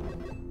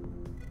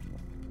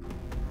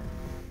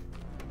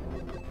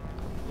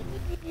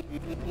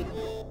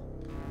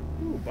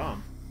 Ooh,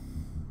 bomb.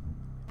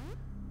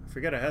 I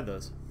forget I had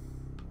those.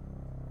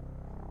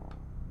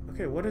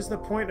 Okay, what is the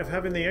point of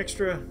having the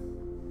extra...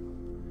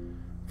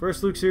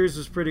 First Luke series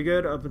was pretty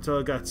good up until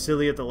it got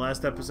silly at the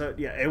last episode.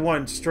 Yeah, it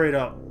went straight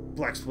up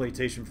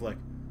blaxploitation flick.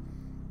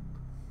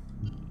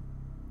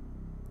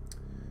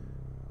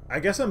 I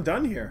guess I'm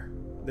done here.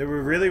 There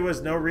really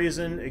was no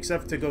reason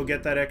except to go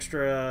get that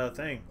extra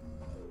thing.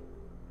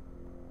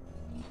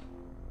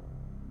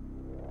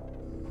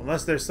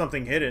 Unless there's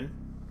something hidden.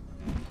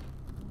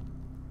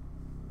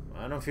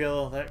 I don't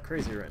feel that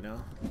crazy right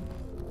now.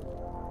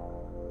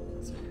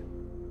 Let's see.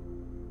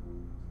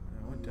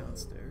 I went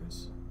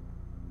downstairs.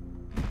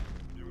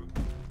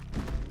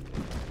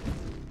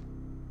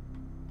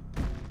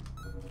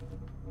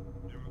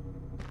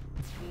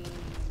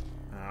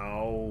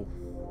 Ow.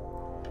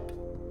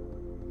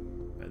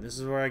 And this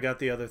is where I got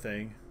the other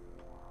thing.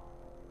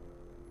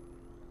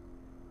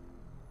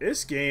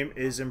 This game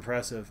is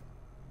impressive.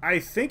 I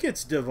think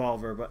it's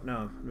Devolver, but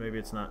no, maybe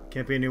it's not.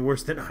 Can't be any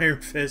worse than Iron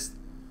Fist.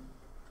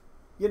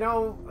 You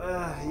know,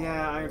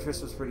 yeah, Iron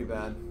Fist was pretty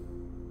bad.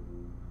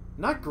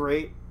 Not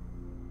great.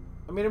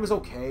 I mean, it was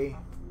okay.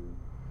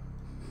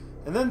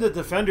 And then the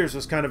Defenders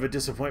was kind of a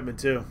disappointment,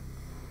 too.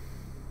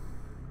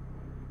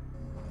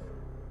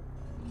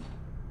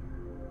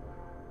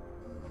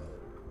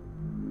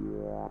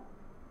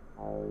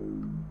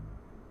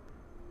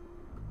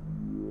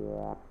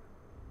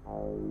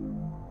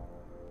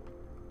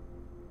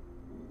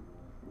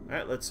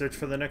 Alright, let's search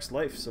for the next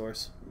life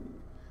source.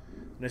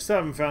 And I still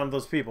haven't found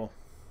those people.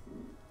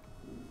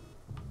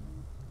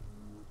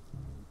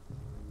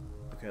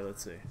 Okay,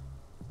 let's see.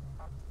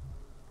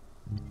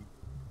 I'm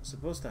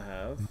supposed to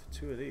have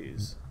 2 of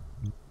these.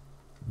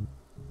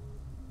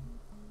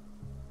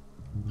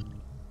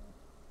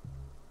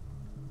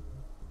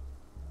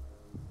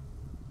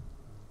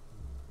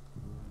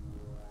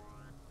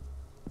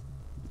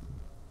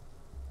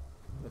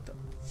 What the...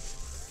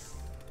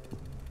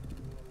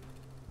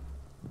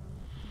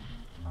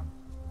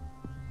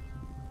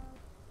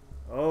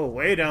 Oh,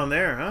 way down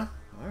there, huh?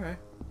 Alright.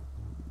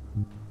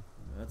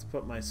 Let's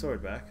put my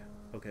sword back.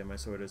 Okay, my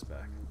sword is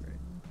back. Great.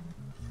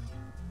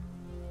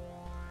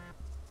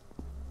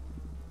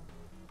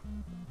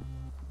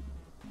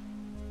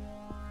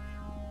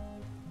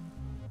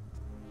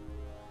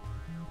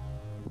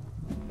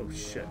 Oh,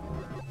 shit.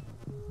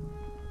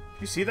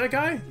 You see that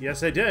guy?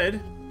 Yes, I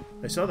did.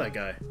 I saw that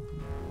guy.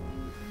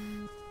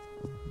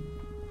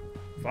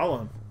 Follow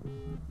him.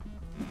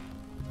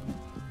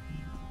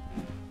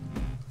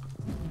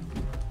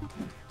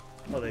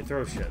 Oh, they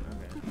throw shit.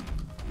 Okay.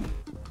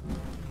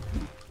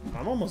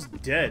 I'm almost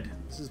dead.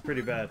 This is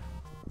pretty bad.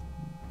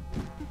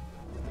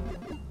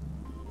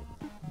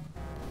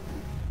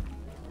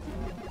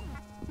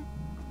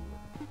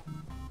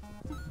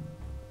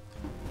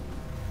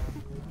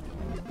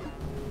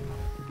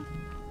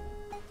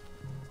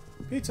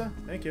 Pizza,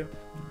 thank you.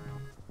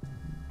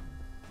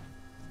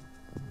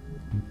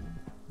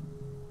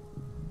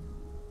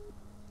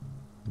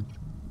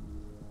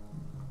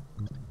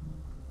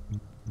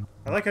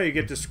 I like how you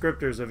get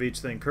descriptors of each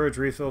thing. Courage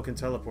refill, can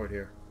teleport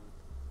here.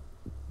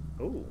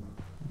 Oh,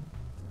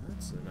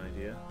 that's an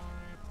idea.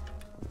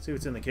 Let's see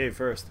what's in the cave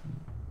first.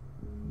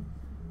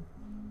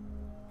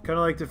 Kind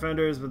of like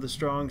Defenders, but the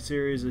strong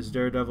series is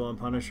Daredevil and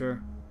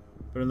Punisher.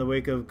 But in the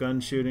wake of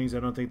gun shootings, I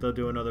don't think they'll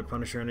do another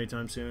Punisher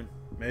anytime soon.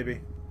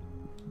 Maybe.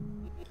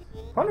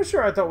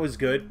 Punisher I thought was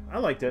good. I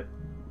liked it.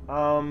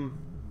 I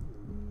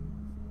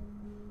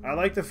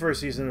liked the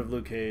first season of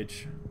Luke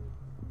Cage.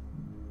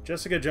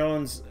 Jessica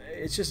Jones,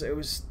 it's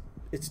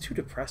too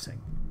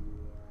depressing.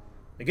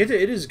 Like it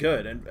is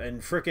good,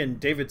 and frickin'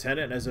 David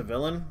Tennant as a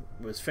villain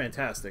was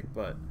fantastic,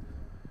 but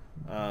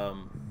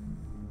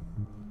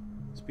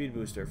speed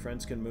booster,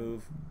 friends can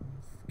move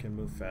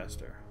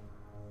faster.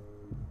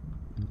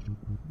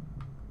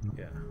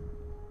 Yeah.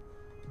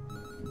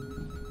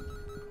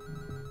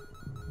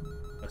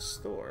 A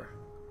store.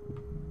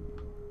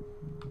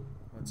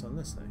 What's on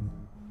this thing?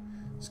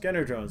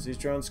 Scanner drones. These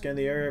drones scan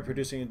the area,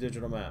 producing a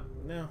digital map.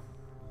 No.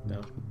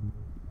 No.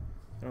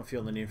 I don't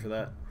feel the need for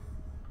that.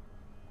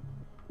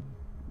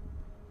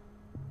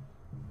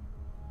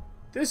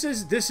 This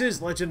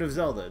is Legend of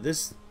Zelda.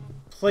 This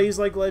plays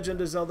like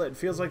Legend of Zelda. It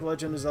feels like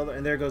Legend of Zelda.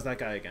 And there goes that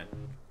guy again.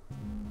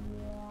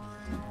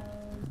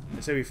 I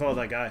say we follow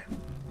that guy.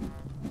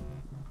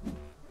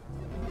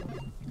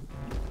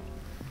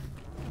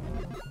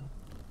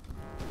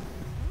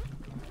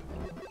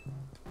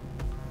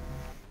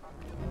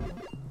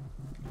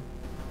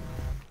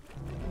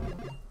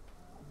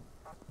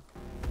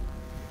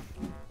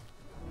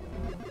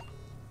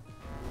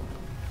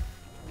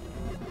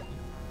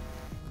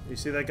 You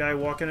see that guy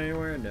walking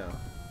anywhere? No.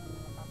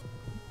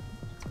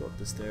 Let's go up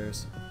the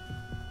stairs.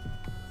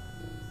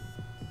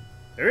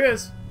 There he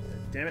is!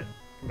 Damn it.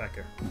 Come back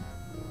here.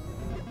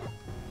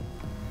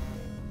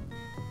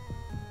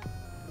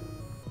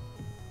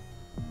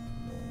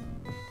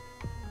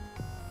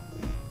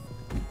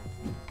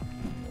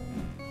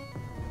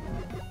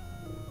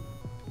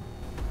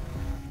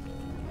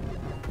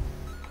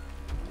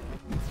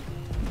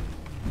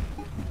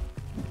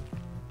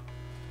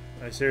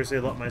 I seriously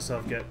let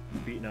myself get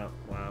beaten up.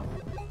 Wow.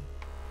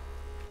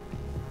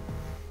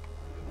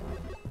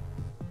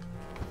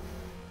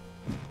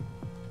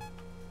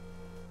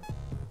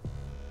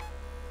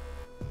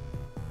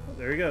 Oh,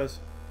 there he goes.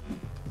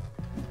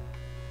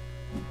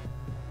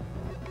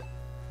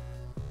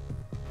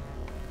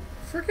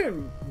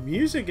 Freaking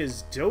music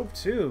is dope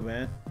too,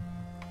 man.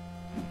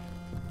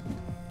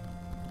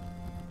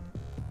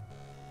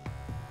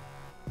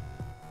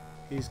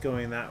 He's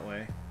going that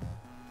way.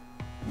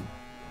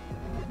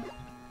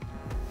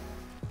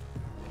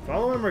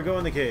 Follow him or go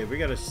in the cave? We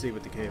gotta see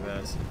what the cave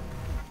has.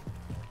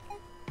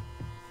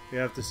 We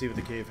have to see what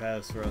the cave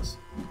has for us.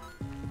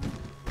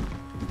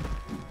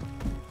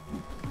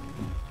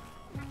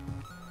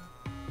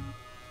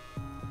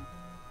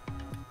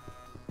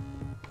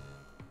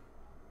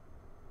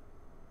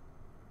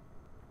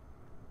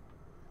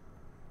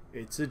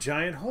 It's a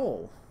giant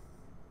hole.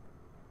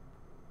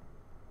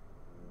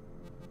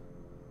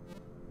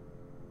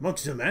 Monk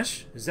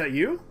Zamesh? Is that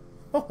you?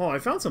 Oh, I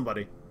found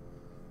somebody.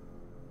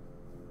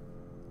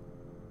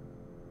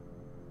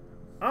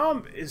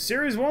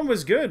 Series 1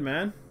 was good,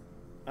 man.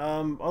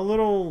 A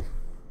little...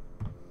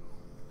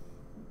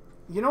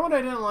 You know what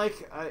I didn't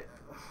like?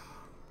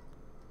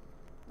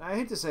 I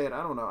hate to say it,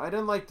 I don't know. I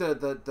didn't like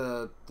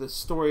the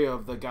story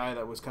of the guy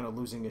that was kind of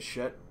losing his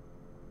shit.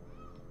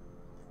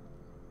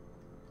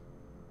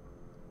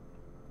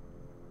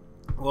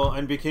 Well,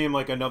 and became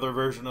like another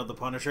version of the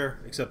Punisher,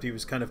 except he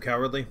was kind of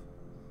cowardly.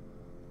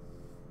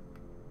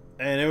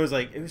 And it was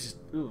just,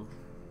 ooh,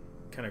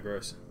 kind of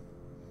gross.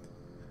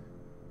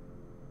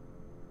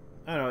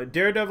 I don't know,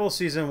 Daredevil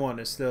Season 1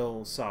 is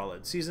still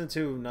solid. Season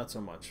 2, not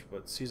so much,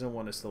 but Season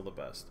 1 is still the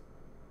best.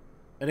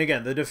 And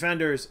again, the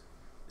Defenders,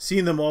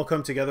 seeing them all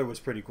come together was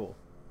pretty cool.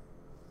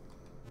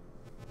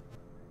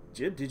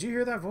 Jib, did you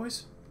hear that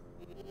voice?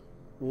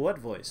 What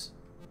voice?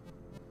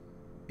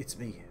 It's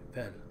me,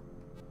 Vel.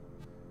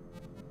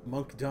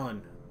 Monk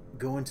Dawn,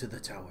 go into the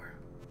tower.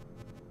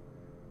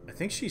 I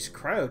think she's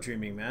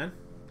cryo-dreaming, man.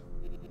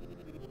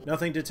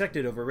 Nothing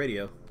detected over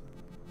radio.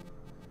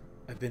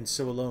 I've been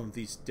so alone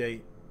these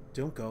days.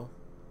 Don't go.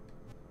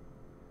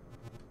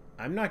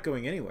 I'm not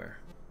going anywhere.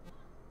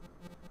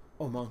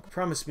 Oh, monk,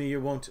 promise me you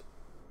won't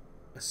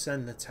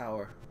ascend the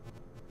tower.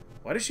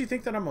 Why does she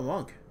think that I'm a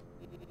monk?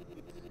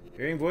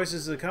 Hearing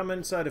voices is a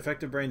common side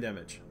effect of brain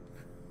damage.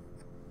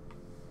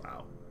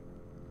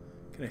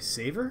 Can I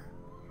save her?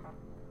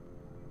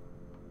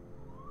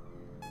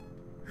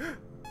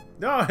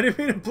 No, I didn't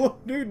mean to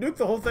nuke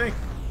the whole thing.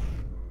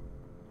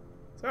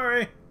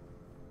 Sorry.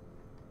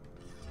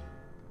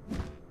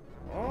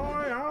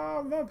 I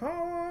have the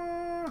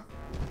power.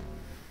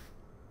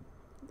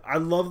 I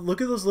love.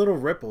 Look at those little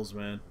ripples,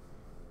 man.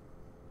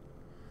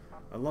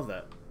 I love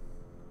that.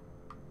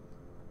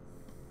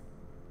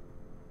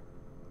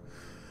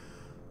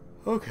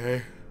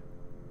 Okay.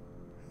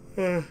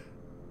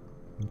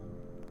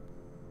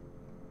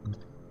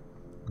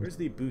 Where's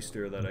the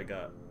booster that I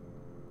got?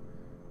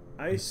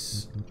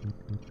 Ice.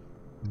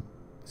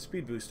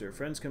 Speed booster.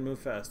 Friends can move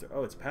faster.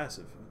 Oh, it's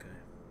passive. Okay.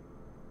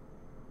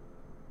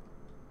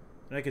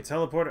 And I can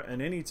teleport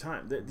at any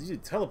time. These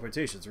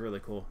teleportations are really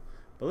cool.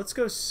 But let's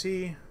go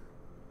see...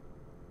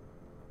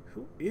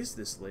 Who is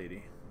this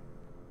lady?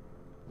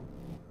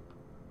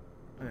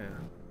 Oh,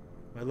 yeah.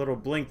 My little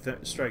blink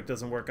strike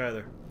doesn't work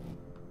either.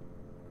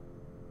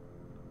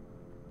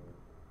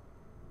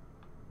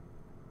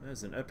 That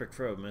is an epic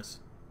throw, miss.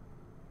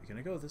 Can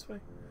I go this way?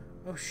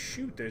 Oh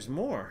shoot, there's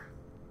more.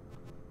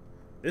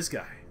 This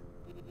guy.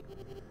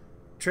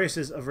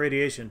 Traces of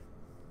radiation.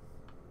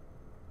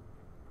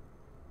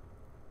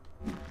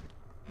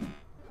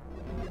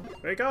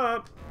 Wake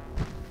up!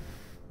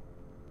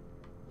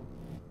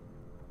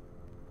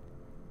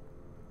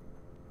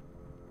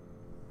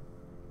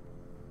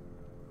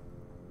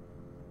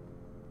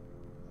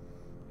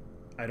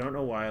 I don't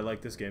know why I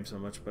like this game so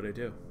much, but I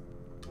do.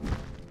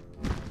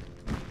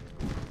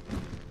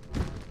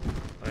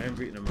 I am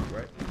beating him up,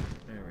 right?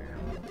 There we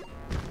go.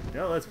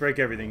 Yeah, let's break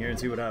everything here and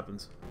see what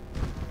happens.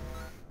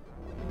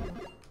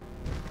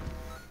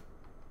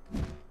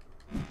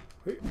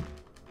 Wait.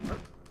 What?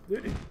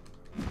 Dude.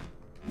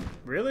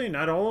 Really?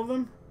 Not all of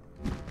them?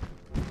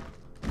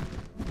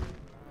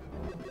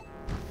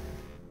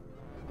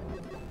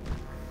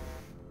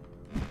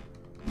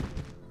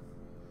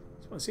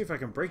 Just want to see if I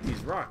can break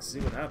these rocks, see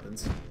what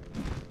happens.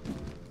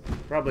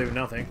 Probably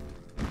nothing.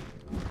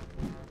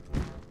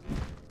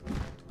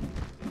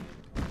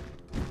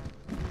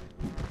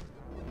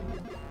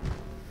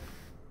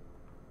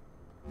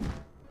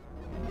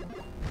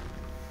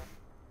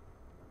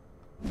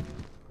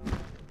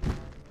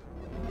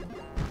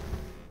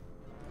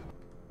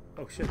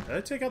 Oh shit, did I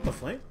take out the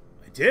flame?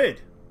 I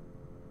did!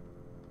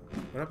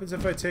 What happens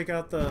if I take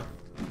out the...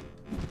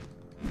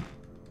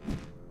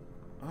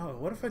 Oh,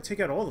 what if I take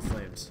out all the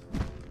flames?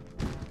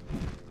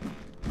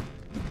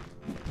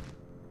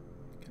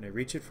 Can I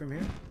reach it from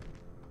here?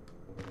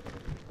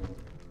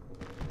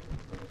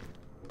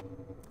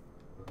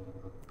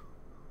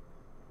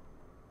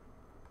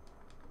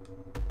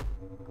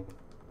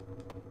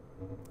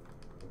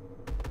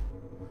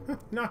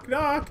 Knock,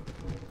 knock!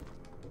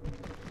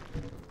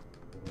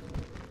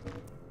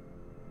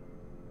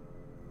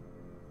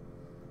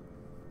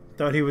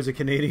 Thought he was a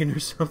Canadian or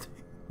something.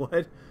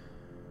 What?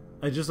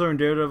 I just learned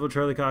Daredevil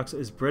Charlie Cox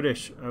is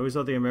British. I always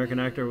thought the American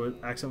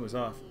accent was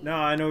off. No,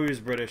 I know he was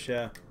British,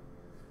 yeah.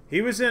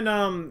 He was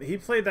in, he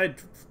played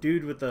that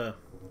dude with the...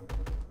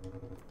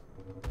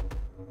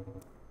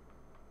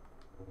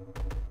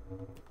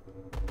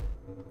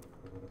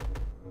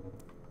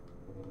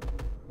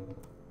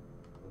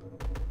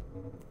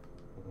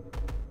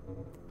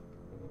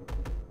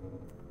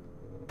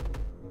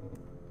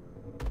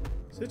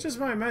 Is it just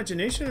my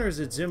imagination, or is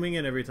it zooming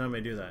in every time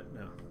I do that?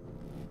 No.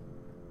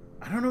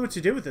 I don't know what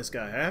to do with this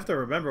guy. I have to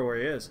remember where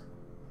he is.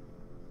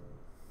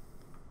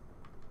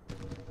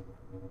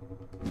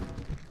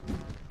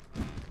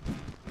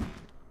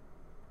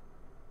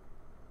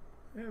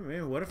 Yeah,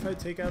 man, what if I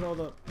take out all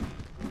the...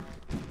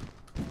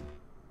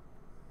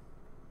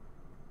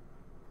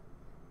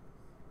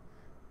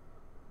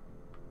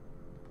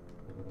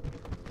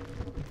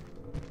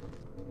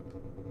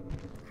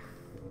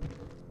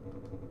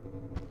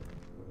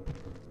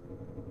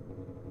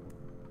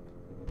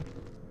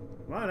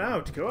 Come on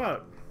out, go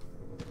out.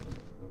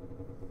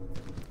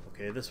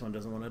 Okay, this one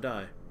doesn't want to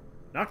die.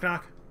 Knock,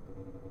 knock.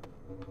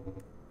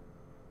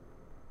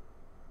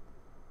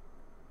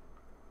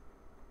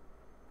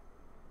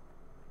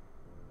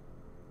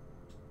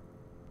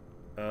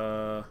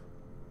 Oh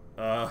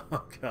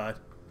god.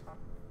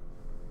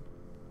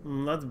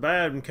 That's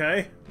bad,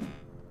 okay?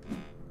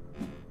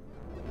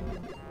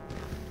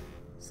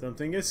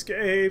 Something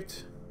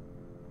escaped.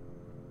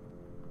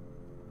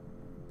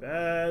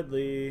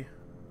 Badly.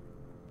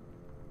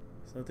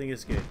 Something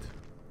escaped.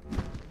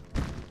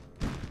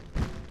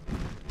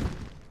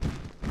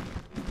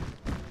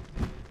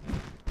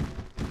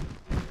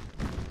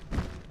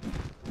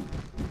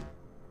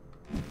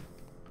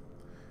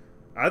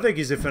 I think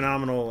he's a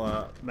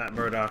phenomenal Matt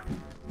Murdock.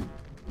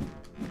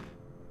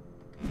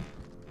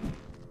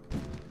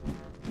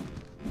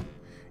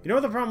 You know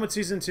what the problem with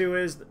Season 2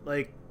 is?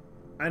 Like,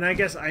 and I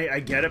guess I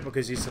get it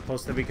because he's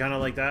supposed to be kind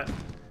of like that.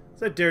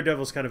 Is that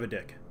Daredevil's kind of a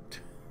dick.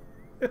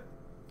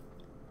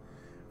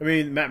 I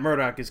mean, Matt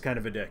Murdock is kind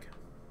of a dick.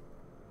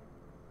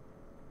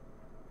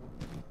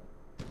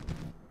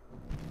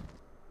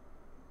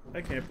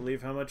 I can't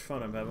believe how much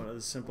fun I'm having with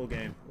this simple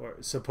game. Or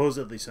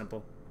supposedly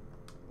simple.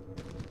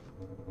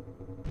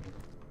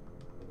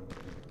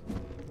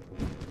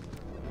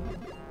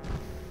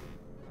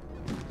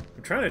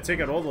 trying to take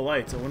out all the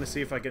lights. I want to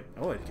see if I can...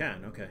 Oh, it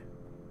can. Okay.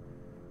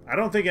 I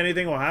don't think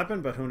anything will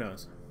happen, but who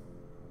knows.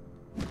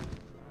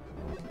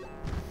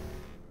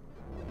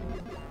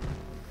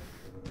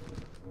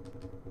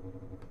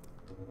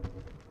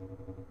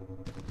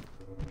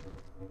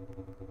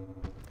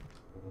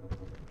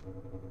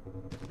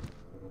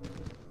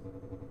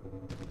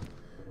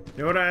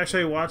 You know what I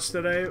actually watched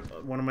today?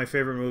 One of my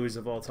favorite movies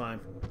of all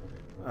time.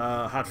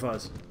 Hot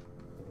Fuzz.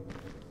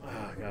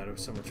 Oh, God, it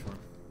was so much fun.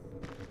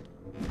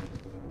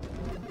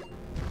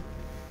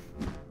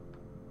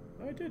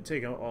 I did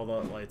take out all the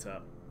lights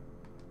out.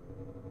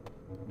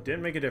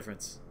 Didn't make a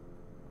difference.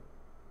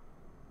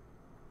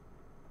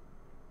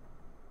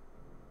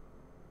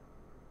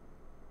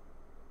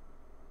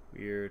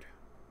 Weird.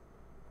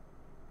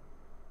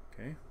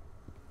 Okay.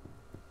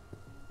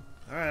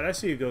 Alright, I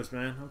see you, Ghost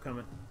Man. I'm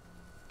coming.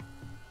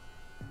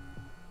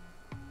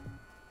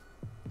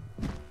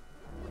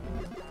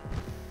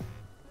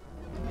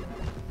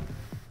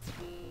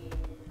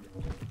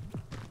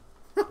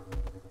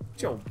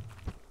 Joe.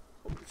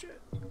 Oh, shit.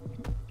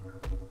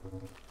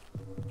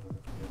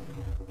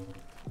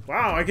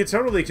 Wow, I could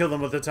totally kill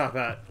them with the top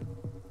hat.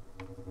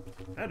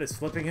 That is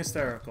flipping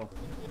hysterical.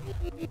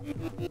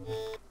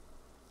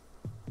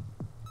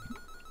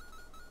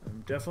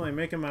 I'm definitely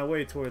making my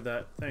way toward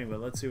that thing,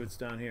 but let's see what's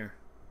down here.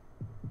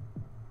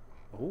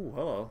 Oh,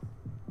 hello.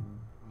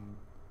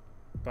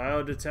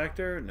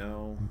 Biodetector?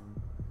 No.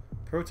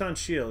 Proton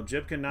shield.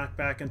 Jib can knock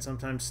back and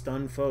sometimes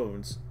stun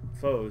foes.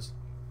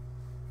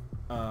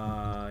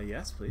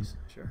 Yes, please.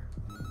 Sure.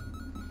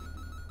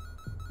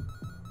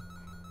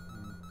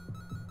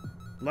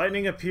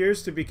 Lightning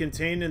appears to be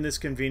contained in this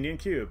convenient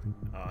cube.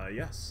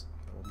 Yes.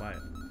 I will buy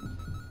it.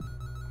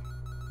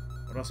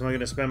 What else am I going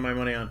to spend my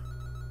money on?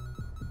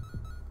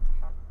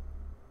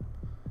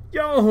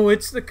 Yo,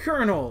 it's the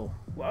Colonel!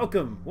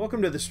 Welcome.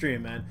 Welcome to the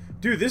stream, man.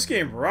 Dude, this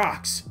game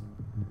rocks!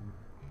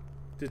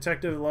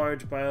 Detective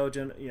large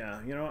biogen...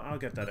 Yeah, you know what? I'll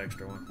get that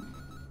extra one.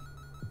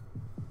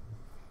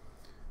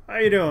 How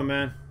you doing,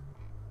 man?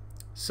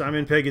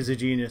 Simon Pegg is a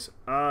genius.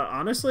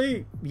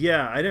 Honestly,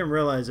 yeah, I didn't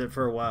realize it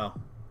for a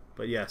while.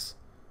 But yes.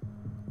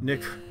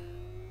 Nick...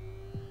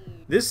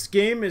 This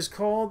game is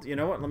called... You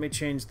know what? Let me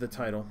change the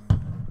title.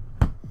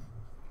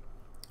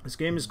 This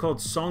game is called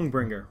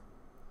Songbringer.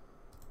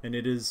 And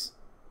it is...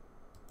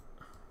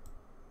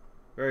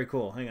 very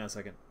cool. Hang on a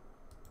second.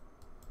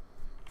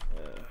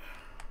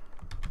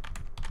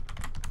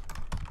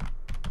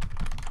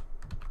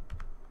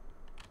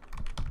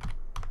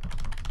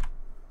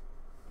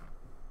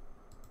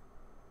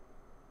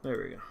 There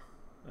we go.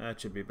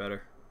 That should be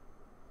better.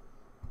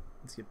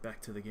 Let's get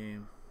back to the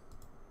game.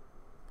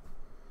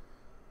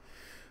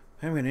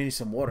 I'm gonna need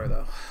some water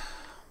though.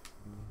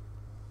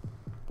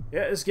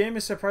 Yeah, this game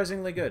is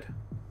surprisingly good.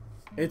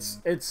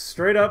 It's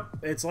straight up.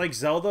 It's like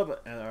Zelda,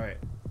 but all right.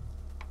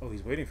 Oh,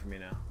 he's waiting for me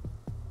now,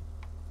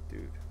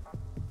 dude.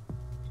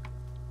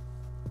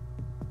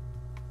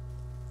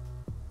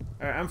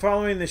 All right, I'm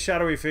following the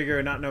shadowy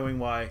figure, not knowing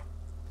why.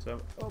 So,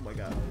 oh my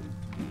god.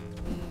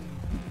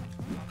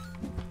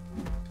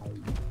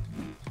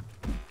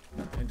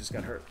 I just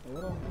got hurt a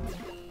little.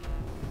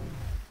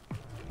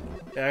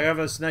 Yeah, I have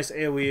this nice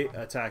AoE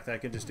attack that I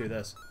can just do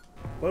this.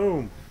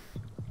 Boom.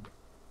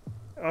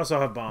 I also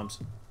have bombs.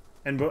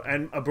 And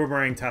a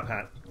boomerang top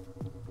hat.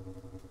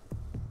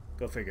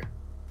 Go figure.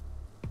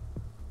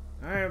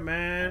 Alright,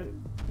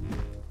 man.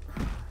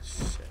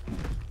 Shit.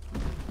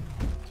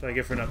 That's what I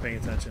get for not paying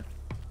attention.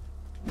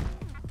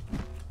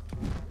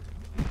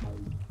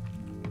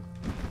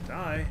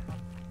 Die.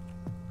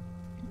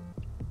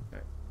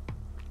 Alright.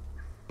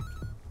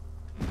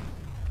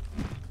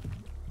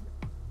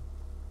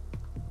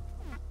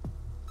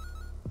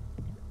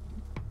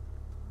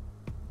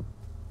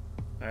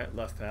 Alright,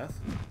 left path.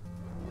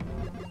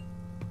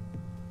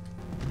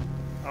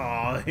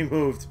 Oh, he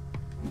moved.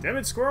 Damn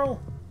it,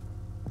 squirrel!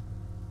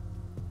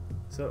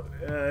 So,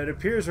 it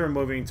appears we're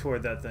moving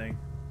toward that thing.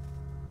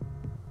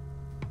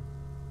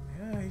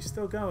 Yeah, he's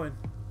still going.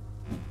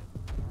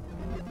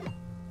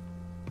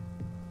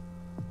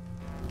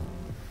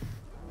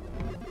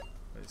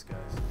 These guys.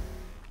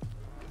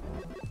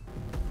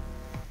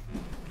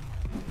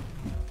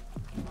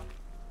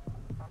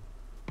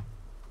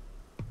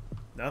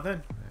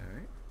 Nothing?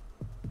 Alright.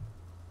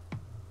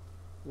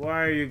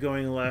 Why are you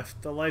going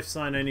left? The life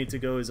sign I need to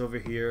go is over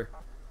here.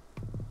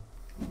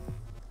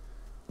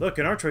 Look,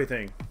 an archway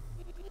thing.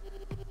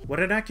 What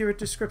an accurate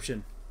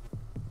description.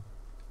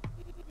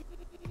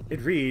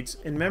 It reads,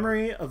 in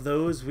memory of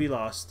those we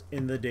lost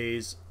in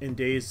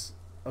days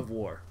of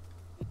war.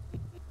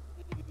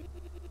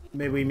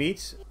 May we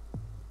meet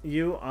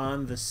you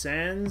on the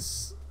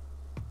sands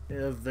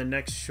of the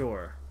next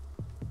shore.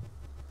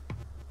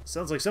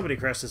 Sounds like somebody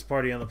crashed this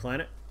party on the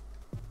planet.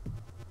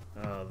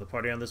 The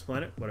party on this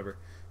planet? Whatever.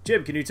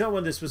 Jib, can you tell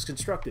when this was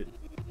constructed?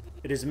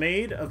 It is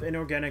made of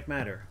inorganic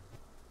matter.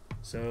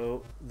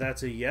 So,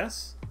 that's a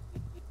yes?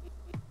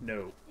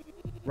 No.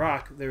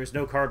 Rock, there is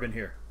no carbon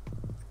here.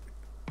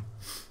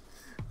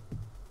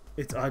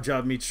 It's Odd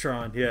Job meets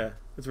Tron. Yeah,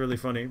 it's really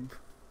funny.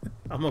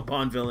 I'm a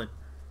Bond villain.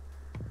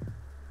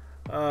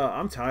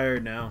 I'm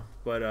tired now,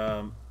 but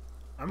I'm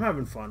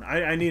having fun.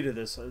 I needed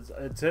this.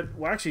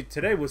 Well, actually,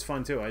 today was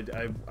fun too.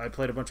 I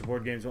played a bunch of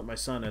board games with my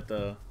son at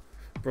the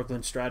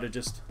Brooklyn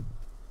Strategist,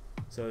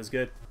 so it was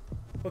good.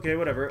 Okay,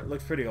 whatever. It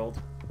looks pretty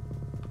old.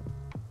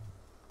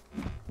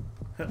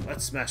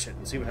 Let's smash it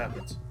and see what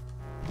happens.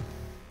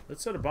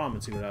 Let's set a bomb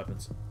and see what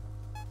happens.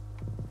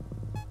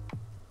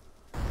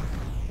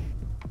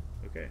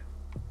 Okay.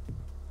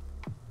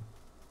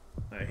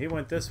 Alright, he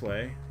went this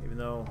way, even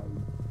though...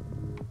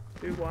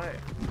 Dude, why?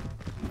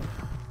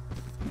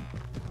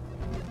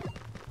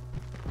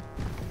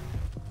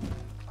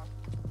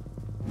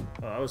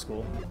 Oh, that was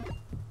cool.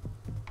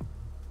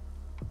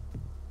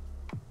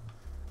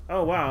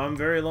 Oh, wow, I'm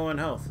very low on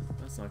health.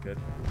 That's not good.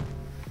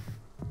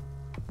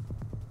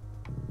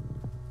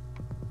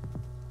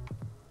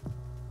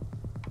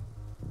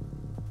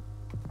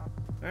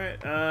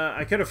 Alright,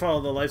 I could have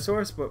followed the life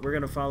source, but we're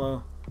gonna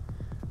follow...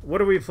 What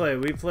did we play?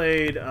 We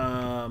played,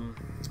 the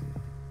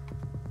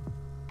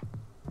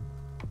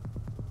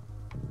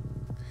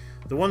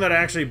one that I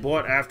actually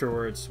bought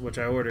afterwards, which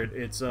I ordered.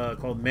 It's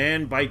called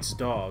Man Bites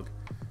Dog.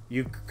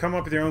 You come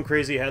up with your own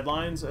crazy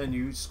headlines, and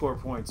you score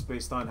points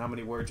based on how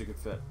many words you could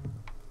fit.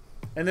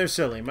 And they're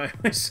silly. My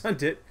son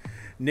did.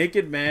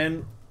 Naked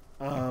man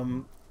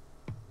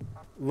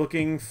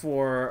looking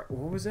for...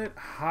 What was it?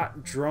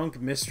 Hot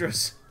drunk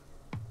mistress.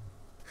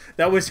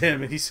 That was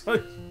him, and he saw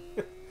it.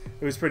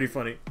 It was pretty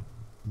funny.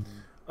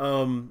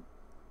 Oh,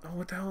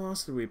 what the hell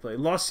else did we play?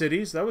 Lost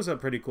Cities. That was a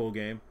pretty cool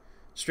game.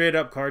 Straight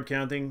up card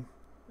counting.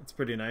 It's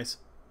pretty nice.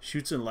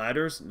 Shoots and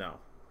Ladders. No.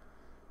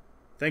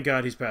 Thank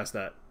God he's past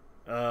that.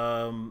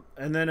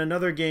 And then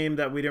another game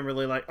that we didn't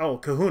really like. Oh,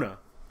 Kahuna.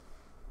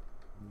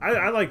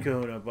 I like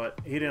Kahuna, but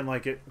he didn't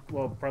like it.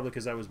 Well, probably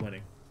because I was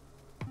winning.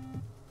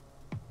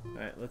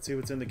 Alright, let's see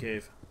what's in the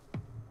cave.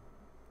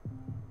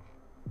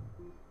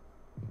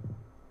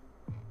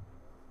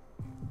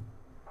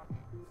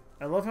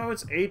 I love how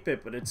it's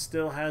 8-bit, but it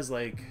still has,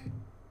 like...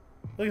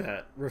 Look at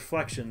that.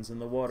 Reflections in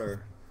the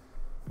water.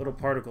 Little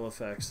particle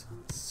effects.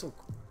 It's so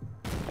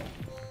cool.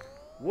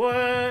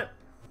 What?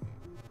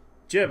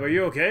 Jib, are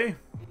you okay?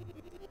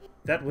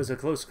 That was a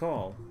close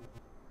call.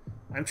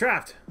 I'm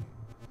trapped.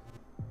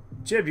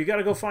 Jib, you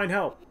gotta go find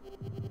help.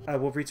 I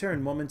will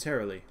return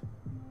momentarily.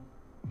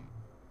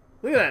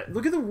 Look at that.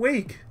 Look at the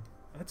wake.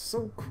 That's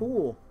so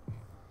cool.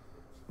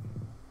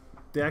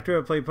 The actor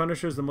who played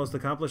Punisher is the most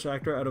accomplished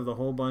actor out of the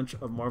whole bunch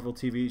of Marvel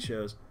TV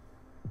shows.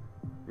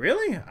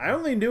 Really? I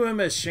only knew him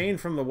as Shane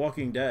from The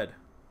Walking Dead.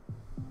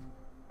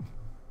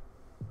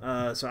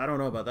 So I don't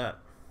know about that.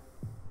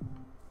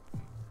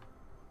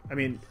 I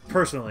mean,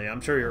 personally, I'm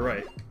sure you're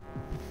right.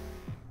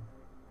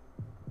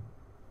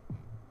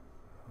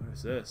 What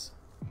is this?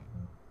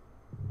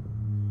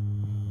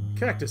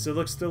 Cactus, it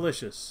looks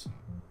delicious.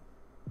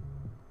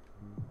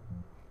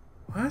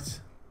 What?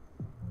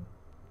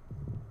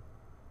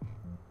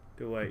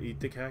 Do I eat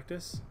the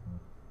cactus?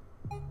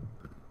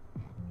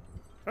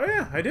 Oh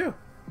yeah, I do.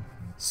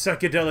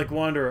 Psychedelic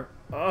Wanderer.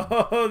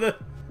 Oh,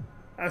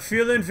 I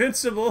feel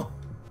invincible.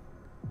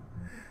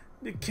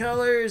 The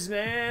colors,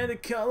 man, the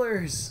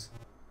colors.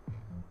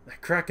 That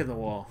crack in the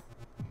wall.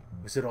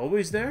 Was it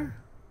always there?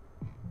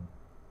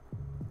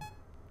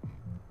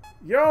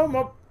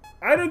 Yo,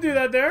 I didn't do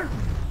that there.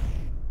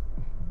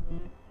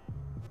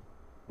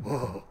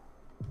 Whoa.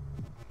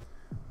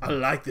 I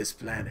like this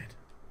planet.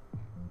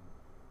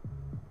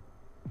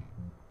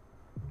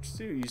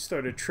 You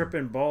started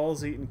tripping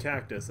balls, eating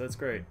cactus. That's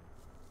great.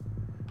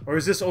 Or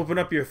does this open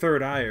up your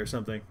third eye or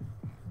something?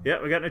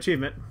 Yeah, we got an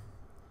achievement.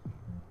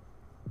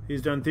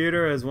 He's done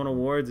theater, has won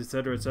awards,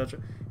 etc.,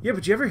 etc. Yeah,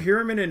 but you ever hear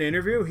him in an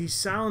interview? He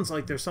sounds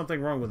like there's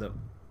something wrong with him.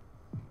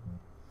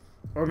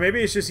 Or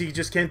maybe it's just he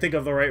just can't think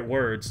of the right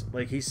words.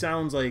 Like, he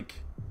sounds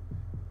like...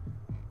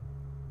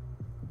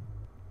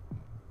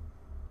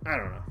 I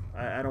don't know.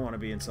 I don't want to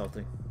be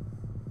insulting.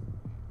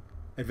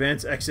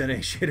 Advanced XNA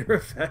shader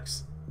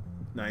effects.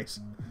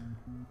 Nice.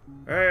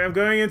 Alright, I'm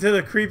going into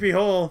the creepy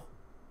hole.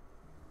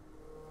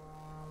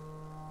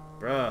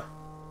 Bruh.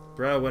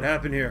 Bruh, what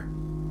happened here?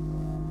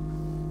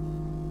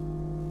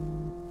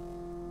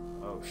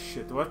 Oh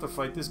shit, do I have to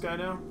fight this guy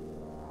now?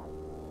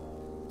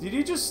 Did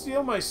he just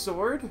steal my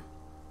sword?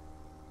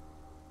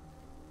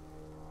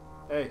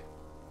 Hey.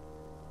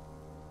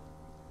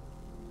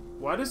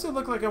 Why does it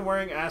look like I'm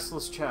wearing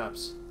assless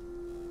chaps?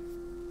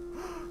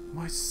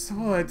 My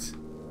sword!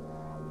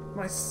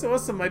 My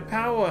source of my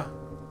power!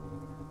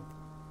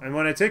 And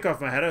when I take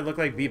off my head, I look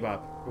like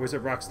Bebop. Or is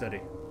it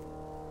Rocksteady?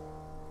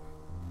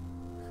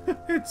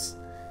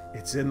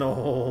 It's in the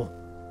hole.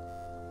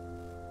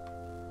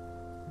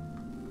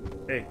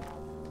 Hey.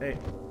 Hey.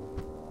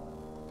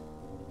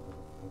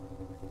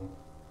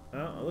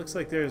 Well, it looks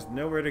like there's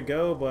nowhere to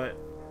go, but...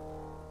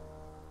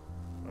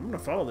 I'm gonna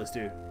follow this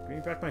dude. Bring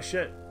me back my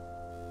shit.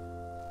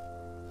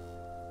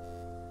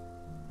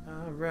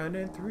 I'm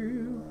running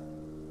through...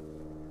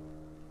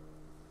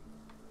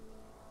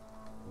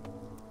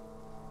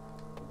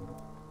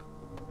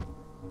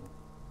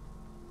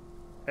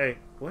 Hey,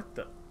 what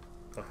the...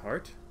 The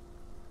heart?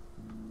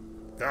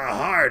 The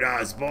heart,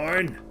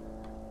 Osborne!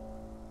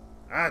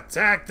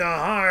 Attack the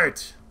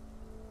heart!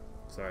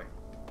 Sorry.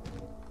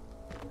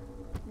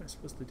 What am I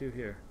supposed to do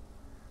here?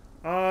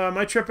 Am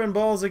I tripping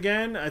balls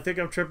again? I think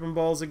I'm tripping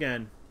balls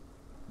again.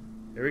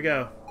 Here we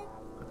go.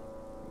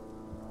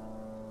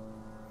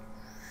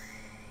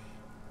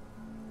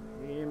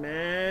 Hey,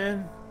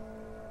 man.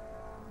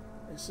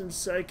 There's some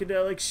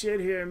psychedelic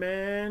shit here,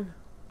 man.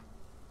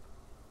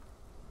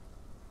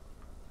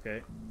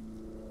 Okay.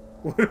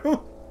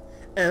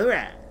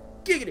 Alright.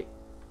 Giggity.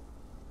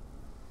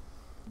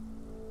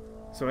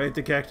 So I hit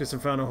the cactus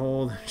and found a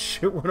hole.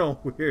 Shit went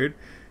all weird.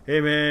 Hey,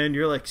 man,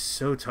 you're like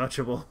so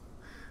touchable.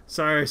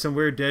 Sorry, some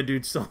weird dead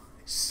dude stole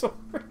my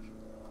sword.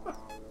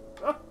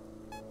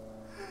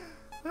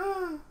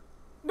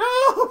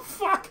 No!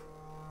 Fuck!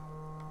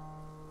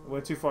 I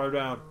went too far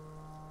down.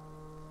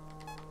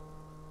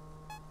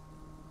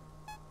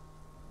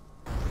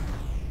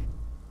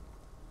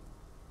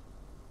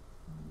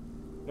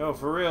 No,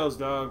 for reals,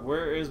 dog.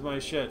 Where is my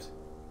shit?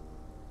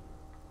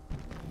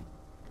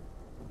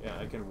 Yeah,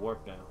 I can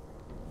warp now.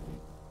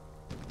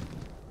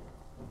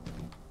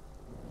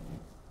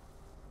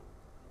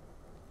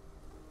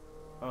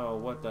 Oh,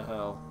 what the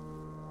hell?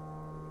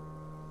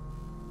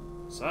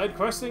 Side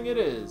questing it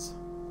is.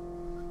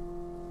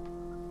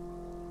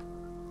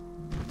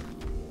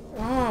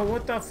 Oh,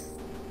 what the f...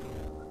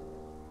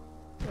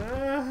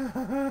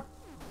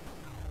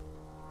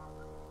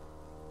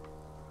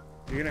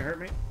 You're gonna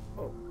hurt me?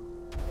 Oh.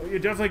 Oh, you're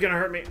definitely gonna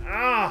hurt me.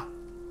 Ah!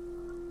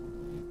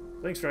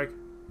 Blink strike.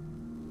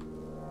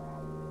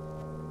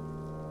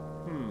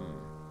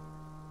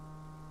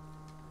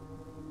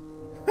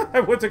 I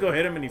went to go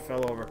hit him and he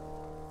fell over.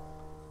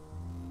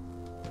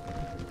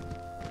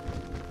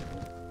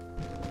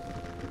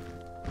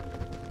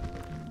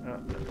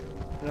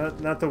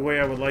 Not the way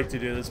I would like to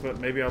do this, but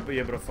maybe I'll be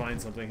able to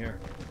find something here.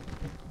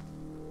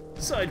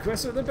 Side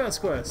quests are the best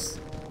quests.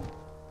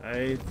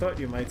 I thought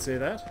you might say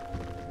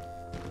that.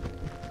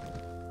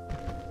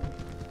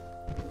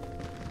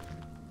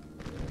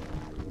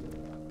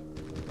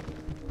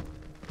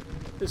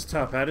 This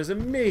top hat is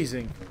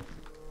amazing.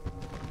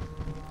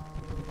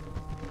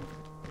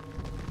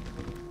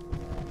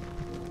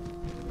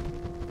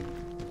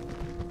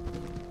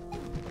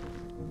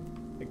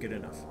 Good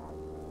enough.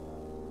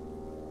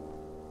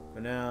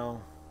 But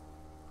now,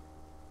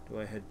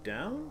 do I head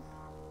down?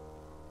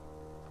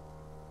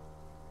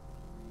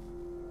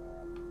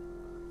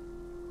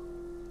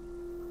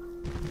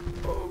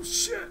 Oh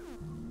shit!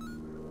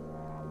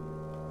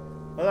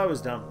 Oh, that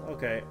was dumb.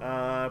 Okay,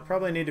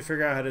 probably need to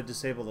figure out how to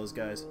disable those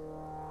guys.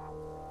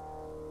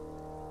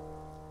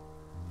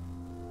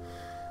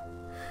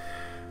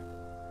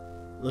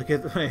 Look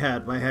at my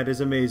hat. My hat is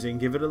amazing.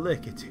 Give it a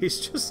lick. It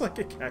tastes just like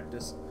a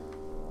cactus.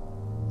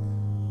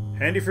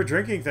 Handy for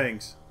drinking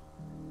things.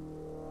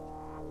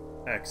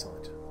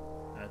 Excellent.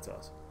 That's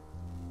awesome.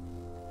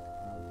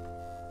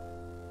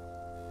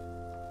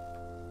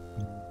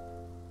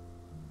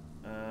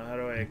 How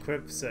do I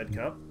equip said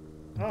cup?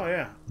 Oh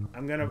yeah,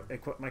 I'm gonna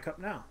equip my cup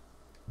now.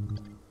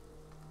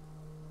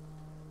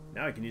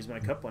 Now I can use my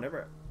cup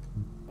whenever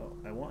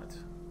I want.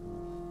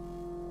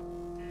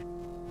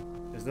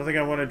 There's nothing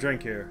I want to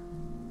drink here.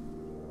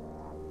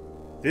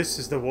 This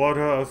is the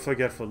water of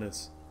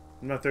forgetfulness.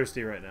 I'm not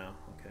thirsty right now.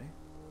 Okay.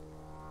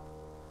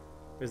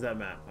 Where's that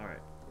map?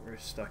 Alright, we're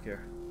stuck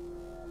here.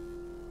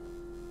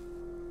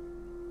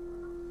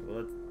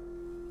 Well,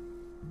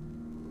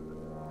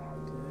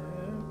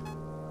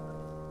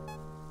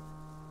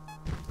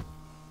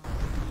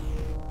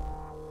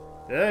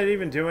 did I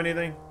even do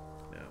anything?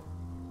 No.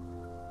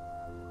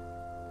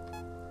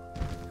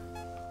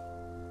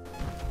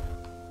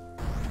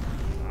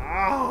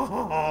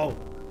 Oh!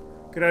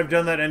 Could I have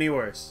done that any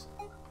worse?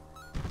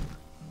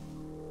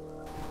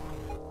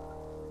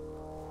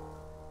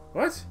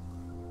 What?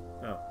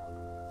 Oh.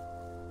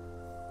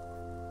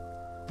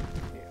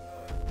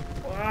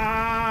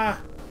 Ah!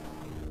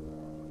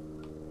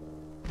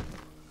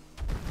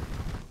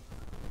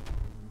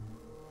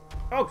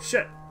 Oh,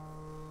 shit!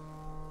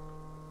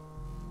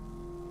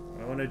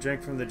 I want to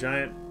drink from the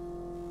giant...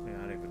 Yeah,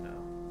 I don't even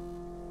know.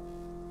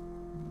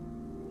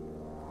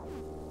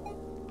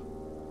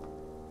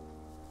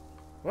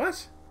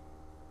 What?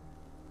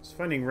 Just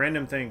finding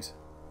random things.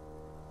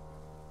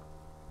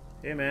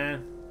 Hey,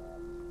 man.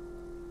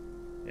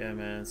 Yeah,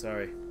 man,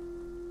 sorry.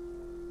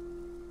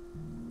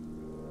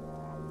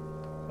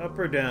 Up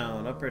or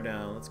down? Up or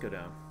down? Let's go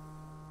down.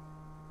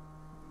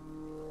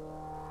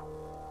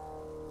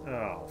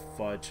 Oh,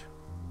 fudge.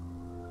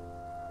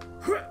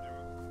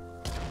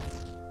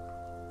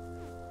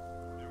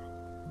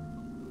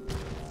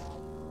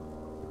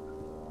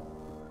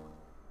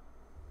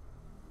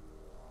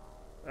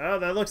 Oh,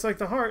 that looks like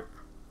the heart.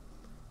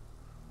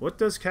 What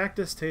does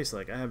cactus taste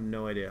like? I have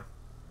no idea.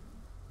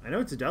 I know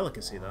it's a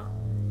delicacy, though.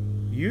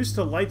 Used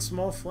to light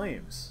small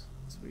flames.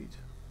 Sweet.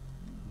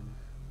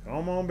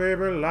 Come on,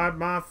 baby, light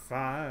my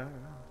fire.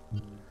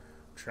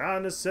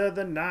 Trying to set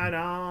the night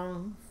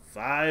on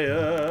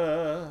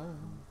fire.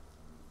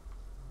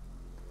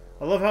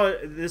 I love how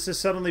this has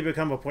suddenly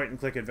become a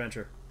point-and-click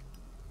adventure.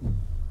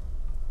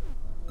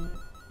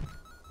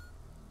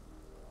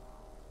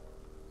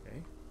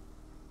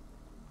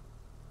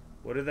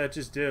 What did that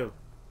just do?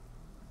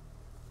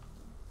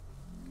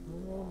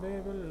 Come on,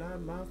 baby,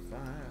 light my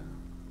fire.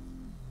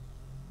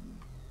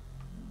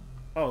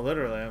 Oh,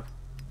 literally.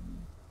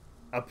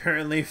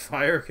 Apparently,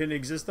 fire can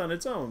exist on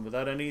its own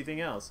without anything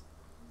else.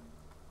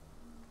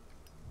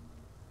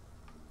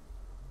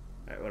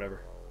 Alright,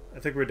 whatever. I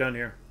think we're done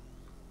here.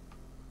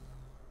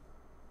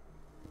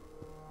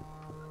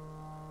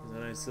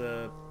 There's a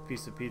nice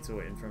piece of pizza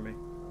waiting for me.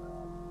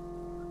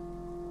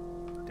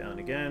 Down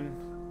again.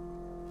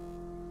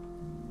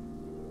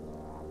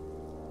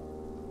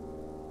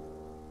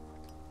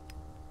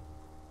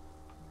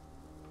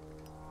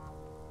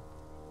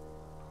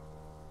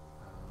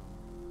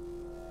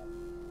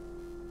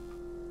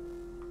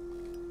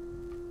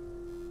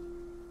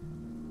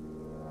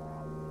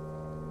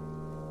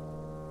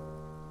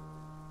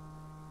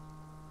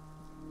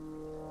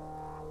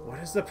 What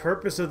is the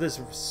purpose of this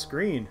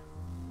screen?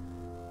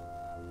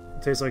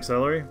 Tastes like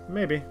celery?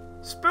 Maybe.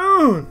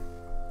 Spoon!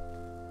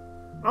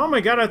 Oh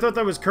my god, I thought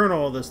that was Colonel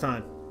all this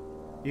time.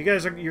 You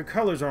guys are, your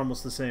colors are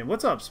almost the same.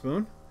 What's up,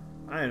 Spoon?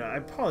 I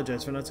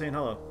apologize for not saying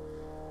hello.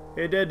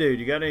 Hey, dead dude,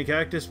 you got any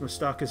cactus? My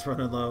stock is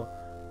running low.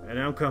 And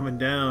I'm coming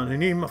down. I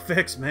need my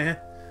fix, man.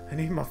 I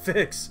need my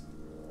fix.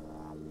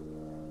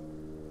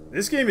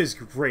 This game is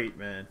great,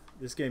 man.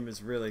 This game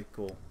is really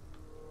cool.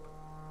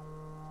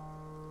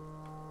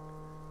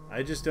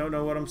 I just don't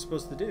know what I'm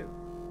supposed to do.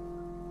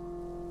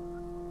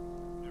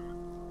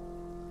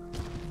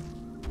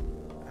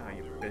 Ah,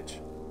 you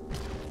bitch.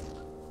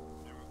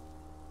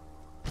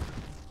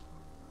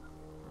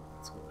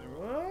 Let's go.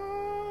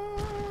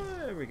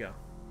 There we go.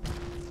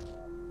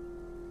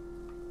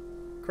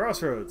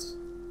 Crossroads.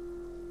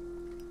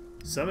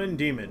 Summon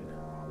demon.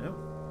 No.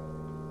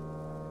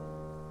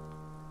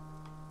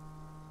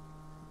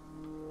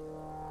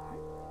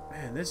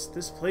 Man, this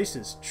place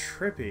is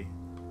trippy.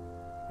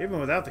 Even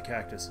without the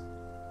cactus.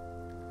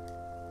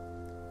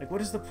 Like,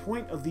 what is the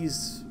point of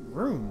these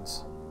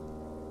rooms?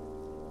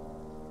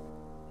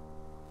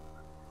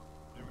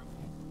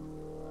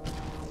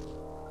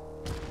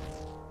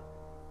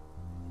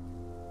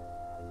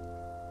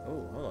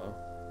 Oh, hello.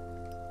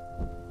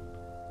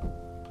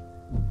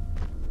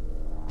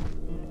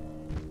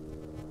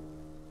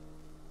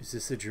 Is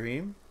this a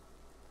dream?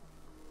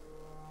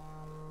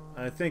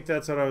 I think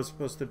that's what I was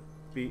supposed to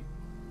be.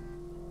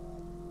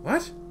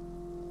 What?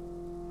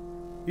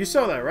 You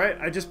saw that, right?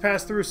 I just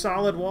passed through a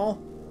solid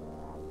wall.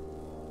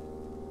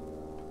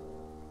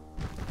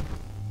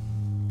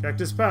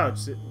 Cactus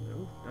pouch.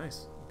 Oh,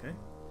 nice. Okay.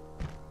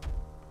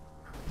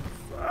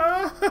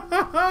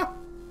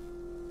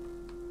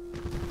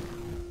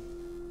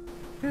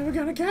 Never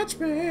gonna catch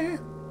me.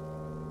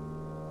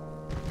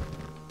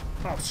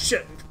 Oh,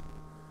 shit.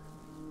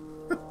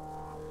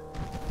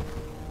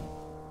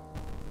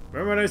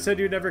 Remember when I said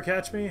you'd never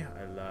catch me?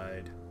 I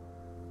lied.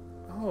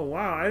 Oh,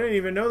 wow. I didn't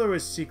even know there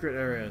was secret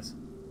areas.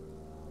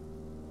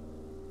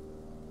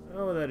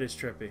 Oh, that is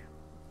trippy.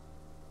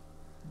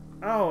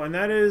 Oh, and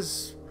that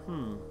is...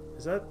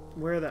 Is that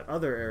where that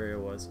other area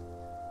was?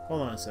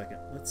 Hold on a second.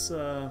 Let's,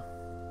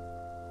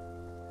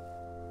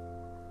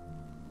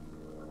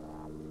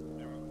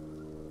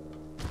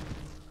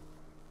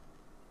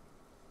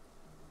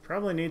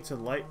 probably need to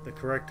light the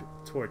correct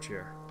torch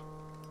here.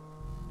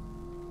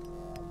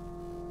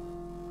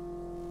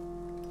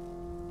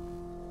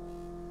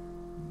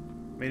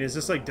 I mean, is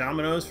this like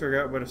dominoes? Figure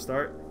out where to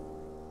start?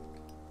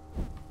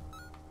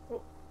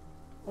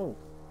 Oh,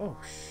 oh,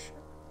 shit.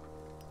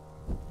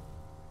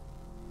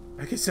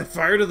 I can set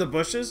fire to the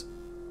bushes?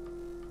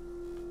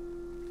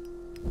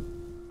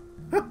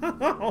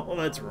 Oh,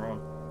 that's wrong.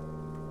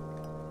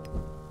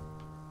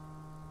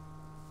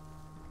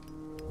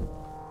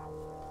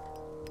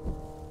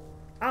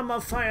 I'm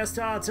a fire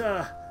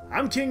starter.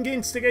 I'm King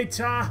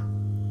Instigator.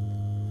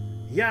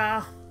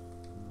 Yeah.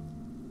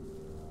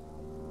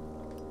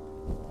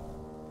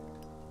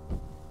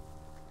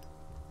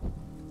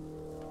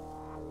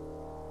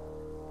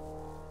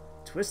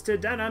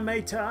 Twisted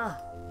Animator.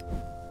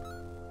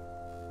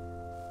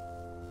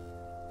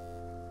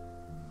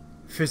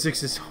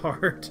 Physics is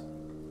hard.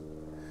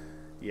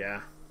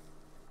 Yeah.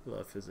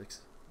 Love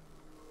physics.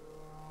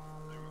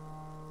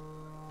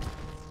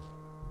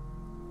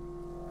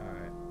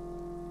 Alright.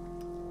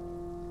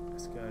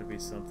 There's gotta be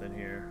something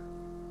here.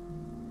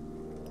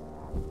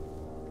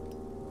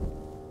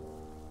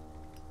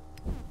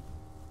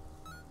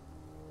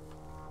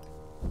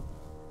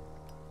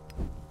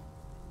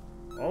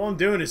 All I'm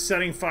doing is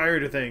setting fire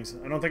to things.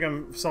 I don't think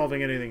I'm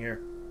solving anything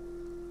here.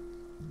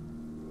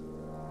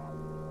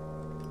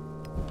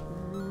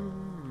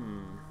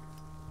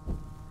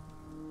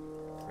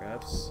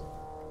 Perhaps...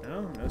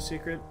 No? No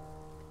secret?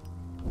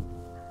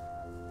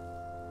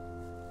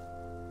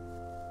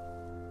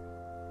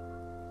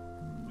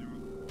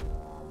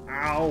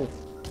 Ow!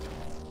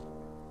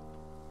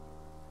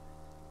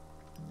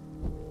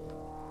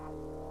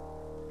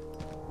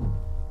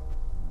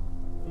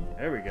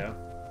 There we go.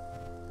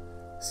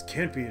 This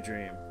can't be a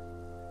dream.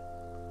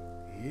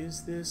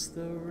 Is this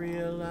the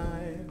real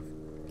life?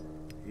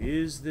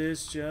 Is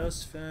this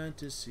just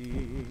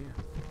fantasy?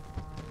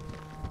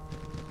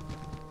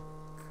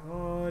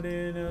 caught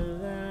in a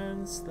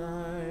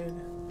landslide.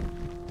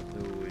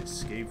 No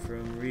escape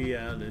from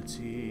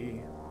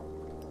reality.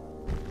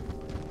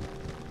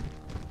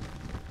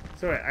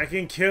 So wait, I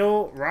can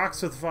kill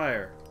rocks with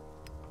fire.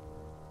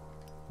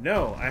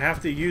 No, I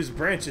have to use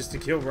branches to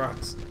kill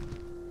rocks.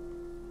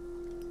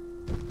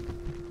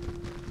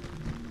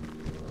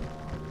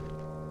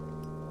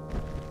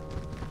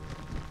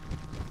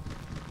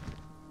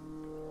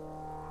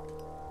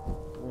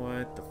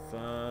 What the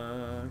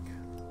fuck?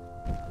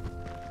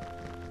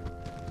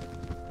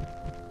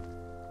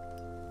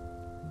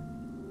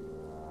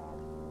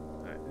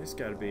 Alright, this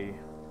gotta be...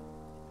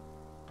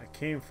 I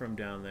came from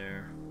down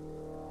there.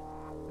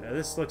 Yeah,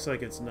 this looks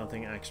like it's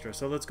nothing extra,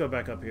 so let's go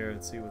back up here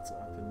and see what's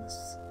up in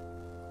this.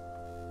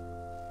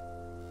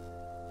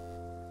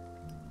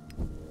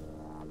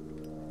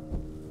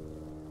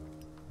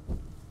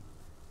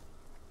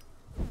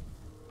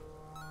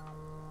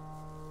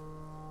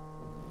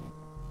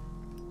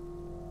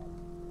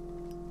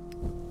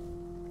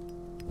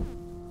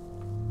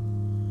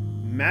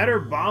 Matter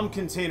bomb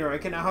container. I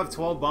can now have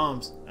 12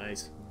 bombs.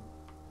 Nice.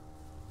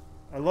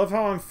 I love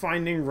how I'm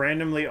finding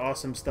randomly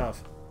awesome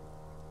stuff.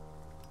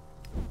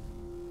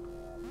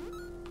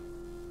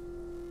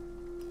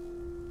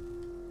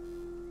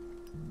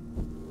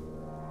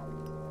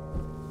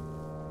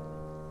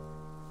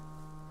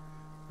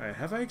 Alright,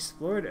 have I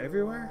explored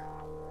everywhere?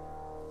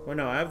 Well,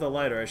 no, I have the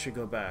lighter. I should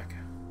go back.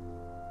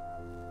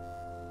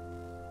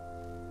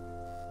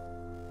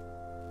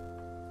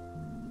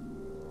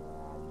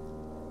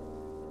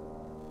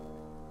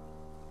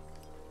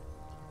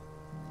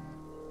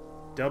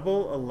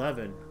 Double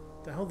 11.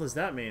 What the hell does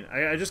that mean?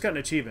 I just got an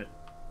achievement.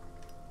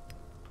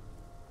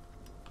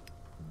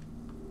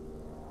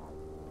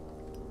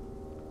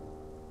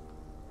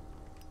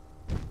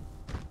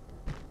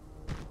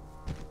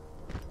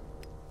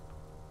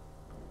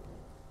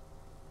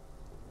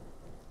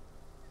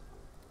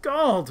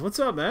 Gold! What's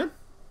up, man?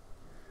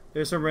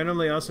 There's some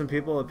randomly awesome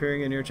people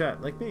appearing in your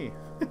chat, like me.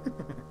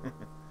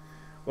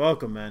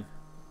 Welcome, man.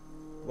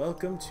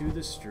 Welcome to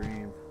the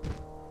stream.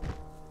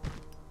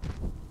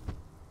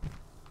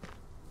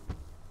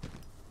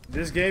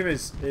 This game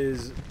is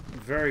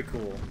very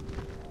cool.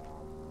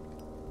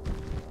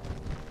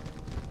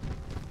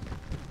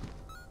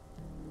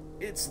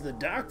 It's the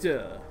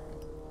Doctor.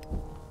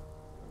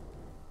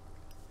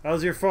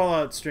 How's your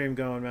Fallout stream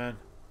going, man?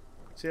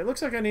 See, it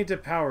looks like I need to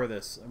power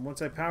this, and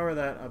once I power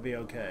that, I'll be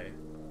okay.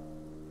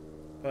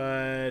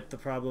 But the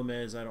problem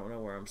is, I don't know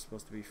where I'm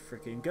supposed to be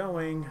freaking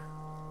going.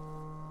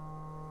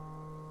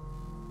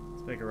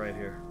 Let's make it right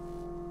here.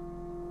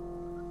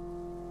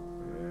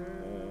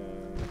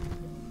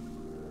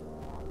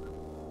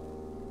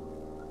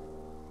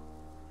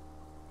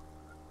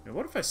 Now,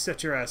 what if I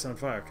set your ass on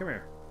fire? Come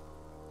here.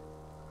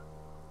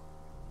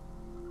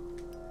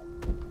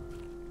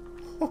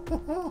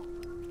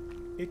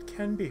 It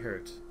can be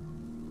hurt.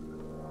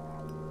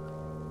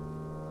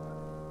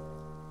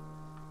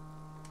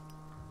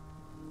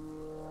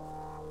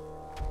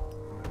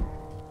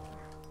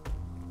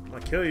 I'll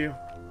kill you.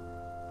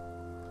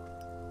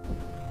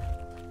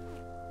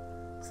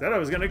 Said I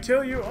was gonna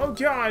kill you. Oh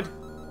God!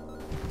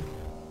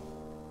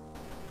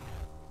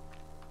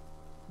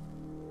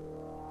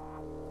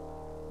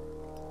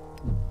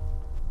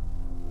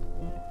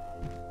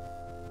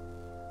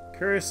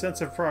 Curious sense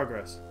of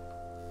progress.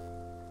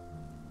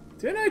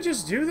 Didn't I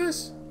just do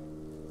this?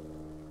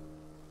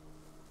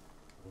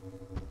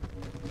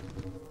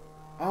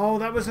 Oh,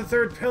 that was the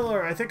third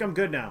pillar. I think I'm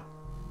good now.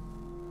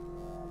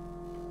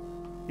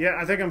 Yeah,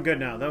 I think I'm good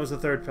now. That was the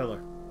third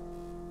pillar.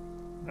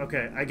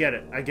 Okay, I get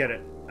it. I get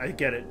it. I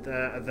get it.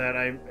 That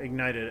I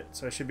ignited it,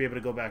 so I should be able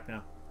to go back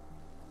now.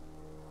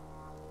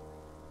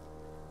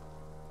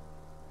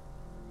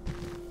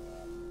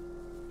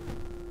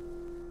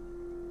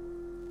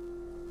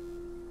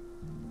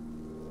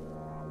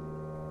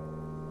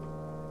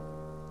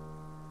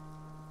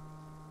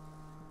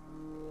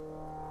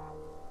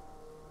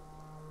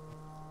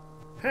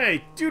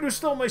 Hey, dude who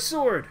stole my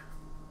sword!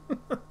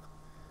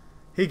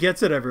 He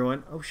gets it,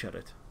 everyone. Oh, shut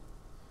it.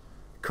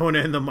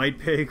 Conan the Might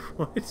Pig.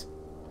 What?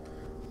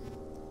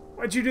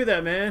 Why'd you do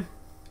that, man?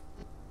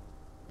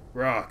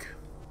 Rock.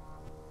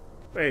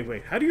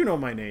 Wait. How do you know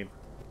my name?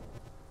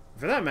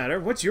 For that matter,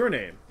 what's your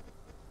name?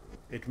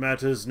 It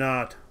matters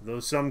not, though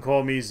some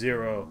call me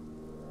Zero.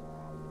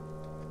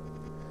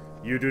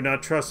 You do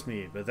not trust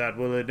me, but that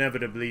will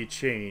inevitably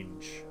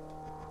change.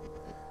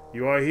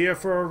 You are here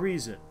for a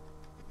reason.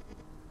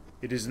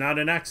 It is not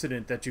an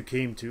accident that you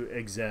came to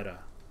Exera.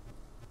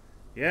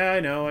 Yeah, I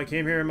know. I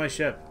came here in my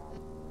ship.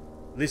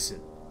 Listen.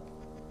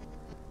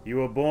 You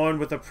were born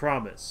with a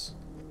promise.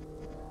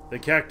 The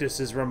cactus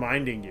is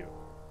reminding you.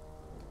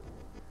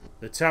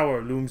 The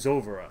tower looms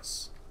over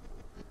us.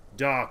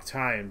 Dark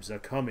times are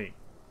coming.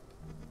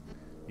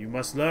 You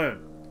must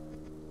learn.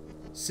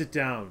 Sit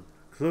down.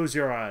 Close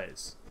your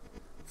eyes.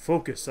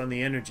 Focus on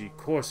the energy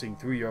coursing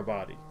through your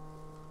body.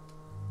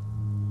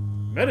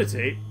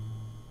 Meditate?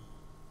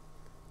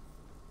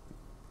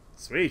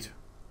 Sweet.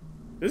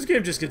 This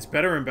game just gets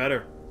better and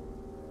better.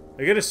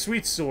 I get a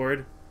sweet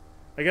sword.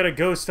 I got a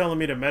ghost telling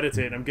me to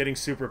meditate and I'm getting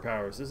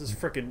superpowers. This is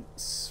frickin'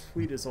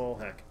 sweet as all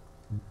heck.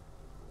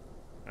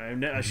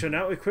 I shall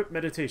now equip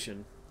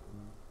meditation.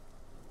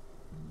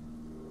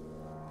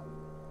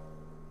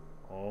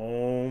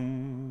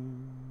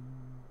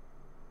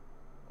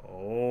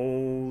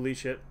 Holy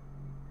shit.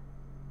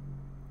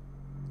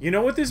 You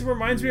know what this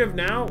reminds me of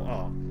now?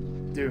 Oh,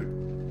 dude.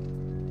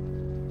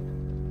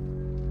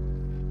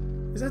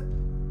 Is that...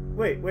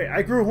 Wait,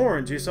 I grew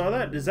horns. You saw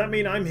that? Does that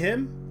mean I'm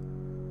him?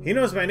 He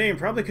knows my name,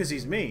 probably because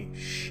he's me.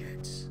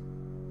 Shit.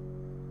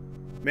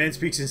 Man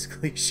speaks in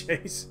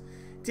cliches.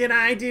 Did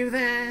I do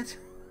that?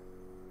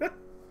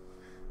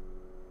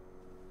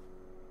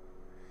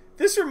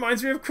 This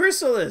reminds me of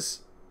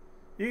Chrysalis.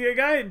 You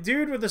got a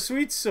dude with a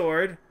sweet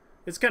sword.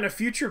 It's kind of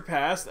future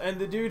past, and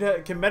the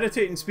dude can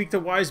meditate and speak to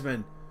wise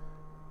men.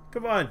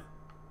 Come on.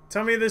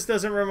 Tell me this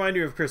doesn't remind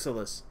you of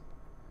Chrysalis.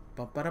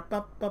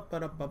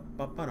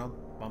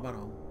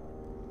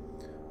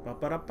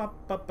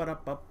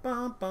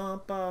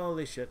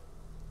 Holy shit.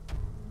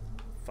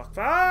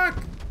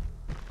 Fuck!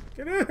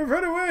 Get in!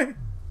 Run away!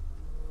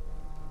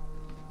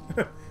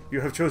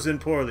 You have chosen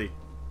poorly.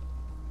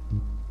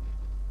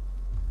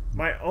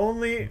 My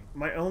only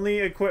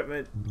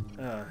equipment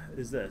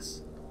is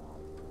this.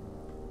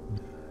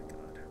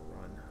 God,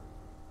 run.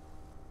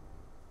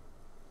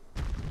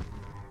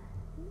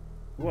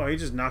 Whoa, he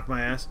just knocked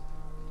my ass.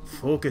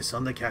 Focus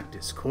on the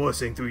cactus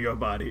coursing through your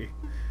body.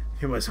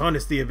 You must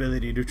harness the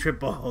ability to trip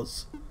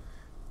balls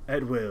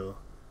at will.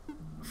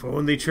 For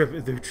only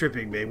through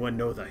tripping may one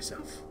know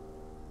thyself.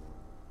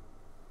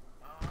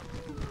 Oh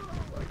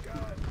my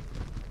god.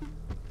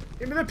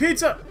 Give me the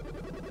pizza!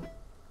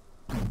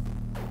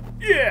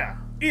 Yeah!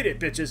 Eat it,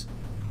 bitches!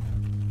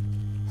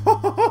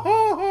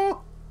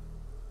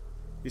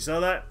 You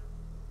saw that?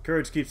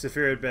 Courage keeps the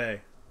fear at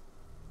bay.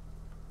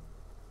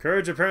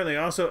 Courage apparently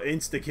also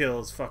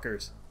insta-kills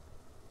fuckers.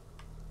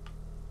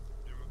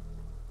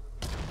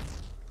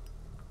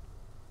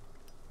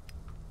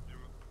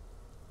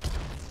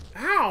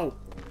 Ow!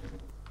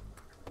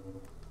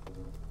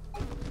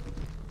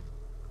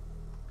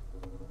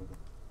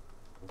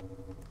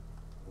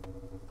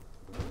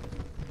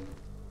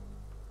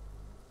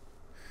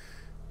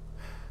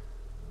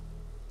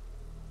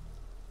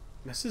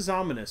 This is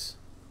ominous.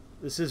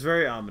 This is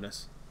very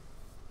ominous.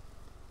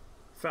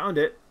 Found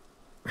it.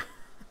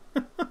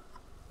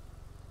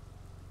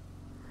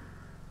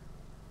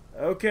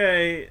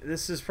 Okay,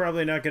 this is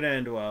probably not going to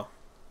end well.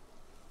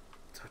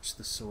 Touch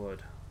the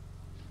sword.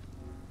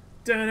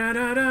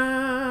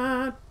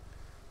 Da-da-da-da!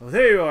 Oh,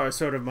 there you are,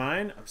 sword of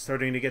mine. I'm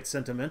starting to get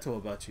sentimental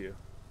about you.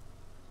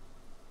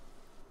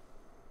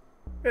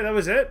 Hey, that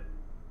was it?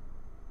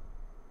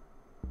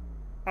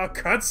 A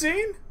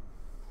cutscene?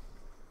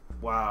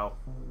 Wow.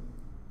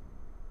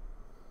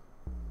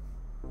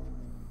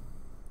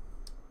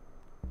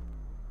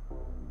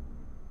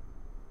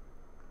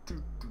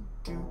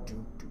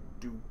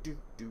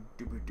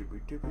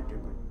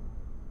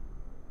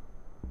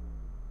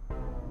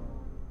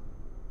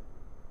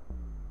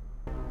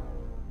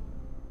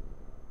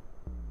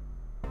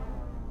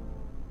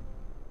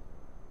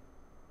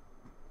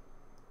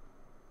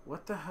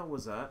 What the hell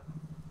was that?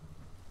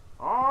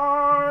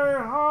 I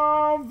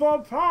have the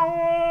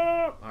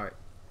power! Alright.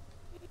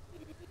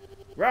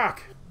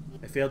 Rock!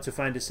 I failed to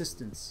find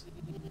assistance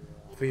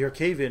for your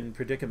cave-in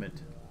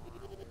predicament.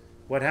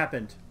 What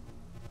happened?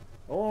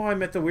 Oh, I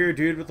met the weird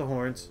dude with the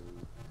horns.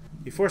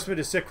 He forced me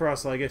to sit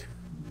cross-legged,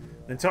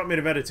 then taught me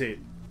to meditate.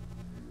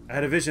 I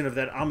had a vision of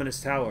that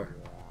ominous tower,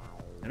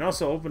 and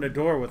also opened a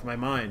door with my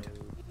mind.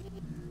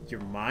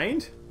 Your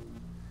mind?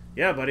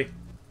 Yeah, buddy.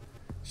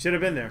 Should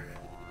have been there.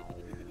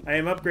 I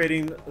am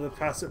upgrading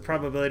the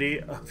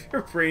probability of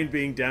your brain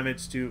being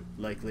damaged to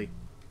likely.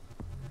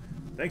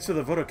 Thanks for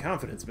the vote of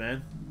confidence,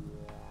 man.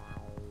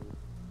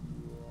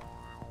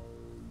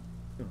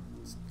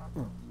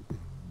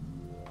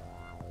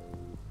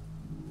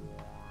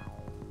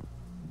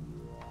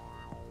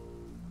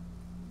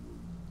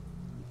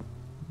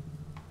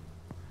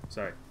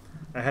 Sorry.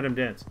 I had him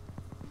dance.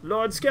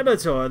 Lord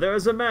Skeletor, there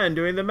is a man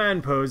doing the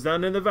man pose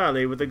down in the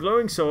valley with a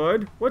glowing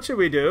sword. What should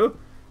we do?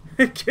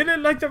 Kill it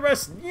like the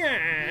rest.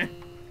 Yeah.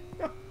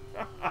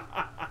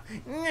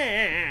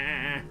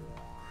 Yeah.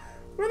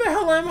 Where the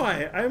hell am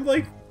I? I'm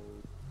like...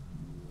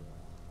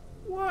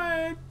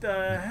 What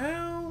the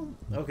hell?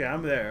 Okay,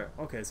 I'm there.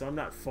 Okay, so I'm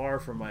not far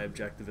from my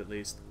objective at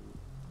least.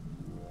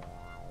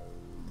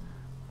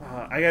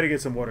 I gotta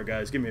get some water,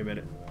 guys. Give me a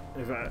minute.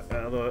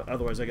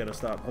 Otherwise I gotta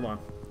stop. Hold on.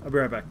 I'll be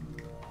right back.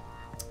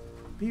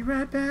 Be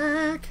right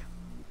back.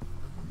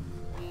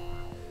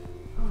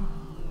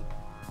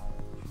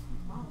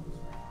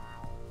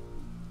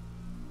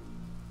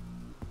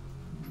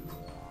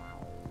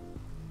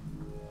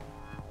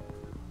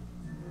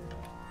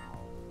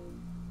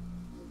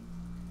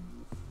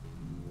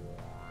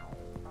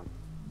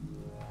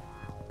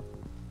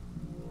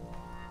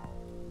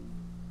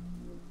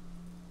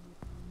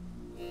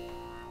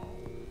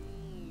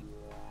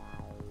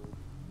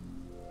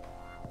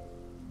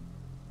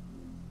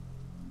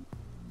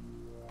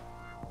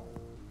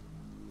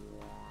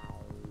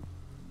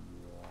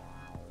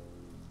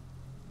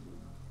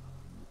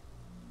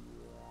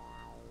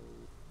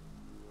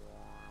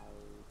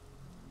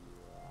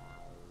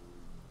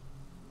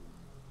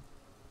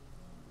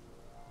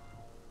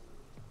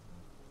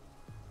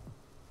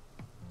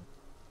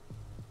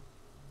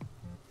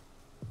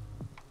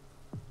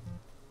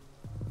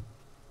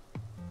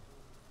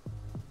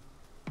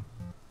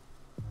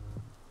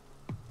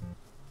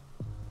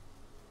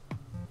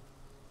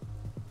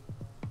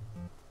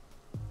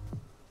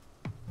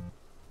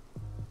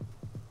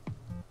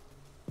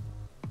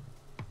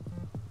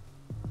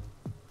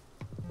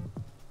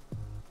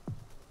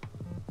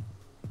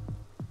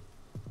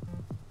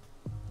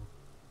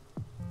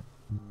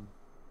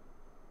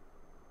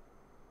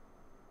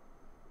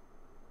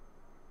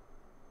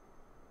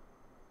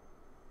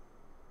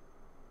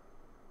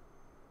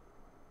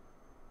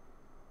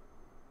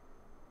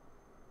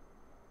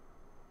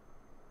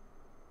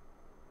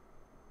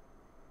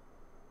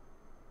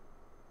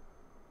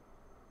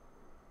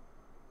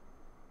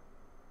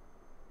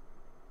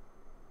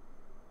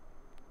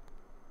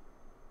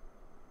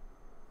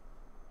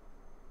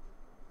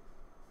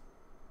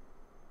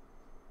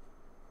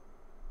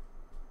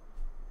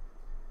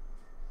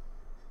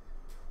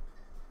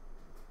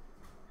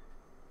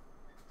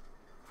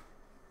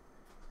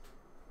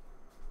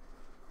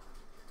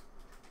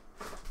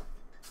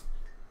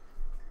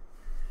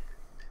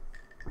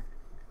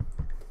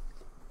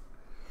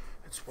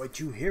 That's what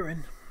you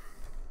hearing.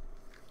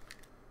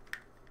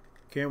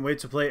 Can't wait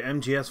to play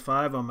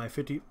MGS5 on my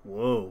 50...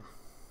 Whoa.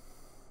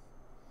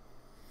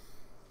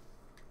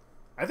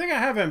 I think I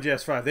have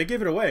MGS5. They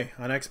gave it away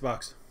on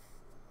Xbox.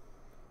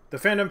 The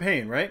Phantom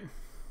Pain, right?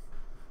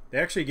 They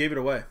actually gave it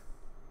away.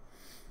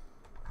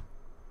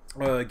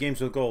 Games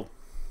with Gold.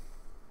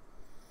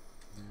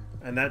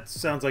 And that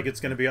sounds like it's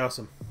going to be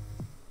awesome.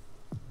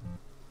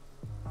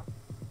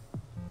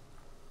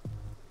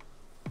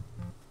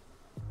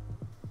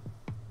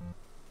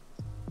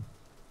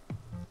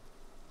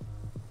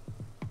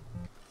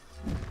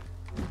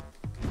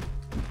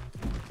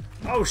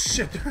 Oh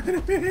shit,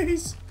 they're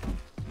enemies!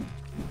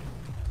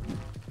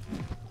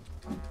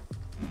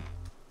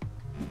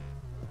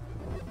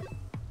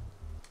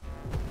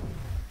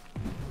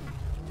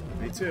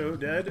 Me too,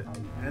 dead,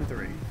 and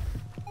 3.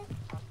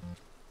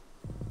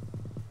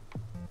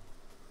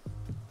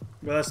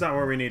 Well, that's not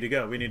where we need to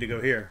go. We need to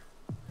go here.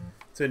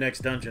 To the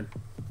next dungeon.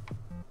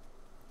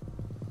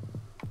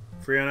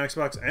 Free on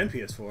Xbox and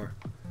PS4.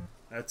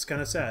 That's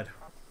kind of sad.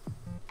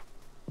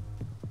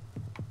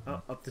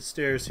 Oh, up the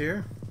stairs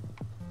here.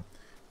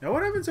 Now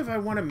what happens if I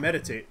want to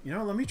meditate? You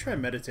know, let me try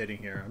meditating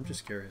here. I'm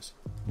just curious.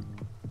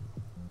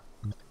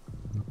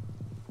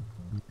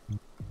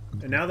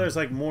 And now there's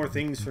like more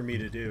things for me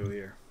to do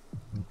here.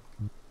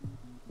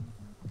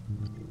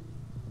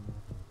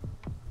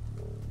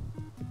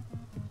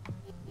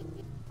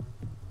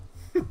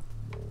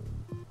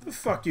 The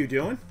fuck you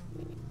doing?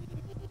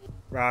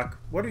 Rock,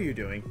 what are you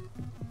doing?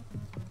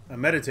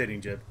 I'm meditating,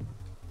 Jib.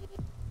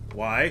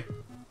 Why?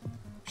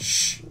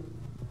 Shh!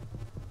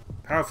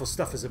 Powerful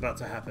stuff is about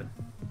to happen.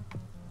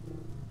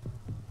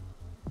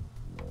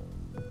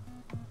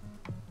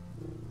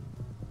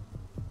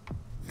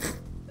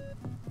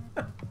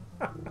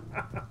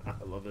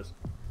 I love this.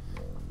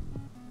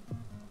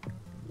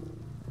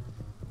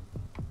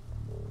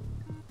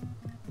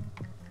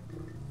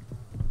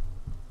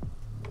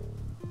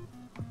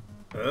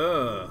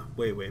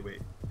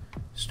 Wait.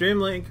 Stream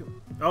Link.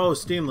 Oh,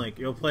 Steam Link.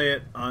 You'll play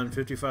it on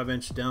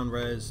 55-inch down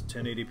res,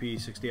 1080p,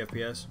 60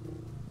 FPS.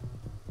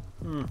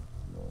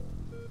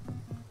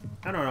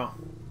 I don't know.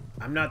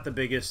 I'm not the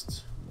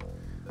biggest.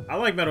 I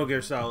like Metal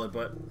Gear Solid,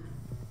 but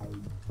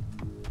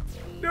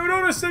no,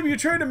 notice them. You're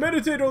trying to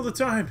meditate all the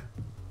time.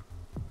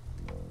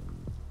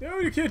 No,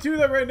 you can't do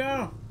that right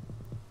now.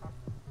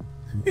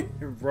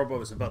 Robo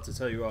was about to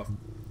tell you off.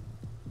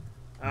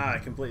 Ah, I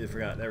completely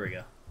forgot. There we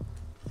go.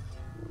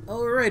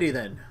 Alrighty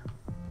then.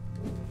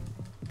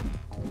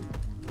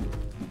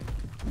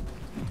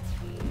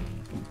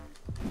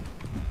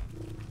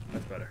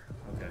 That's better.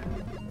 Okay.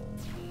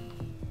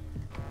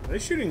 Are they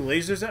shooting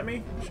lasers at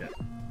me? Shit.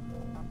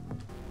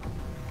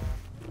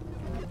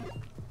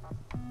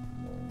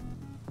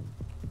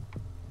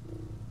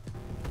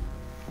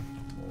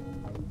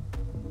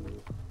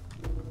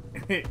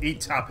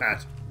 Eat Top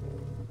Hat.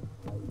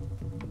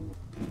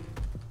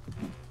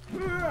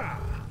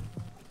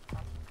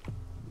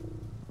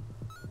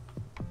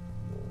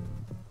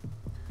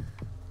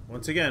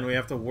 Once again, we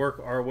have to work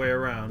our way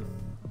around.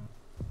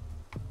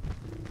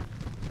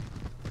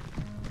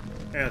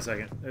 Hang on a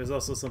second. There's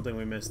also something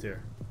we missed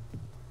here.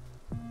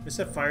 We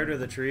set fire to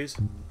the trees.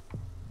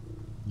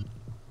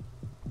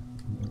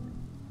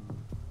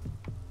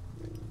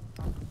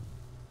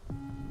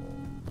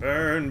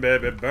 Burn,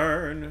 baby,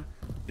 burn.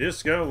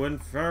 Disco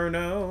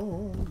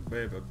Inferno,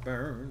 baby,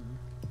 burn.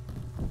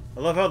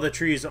 I love how the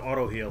trees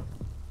auto-heal.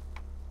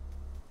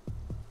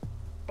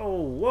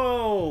 Oh,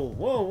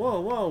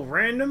 whoa.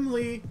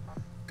 Randomly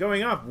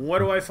going up. What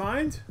do I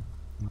find?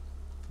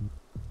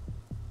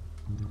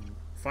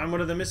 Find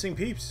one of the missing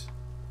peeps.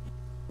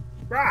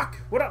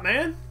 Rock, what up,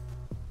 man?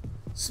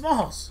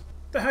 Smalls,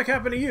 what the heck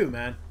happened to you,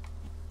 man?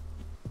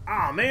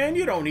 Aw, man,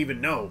 you don't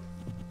even know.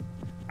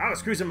 I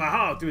was cruising my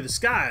hog through the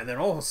sky, and then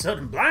all of a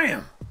sudden,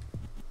 blam!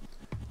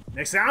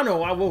 Next thing I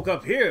know, I woke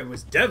up here and it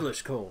was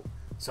devilish cold.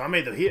 So I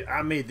made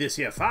this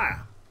here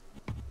fire.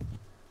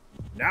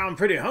 Now I'm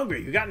pretty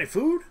hungry. You got any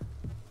food?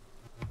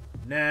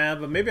 Nah,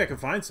 but maybe I can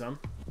find some.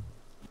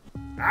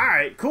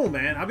 Alright, cool,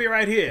 man. I'll be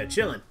right here,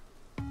 chilling.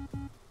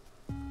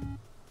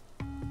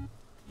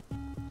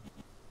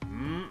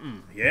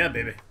 Yeah,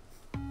 baby.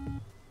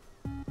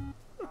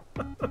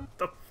 What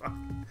the fuck?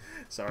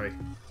 Sorry.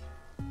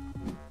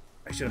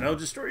 I shall now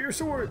destroy your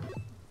sword.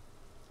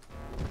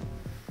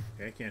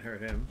 Okay, can't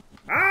hurt him.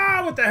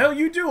 Ah, what the hell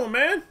you doing,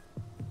 man?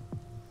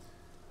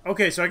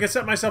 Okay, so I can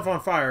set myself on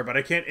fire, but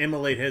I can't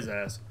immolate his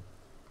ass.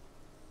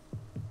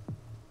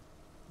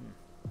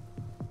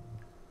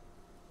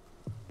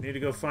 Need to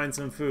go find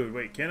some food.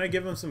 Wait, can I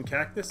give him some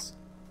cactus?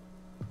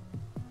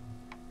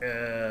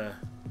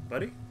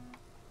 Buddy?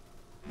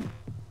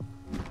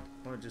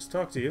 I want to just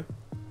talk to you.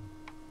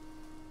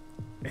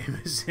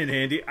 Amos and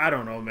Andy? I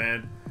don't know,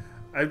 man.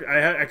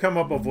 I come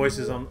up with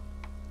voices on...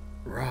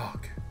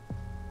 Rock.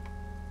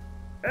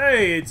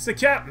 Hey, it's the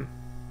captain.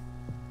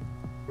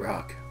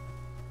 Rock.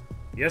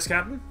 Yes,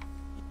 Captain?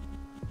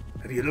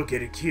 Have you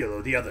located Keel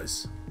or the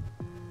others?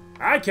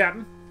 Aye,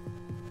 Captain.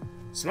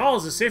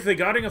 Smalls is safely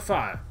guarding a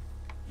fire.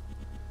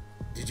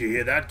 Did you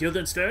hear that,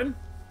 Guildenstern?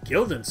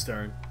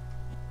 Guildenstern?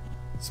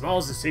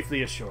 Smalls is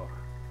safely ashore.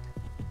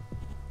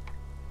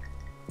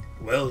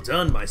 Well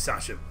done, my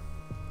Sashim.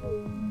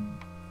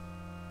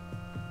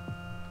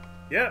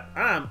 Yep,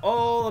 I'm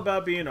all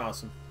about being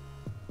awesome.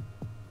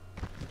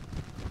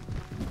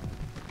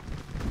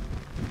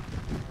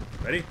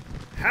 Ready?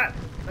 Hat!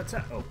 That's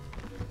hat. Oh.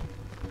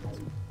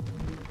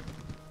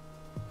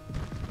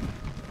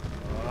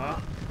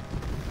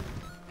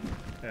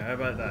 Yeah, how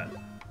about that?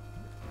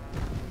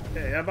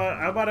 Okay, how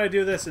about I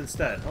do this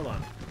instead? Hold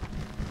on.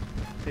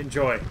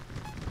 Enjoy.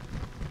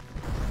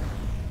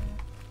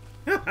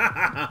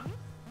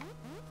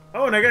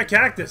 Oh, and I got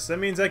cactus. That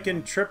means I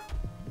can trip.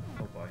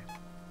 Oh boy.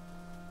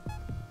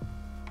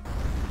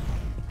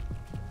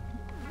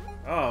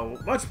 Oh,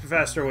 much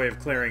faster way of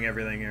clearing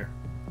everything here.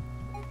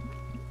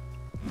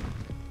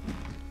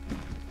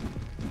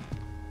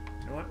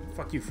 You know what?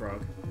 Fuck you,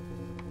 frog.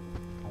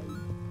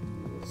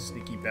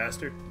 Sneaky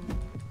bastard.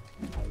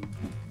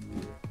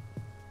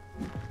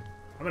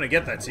 I'm gonna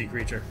get that sea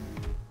creature.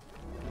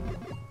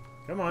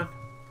 Come on.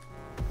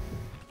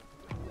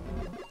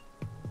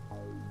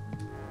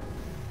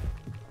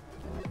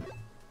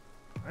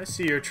 I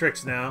see your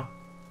tricks now.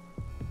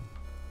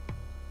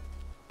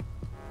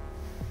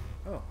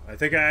 Oh, I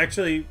think I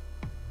actually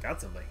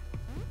got something.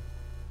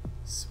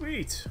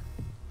 Sweet.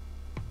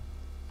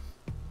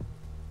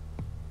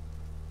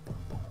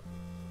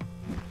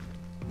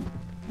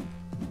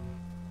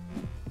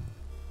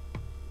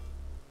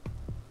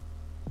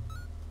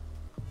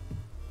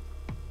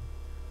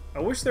 I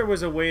wish there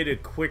was a way to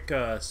quick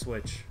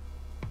switch.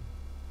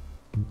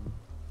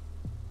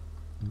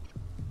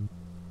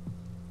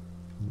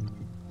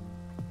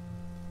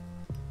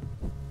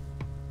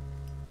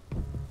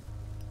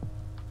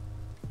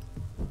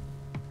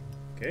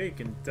 Okay, you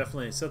can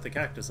definitely set the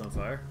cactus on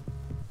fire.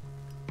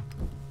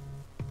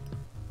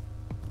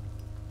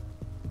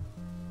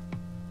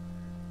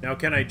 Now,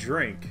 can I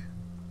drink?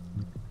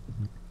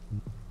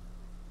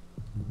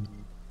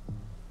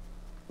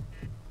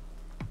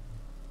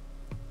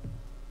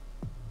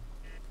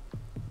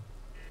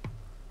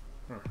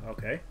 Huh,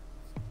 okay.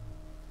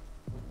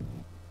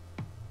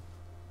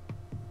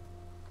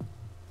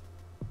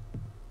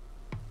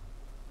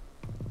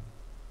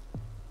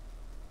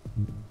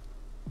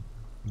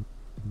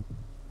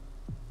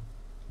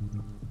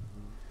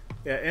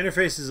 Yeah,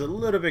 interface is a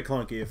little bit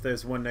clunky if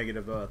there's one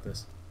negative about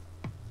this.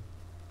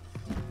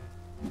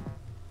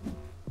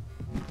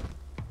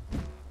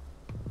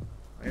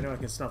 I know I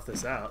can snuff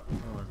this out.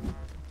 Hold on.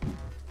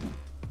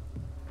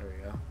 There we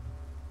go.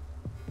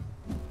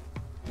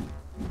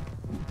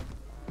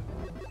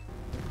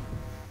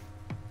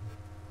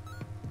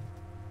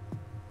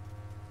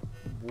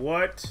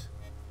 What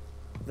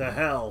the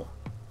hell?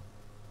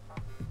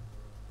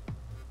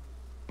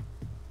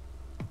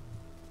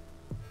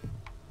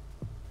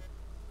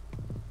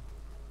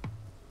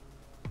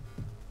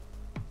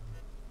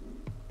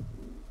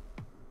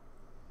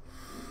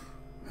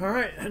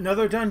 Alright,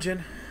 another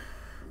dungeon.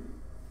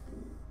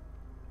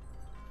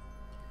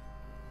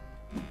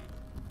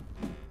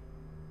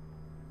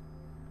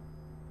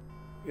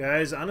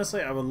 Guys,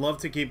 honestly, I would love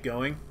to keep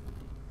going,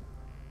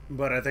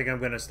 but I think I'm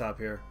going to stop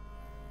here.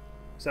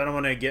 So I don't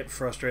want to get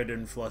frustrated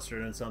and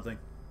flustered and something.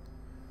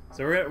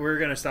 So we're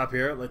going to stop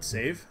here. Let's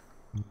save.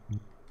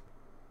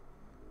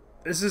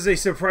 This is a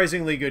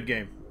surprisingly good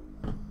game.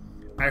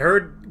 I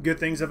heard good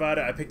things about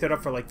it. I picked it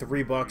up for like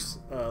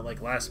 $3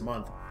 like last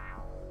month.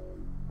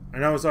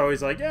 And I was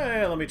always like,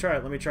 yeah, let me try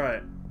it, let me try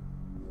it.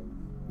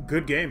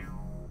 Good game.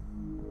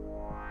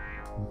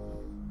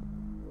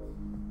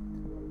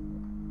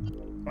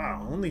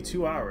 Wow, only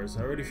 2 hours.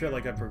 I already feel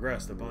like I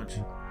progressed a bunch.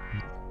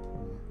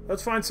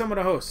 Let's find someone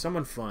to host,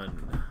 someone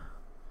fun.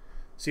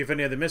 See if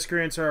any of the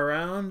miscreants are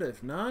around.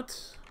 If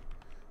not,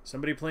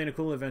 somebody playing a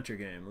cool adventure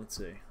game. Let's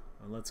see.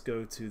 Let's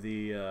go to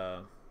the...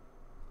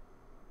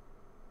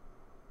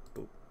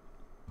 Boop.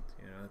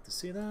 You don't have to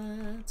see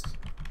that.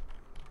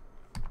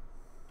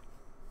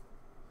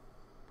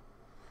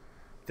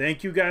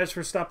 Thank you guys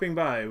for stopping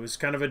by. It was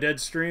kind of a dead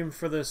stream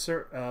for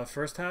the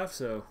first half,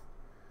 so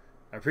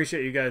I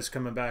appreciate you guys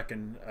coming back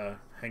and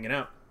hanging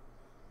out.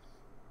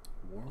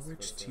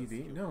 Warwitch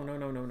TV? No.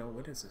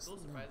 What is this?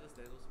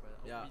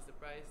 Yeah.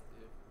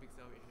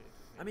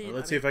 Well,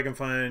 let's see if I can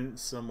find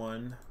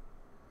someone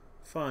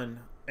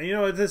fun. And you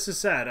know what? This is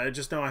sad. I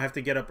just know I have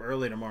to get up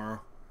early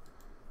tomorrow.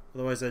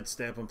 Otherwise, I'd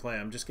stay up and play.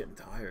 I'm just getting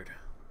tired.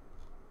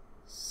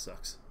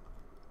 Sucks.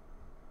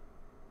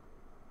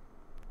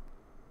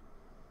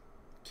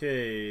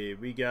 Okay,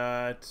 we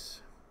got...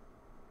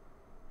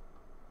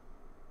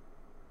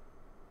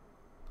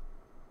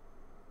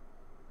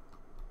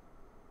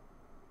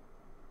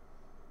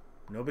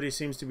 Nobody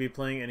seems to be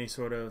playing any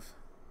sort of...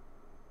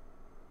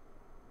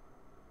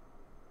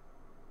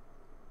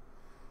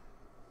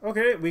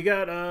 Okay, we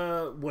got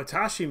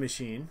Watashi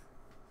Machine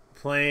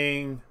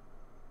playing...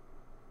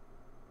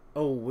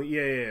 Oh,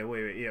 yeah,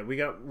 wait, yeah. We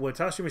got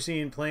Watashi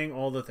Machine playing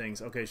all the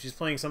things. Okay, she's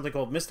playing something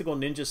called Mystical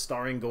Ninja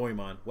starring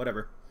Goemon.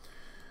 Whatever.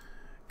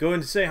 Going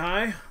to say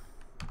hi.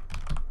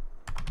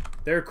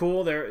 They're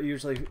cool. They're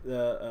usually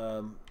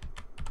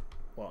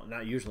well,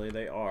 not usually,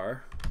 they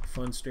are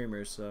fun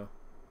streamers, so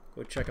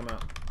go check them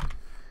out.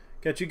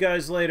 Catch you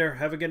guys later.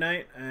 Have a good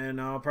night,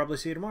 and I'll probably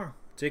see you tomorrow.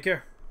 Take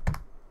care.